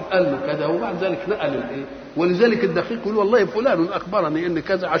معتقد واحد قال له كذا وبعد ذلك نقل الايه. ولذلك الدقيق يقول والله فلان اخبرني ان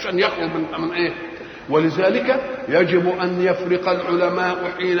كذا عشان يخرج من ايه. ولذلك يجب ان يفرق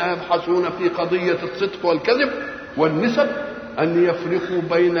العلماء حين يبحثون في قضية الصدق والكذب والنسب ان يفرقوا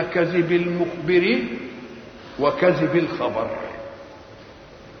بين كذب المخبر وكذب الخبر.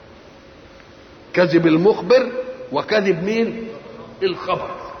 كذب المخبر وكذب مين؟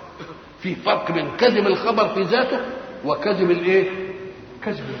 الخبر. في فرق بين كذب الخبر في ذاته وكذب الايه؟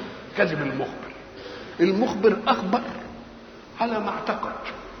 كذب المخبر. المخبر اخبر على ما اعتقد،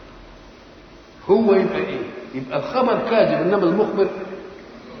 هو يبقى ايه؟ يبقى الخبر كاذب، انما المخبر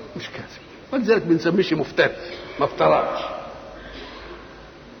مش كاذب. ولذلك بنسميه مفتري، ما افتراش.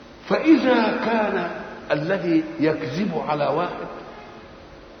 فاذا كان الذي يكذب على واحد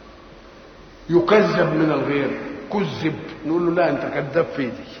يكذب من الغير، كذب، نقول له لا انت كذاب في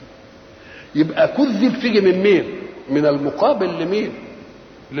دي. يبقى كذب تيجي من مين؟ من المقابل لمين؟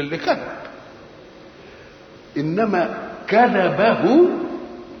 للي كذب. انما كذبه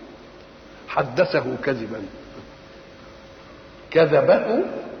حدثه كذبا، كذبه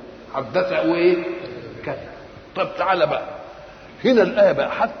حدثه ايه؟ كذب. طب تعالى بقى هنا الآية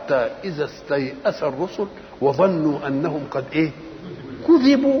بقى حتى إذا استيأس الرسل وظنوا أنهم قد إيه؟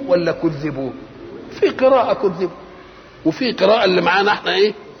 كذبوا ولا كذبوا؟ في قراءة كذبوا وفي قراءة اللي معانا احنا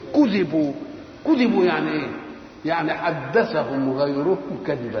إيه؟ كذبوا. كذبوا يعني إيه؟ يعني حدثهم غيرهم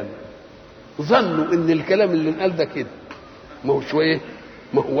كذبا، ظنوا ان الكلام اللي انقال ده كده، ما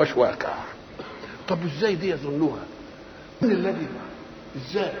هوش واقع. طب ازاي دي يظنوها؟ من الذي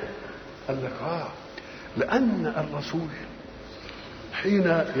ازاي؟ قال لك لان الرسول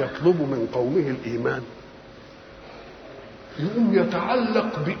حين يطلب من قومه الايمان يقوم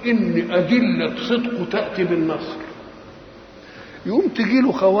يتعلق بان ادله صدقه تاتي بالنصر، يقوم تجي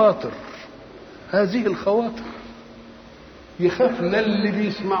له خواطر، هذه الخواطر يخاف لا اللي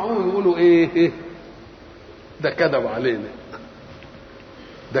بيسمعوه يقولوا ايه ده كذب علينا،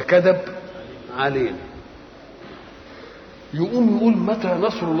 ده كذب علينا. يقوم يقول متى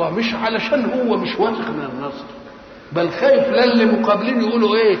نصر الله، مش علشان هو مش واثق من النصر، بل خايف لا اللي مقابلين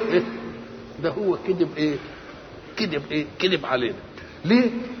يقولوا ايه ده هو كذب علينا. ليه؟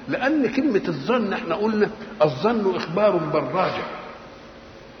 لان كلمه الظن احنا قلنا الظن اخبار بالراجع،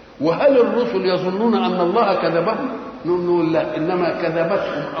 وهل الرسل يظنون ان الله كذبهم؟ نقول لا، انما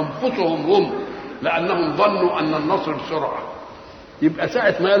كذبتهم انفسهم هم، لانهم ظنوا ان النصر بسرعه. يبقى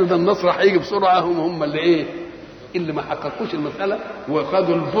ساعه ما قالوا ده النصر هيجي بسرعه هم اللي اللي ما حققوش المساله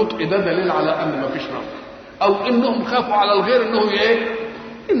وخدوا البطء، ده دليل على ان ما فيش نصر، او انهم خافوا على الغير انه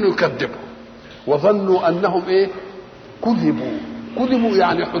انه يكذبوا، وظنوا انهم كذبوا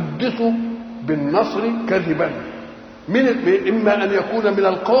يعني حدثوا بالنصر كذبا. اما ان يكون من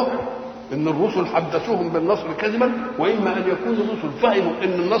القوم ان الرسل حدثوهم بالنصر كذبا، واما ان يكون الرسل فهموا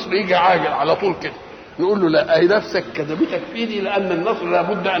ان النصر يجي عاجل على طول كده. نقول له لا، اي نفسك كذبتك في دي، لان النصر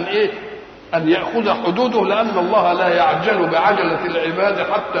لابد ان ياخذ حدوده، لان الله لا يعجل بعجله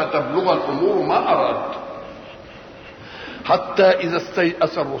العباد حتى تبلغ الامور ما اراد. حتى اذا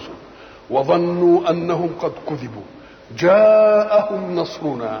استيأس الرسل وظنوا انهم قد كذبوا جاءهم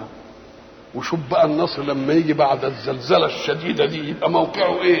نصرنا. وشوف بقى النصر لما يجي بعد الزلزله الشديده دي يبقى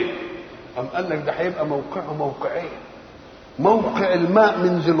موقعه أم قال لك ده هيبقى موقعه موقعين. موقع الماء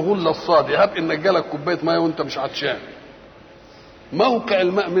من ذي الغله الصادي، هب انك جالك كوبايه ميه وانت مش عطشان، موقع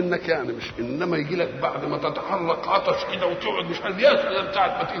الماء منك يعني مش، انما يجي لك بعد ما تتحرك عطش كده وتقعد مش عارف يا سلام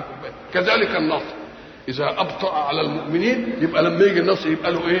بتاعت ما تيجي كوبايه. كذلك النصر اذا ابطأ على المؤمنين يبقى لما يجي النصر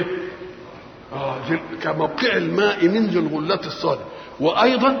يبقى له كموقع الماء من ذي الغلة الصادي.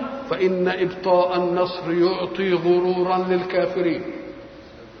 وايضا فان ابطاء النصر يعطي غرورا للكافرين،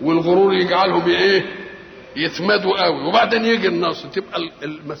 والغرور يجعلهم يثمدوا قوي، وبعدين يجي النصر تبقى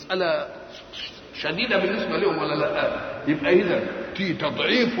المسألة شديدة بالنسبة لهم ولا لا؟ يبقى إذا في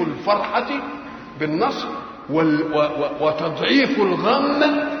تضعيف الفرحة بالنصر وتضعيف الغم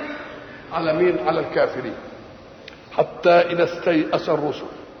على مين؟ على الكافرين. حتى إذا استيأس الرسل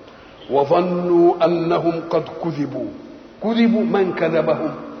وظنوا أنهم قد كذبوا من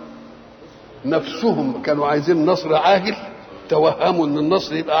كذبهم؟ نفسهم كانوا عايزين نصر عاجل، توهموا ان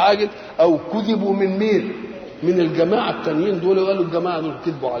النصر يبقى عاجل، او كذبوا من مين؟ من الجماعه التانيين دول، وقالوا الجماعه دول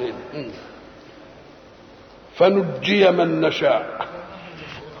كذبوا علينا. فنجي من نشاء،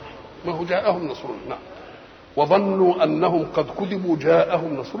 ما هو جاءهم نصرنا. نعم. وظنوا انهم قد كذبوا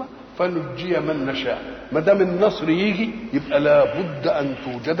جاءهم نصرنا فنجي من نشاء. ما دام النصر يجي يبقى لابد ان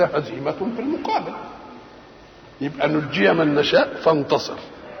توجد هزيمه في المقابل، يبقى نجي من نشاء فانتصر.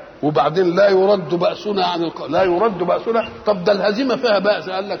 وبعدين لا يرد بأسنا عن لا يرد بأسنا. طب ده الهزيمة فيها بأس،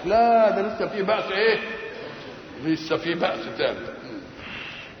 قال لك لا، ده لسه في بأس لسه في بأس تاني.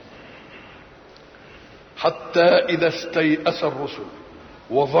 حتى إذا استيأس الرسل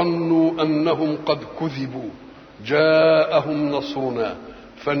وظنوا أنهم قد كذبوا جاءهم نصرنا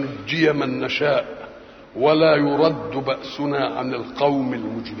فنجي من نشاء ولا يرد بأسنا عن القوم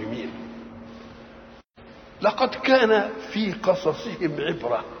المجرمين. لقد كان في قصصهم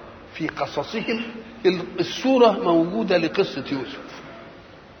عبرة. في قصصهم السورة موجودة لقصة يوسف،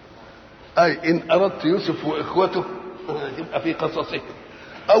 أي إن أردت يوسف وإخوته يبقى في قصصهم،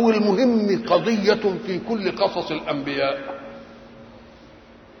 أو المهم قضية في كل قصص الأنبياء.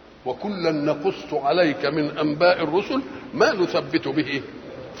 وكلا نقص عليك من أنباء الرسل ما نثبت به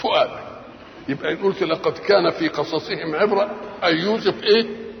فؤادك. يبقى قلت لقد كان في قصصهم عبرة، أي يوسف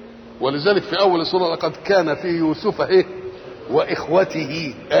ولذلك في أول السورة لقد كان في يوسف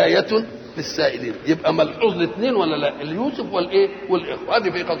وإخوته آية للسائلين. يبقى ملحوظ الاثنين ولا لا؟ اليوسف والإخوة، هذه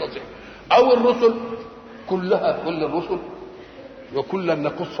في قصصهم. أو الرسل كلها، كل الرسل وكلا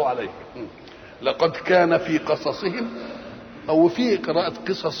نقص عليك. لقد كان في قصصهم، أو في قراءة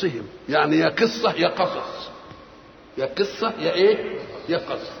قصصهم، يعني يا قصة يا قصص، يا قصة يا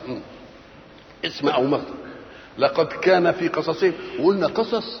قصص، اسم أو مصدر. لقد كان في قصصهم. وقلنا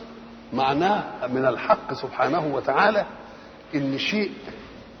قصص معناه من الحق سبحانه وتعالى ان شيء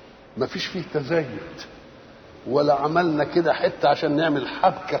ما فيش فيه تزايد، ولا عملنا كده حتى عشان نعمل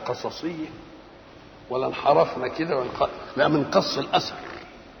حبكة قصصية، ولا انحرفنا كده لا، من قص الاثر.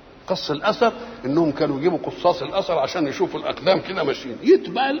 قص الاثر انهم كانوا يجيبوا قصاص الاثر عشان يشوفوا الاقدام كده ماشيين،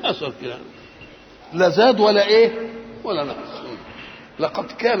 يتبع الاثر كده، لا زاد ولا ايه ولا نقص.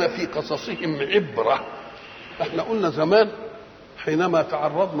 لقد كان في قصصهم عبره. احنا قلنا زمان حينما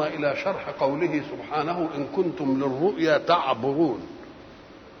تعرضنا الى شرح قوله سبحانه ان كنتم للرؤيا تعبرون،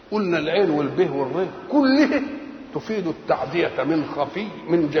 قلنا العين والبه والره كلها تفيد التعدية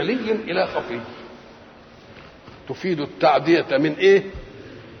من جلي الى خفي، تفيد التعدية من ايه؟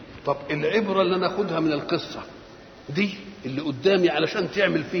 طب العبرة اللي ناخدها من القصة دي اللي قدامي علشان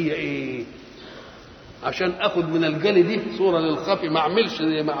تعمل فيا ايه؟ عشان اخد من الجلي دي صورة للخفي، ما اعملش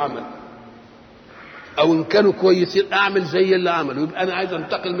زي ما عمل، او ان كانوا كويسين اعمل زي اللي عملوا. يبقى انا عايز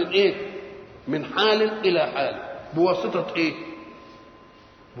انتقل من ايه؟ من حال الى حال بواسطة ايه؟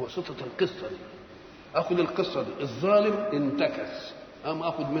 بواسطة القصة دي. اخد القصة دي، الظالم انتكس ام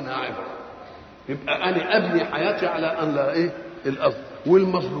اخد منها عبرة، يبقى انا ابني حياتي على ان لا ايه الأرض،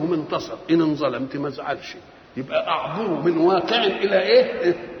 والمظلوم انتصر، ان انظلمت ما ازعلش، يبقى اعبر من واقع الى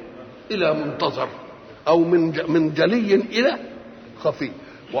ايه؟ الى منتظر، او من جلي الى خفي.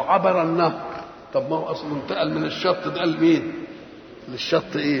 وعبر النهر، طب ما هو اصلا انتقل من الشط ده لمين؟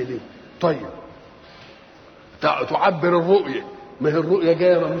 للشط ايه دي؟ طيب تعبر الرؤيه، ما هي الرؤيه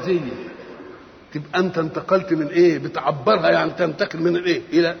جايه رمزيه، تبقى انت انتقلت من ايه؟ بتعبرها يعني تنتقل من الايه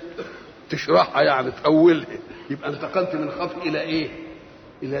الى تشرحها يعني تأولها، يبقى انتقلت من خفي الى ايه؟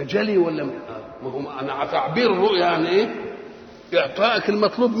 الى جلي. ولا ما هو انا تعبير الرؤيا يعني ايه؟ اعطائك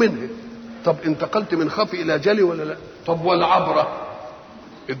المطلوب منه. طب انتقلت من خفي الى جلي ولا لا؟ طب والعبره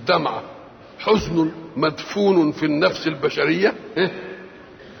الدمعه حزن مدفون في النفس البشريه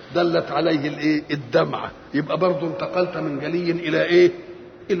دلت عليه الايه؟ الدمعه، يبقى برضه انتقلت من جلي الى ايه؟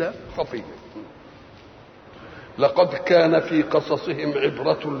 الى خفي. لقد كان في قصصهم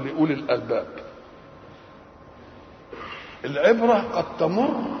عبرة لأولي الألباب. العبرة قد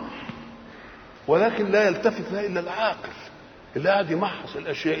تمر ولكن لا يلتفت لها إلا العاقل اللي قاعد يمحص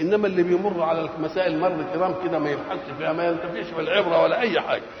الأشياء، إنما اللي بيمر على المسائل مر الكرام كده ما يبحثش فيها، ما يلتفتش بالعبرة ولا أي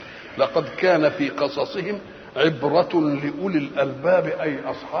حاجة. لقد كان في قصصهم عبرة لأولي الألباب، أي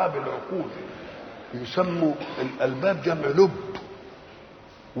أصحاب العقول. يسموا الألباب جمع لب،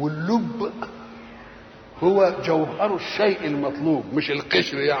 واللب هو جوهر الشيء المطلوب، مش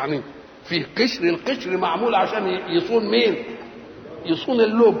القشر. يعني فيه قشر، القشر معمول عشان يصون مين؟ يصون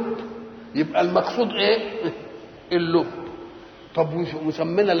اللب، يبقى المقصود ايه؟ اللب. طب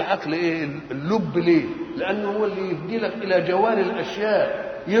وسمينا العقل ايه؟ اللب. ليه؟ لانه هو اللي يهديلك الى جوار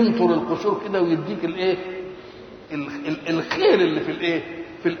الاشياء، ينطر القشور كده ويديك الايه؟ الخير اللي في الايه؟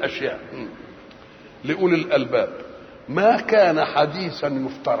 في الاشياء. لأولي الالباب ما كان حديثا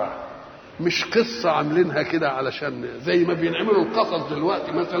يفترى، مش قصة عاملينها كده علشان زي ما بينعملوا القصص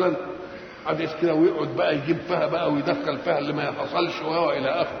دلوقتي مثلا حديث كده ويقعد بقى يجيب فيها بقى ويدخل فيها اللي ما يحصلش والى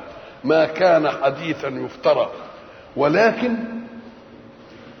اخره. ما كان حديثا يفترى ولكن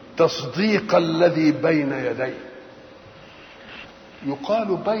تصديق الذي بين يديه.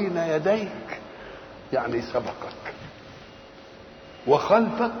 يقال بين يديك يعني سبقك،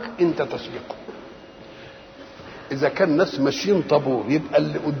 وخلفك انت تسبقه. اذا كان ناس ماشيين طابور يبقى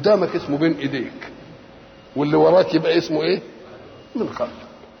اللي قدامك اسمه بين ايديك، واللي وراك يبقى اسمه ايه؟ من خلفك.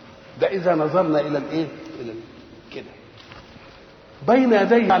 ده اذا نظرنا الى الايه؟ الى كده بين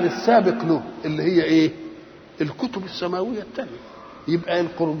يديه يعني السابق له، اللي هي ايه؟ الكتب السماويه الثانيه. يبقى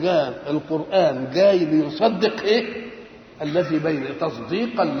القران جاي ليصدق ايه؟ الذي بين،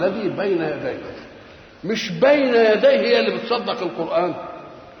 تصديق الذي بين يديه. مش بين يديه هي اللي بتصدق القران،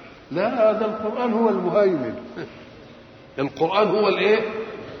 لا، ده القران هو المهيمن. القرآن هو الايه؟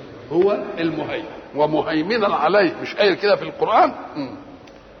 هو المهيمن ومهيمنا عليه، مش قايل كده في القرآن؟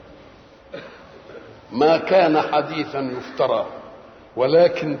 ما كان حديثا يفترى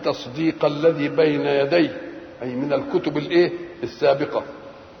ولكن تصديق الذي بين يديه، أي من الكتب الايه؟ السابقة،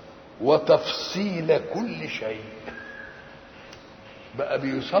 وتفصيل كل شيء. بقى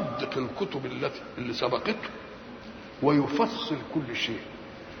بيصدق الكتب اللي سبقته ويفصل كل شيء.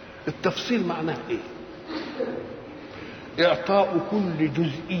 التفصيل معناه ايه؟ إعطاء كل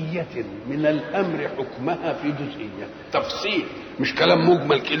جزئية من الأمر حكمها في جزئية. تفصيل، مش كلام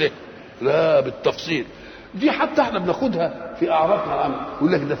مجمل كده، لا، بالتفصيل. دي حتى احنا بناخدها في أعرافنا العامة،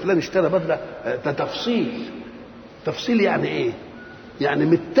 يقول لك ده فلان اشترى بدلة، ده تفصيل. تفصيل يعني إيه؟ يعني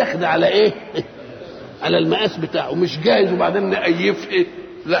متاخد على إيه؟ على المقاس بتاعه، مش جاهز وبعدين نقيف إيه؟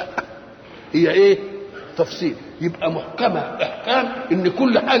 لا، هي إيه؟ تفصيل. يبقى محكمة إحكام إن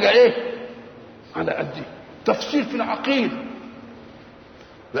كل حاجة إيه؟ على قد تفصيل في العقيدة.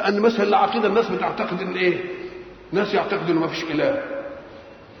 لأن مثلا العقيدة الناس بتعتقد إن إيه؟ ناس يعتقدوا إن ما فيش إله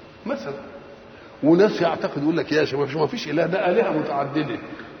مثلا، وناس يعتقد يقول لك يا شيخ ما فيش اله، ده الهه متعدده.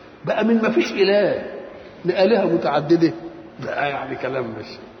 بقى من ما فيش اله لالهه متعدده، ده يعني كلام مش.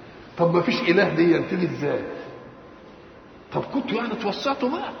 طب ما فيش اله دي تيجي ازاي؟ طب كنتوا يعني توسطوا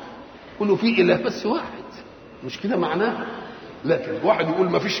بقى قولوا في اله بس واحد، مش كده معناها؟ لكن واحد يقول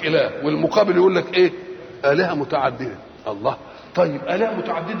ما فيش اله والمقابل يقول لك ايه؟ الهه متعدده. الله، طيب الهه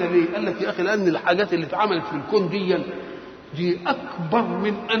متعدده ليه؟ قال لك يا اخي لان الحاجات اللي اتعملت في الكون دي اكبر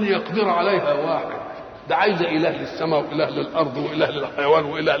من ان يقدر عليها واحد. ده عايزه اله للسماء واله للارض واله للحيوان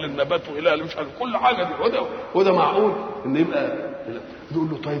واله للنبات واله مش عارف كل حاجه دي. وده معقول ان يبقى؟ يقول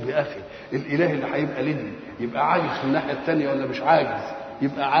له طيب يا اخي الاله اللي هيبقى لدي يبقى عاجز في الناحيه الثانيه ولا مش عاجز؟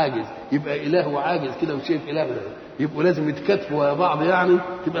 يبقى عاجز، يبقى اله وعاجز كده وشايف اله ده. يبقوا لازم يتكاتفوا يا بعض يعني،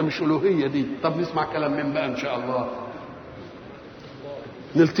 تبقى مش الوهيه دي. طب نسمع كلام مين بقى ان شاء الله؟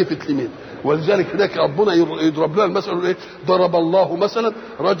 نلتفت لمين؟ ولذلك هناك ربنا يضرب لنا المثل ايه؟ ضرب الله مثلا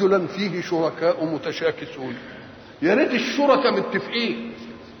رجلا فيه شركاء متشاكسون. يا ريت الشركاء متفقين،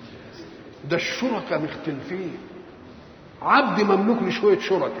 ده الشركاء مختلفين. عبد مملوك لشويه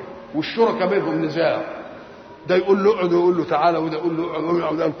شركاء والشركاء بينهم نزاع، ده يقول له اقعد ويقول له تعالى، وده يقول له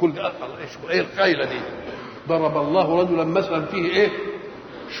اقعد وده الكل ده ايه الخيله دي؟ ضرب الله رجلا مثلا فيه ايه؟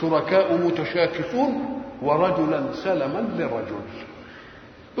 شركاء متشاكسون ورجلا سلما لرجل.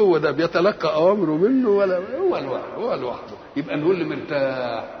 هو ده بيتلقى اوامره منه ولا هو لوحده؟ يبقى نقول اللي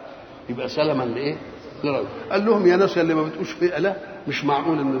مرتاح يبقى سلما لايه؟ لرجل. قال لهم يا ناس اللي ما بتقولش في اله، مش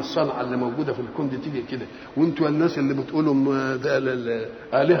معقول ان الصنعه اللي موجوده في الكون دي تيجي كده، وانتوا الناس اللي بتقولوا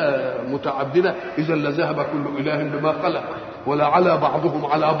الهه متعدده، اذا لذهب كل اله بما خلق ولا على بعضهم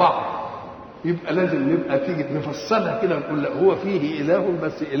على بعض. يبقى لازم نبقى تيجي نفصلها كده ونقول لا، هو فيه اله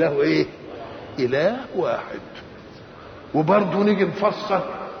بس اله ايه؟ اله واحد. وبرضه نيجي نفصل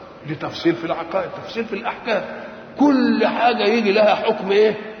لتفسير في العقائد، تفسير في الاحكام. كل حاجه يجي لها حكم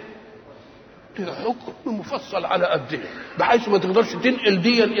ايه؟ لها حكم مفصل على قد ايه، بحيث ما تقدرش تنقل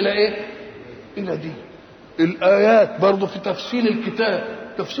ديا الى ايه؟ الى دي. الايات برضه في تفسير الكتاب،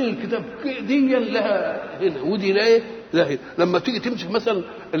 تفسير الكتاب ديا لها هنا ودي لا ايه؟ لا هنا. لما تيجي تمسك مثلا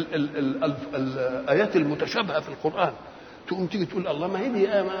الايات المتشابهه في القران، تقوم تيجي تقول الله ما هي دي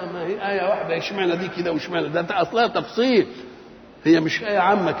ما هي ايه واحده، اشمعنى دي كده واشمعنى ده اصلها تفصيل، هي مش آية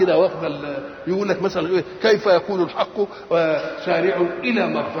عامة كده واخدة. يقول لك مثلا إيه؟ كيف يكون الحق سارعوا إلى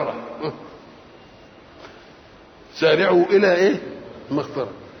مغفرة، سارعوا إلى إيه؟ مغفرة.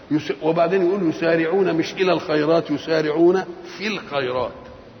 وبعدين يقول يسارعون مش إلى الخيرات، يسارعون في الخيرات.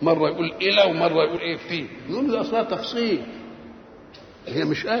 مرة يقول إلى ومرة يقول إيه في. يقول ده أصلها تفصيل، هي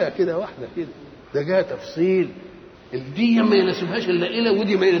مش آية كده واحدة كده، ده جاء تفصيل. دي ما يناسبهاش إلا إلى،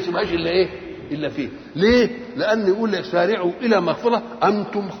 ودي ما يناسبهاش إلا إيه؟ إلا فيه. ليه؟ لأن يقول لك سارعوا إلى مغفرة،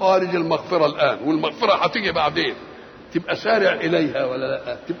 أنتم خارج المغفرة الآن، والمغفرة هتيجي بعدين، تبقى سارع إليها ولا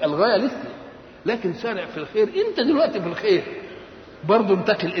لا؟ تبقى الغاية لسه. لكن سارع في الخير، أنت دلوقتي في الخير برضه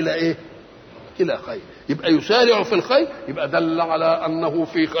انتقل إلى إيه؟ إلى خير. يبقى يسارع في الخير، يبقى دل على أنه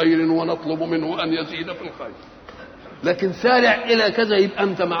في خير ونطلب منه أن يزيد في الخير. لكن سارع إلى كذا، يبقى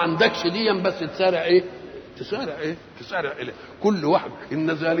أنت ما عندكش ديا، بس تسارع إيه؟ تسارع ايه؟ تسارع اليه. كل واحد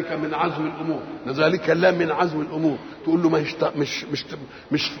ان ذلك من عزم الامور، ان ذلك لا من عزم الامور. تقول له ما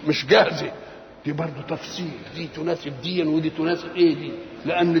مش جاهزه، دي برضه تفصيل، دي تناسب دي ودي تناسب ايه دي،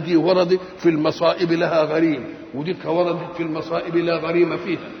 لان دي وردت في المصائب لها غريم، ودي وردت في المصائب لا غريم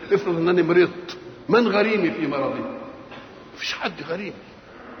فيها. افرض انني مرضت، من غريمي في مرضي؟ مفيش حد غريم.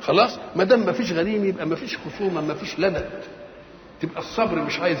 خلاص، ما دام مفيش غريم يبقى مفيش خصومه، مفيش لدد، تبقى الصبر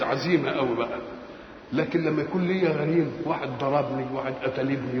مش عايز عزيمه قوي بقى. لكن لما يكون لي غريم، واحد ضربني، واحد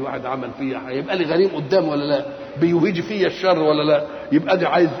قتل ابني، واحد عمل فيا، هيبقى لي غريم قدام ولا لا؟ بيوهج فيا الشر ولا لا؟ يبقى دي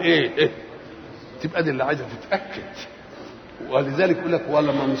عايز ايه؟ تبقى دي اللي عايزه تتاكد. ولذلك يقول لك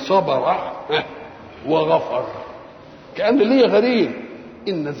ولمن صبر وغفر، كأن لي غريم،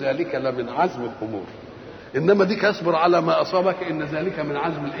 ان ذلك لمن عزم الامور. انما ديك اصبر على ما اصابك، ان ذلك من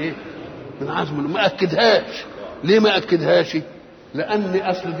عزم الايه؟ من عزم. ما اكدهاش. ليه ما اكدهاش؟ لان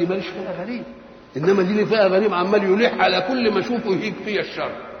اصل دي ماليش فيها غريم، انما دي اللي فيها غريم عمال يلح على كل ما اشوفه يهيج فيها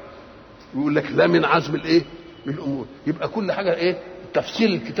الشر. يقول لك لا من عزم الايه؟ الامور. يبقى كل حاجه ايه؟ تفسير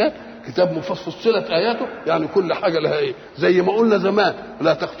الكتاب، كتاب مفصلت اياته، يعني كل حاجه لها ايه؟ زي ما قلنا زمان،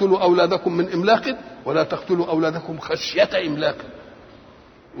 لا تقتلوا اولادكم من املاق، ولا تقتلوا اولادكم خشيه املاق.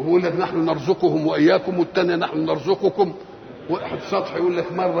 وهو لك نحن نرزقهم واياكم، والثانيه نحن نرزقكم. واحد سطح يقول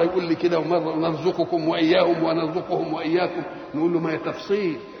لك مره يقول لي كده، ومره نرزقكم واياهم ونرزقهم واياكم. نقول له ما هي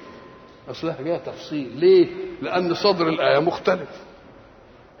تفصيل، اصلها جايه تفصيل. ليه؟ لان صدر الايه مختلف.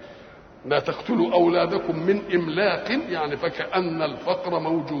 لا تقتلوا اولادكم من املاق، يعني فكأن الفقر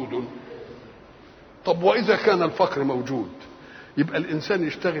موجود. طب واذا كان الفقر موجود، يبقى الانسان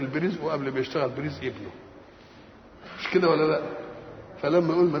يشتغل برزقه قبل ما يشتغل برزق ابنه، مش كده ولا لا؟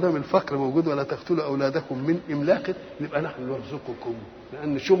 فلما يقول ما دام الفقر موجود ولا تقتلوا اولادكم من املاق، يبقى نحن نرزقكم،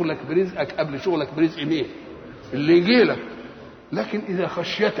 لان شغلك برزقك قبل شغلك برزق مين؟ اللي يجي لك. لكن اذا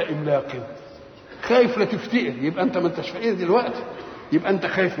خشيت املاق، خايف لا تفتقر، يبقى انت ما انتش فقير دلوقتي، يبقى انت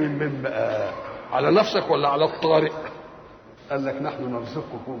خايف من بقى؟ على نفسك ولا على الطارئ؟ قال لك نحن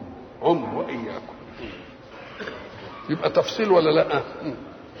نرزقكم عمر واياكم. يبقى تفصيل ولا لا؟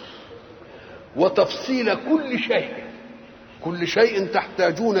 وتفصيل كل شيء، كل شيء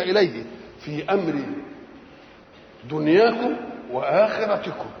تحتاجون اليه في امر دنياكم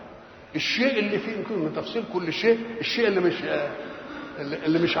واخرتكم. الشيء اللي فيه يمكن تفصيل كل شيء، الشيء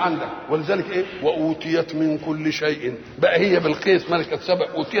اللي مش عندك. ولذلك ايه؟ واوتيت من كل شيء، بقى هي بالقيس ملكه سبع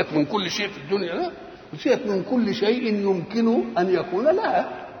اوتيت من كل شيء في الدنيا، لا، اوتيت من كل شيء يمكن ان يكون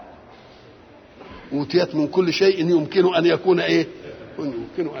لها. اوتيت من كل شيء يمكن ان يكون ايه؟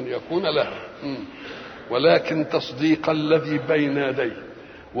 يمكن ان يكون لها. ولكن تصديق الذي بين يديه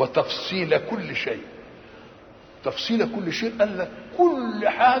وتفصيل كل شيء. تفصيل كل شيء قال لك كل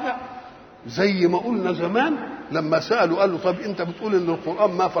حاجه، زي ما قلنا زمان لما سالوا قال له طب انت بتقول ان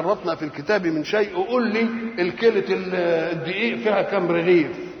القران ما فرطنا في الكتاب من شيء، قول لي الكيلة الدقيق فيها كم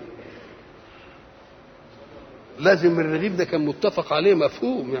رغيف؟ لازم الرغيف ده كان متفق عليه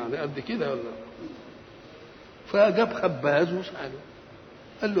مفهوم، يعني قد كده ولا؟ فجاب خباز وساله،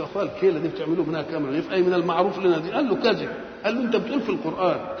 قال له يا اخويا الكيلة دي بتعملوا منها كم رغيف؟ اي من المعروف لنا دي. قال له كذا. قال له انت بتقول في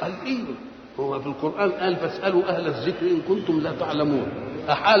القران؟ قال ايوه، هو في القرآن قال فاسألوا أهل الذكر إن كنتم لا تعلمون،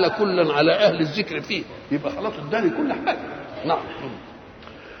 أحال كلا على أهل الذكر فيه، يبقى خلاص اداني كل حاجة. نعم.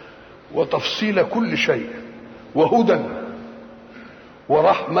 وتفصيل كل شيء وهدى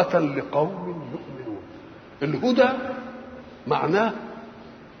ورحمة لقوم يؤمنون. الهدى معناه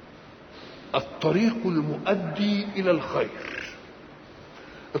الطريق المؤدي إلى الخير.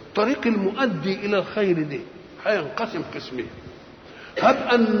 الطريق المؤدي إلى الخير دي هينقسم قسمين. هب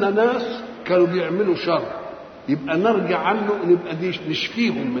أن ناس كانوا بيعملوا شر، يبقى نرجع عنه، نبقى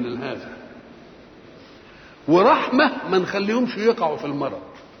نشفيهم من هذا. ورحمة ما نخليهمش يقعوا في المرض.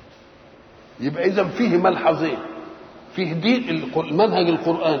 يبقى إذا فيه ملحظين، فيه دي المنهج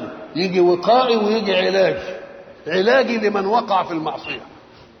القرآني، يجي وقائي ويجي علاجي. علاجي لمن وقع في المعصية،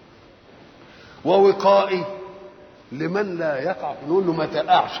 ووقائي لمن لا يقع، نقول له ما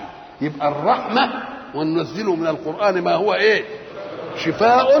تقعش. يبقى الرحمة وننزله من القرآن ما هو ايه؟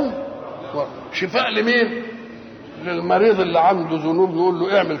 شفاء لمين؟ للمريض اللي عنده ذنوب يقول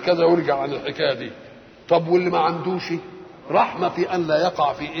له اعمل كذا وارجع عن الحكايه دي. طب واللي ما عندوش؟ رحمه في ان لا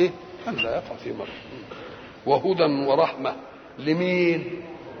يقع في ايه؟ ان لا يقع في مرض. وهدى ورحمه لمين؟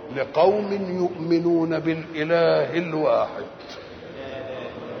 لقوم يؤمنون بالاله الواحد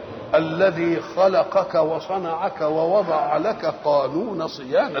الذي خلقك وصنعك ووضع لك قانون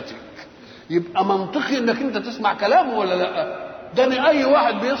صيانتك. يبقى منطقي انك انت تسمع كلامه ولا لا؟ ده اي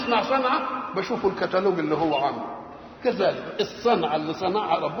واحد بيصنع صنعه بشوفه الكتالوج اللي هو عامله، كذلك الصنعه اللي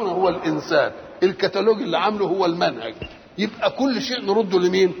صنعها ربنا هو الانسان، الكتالوج اللي عامله هو المنهج. يبقى كل شيء نرده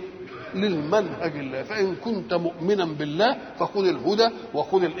لمين؟ للمنهج الله. فان كنت مؤمنا بالله فخذ الهدى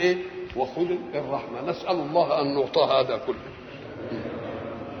وخذ الايه؟ وخذ الرحمه. نسال الله ان نعطى هذا كله.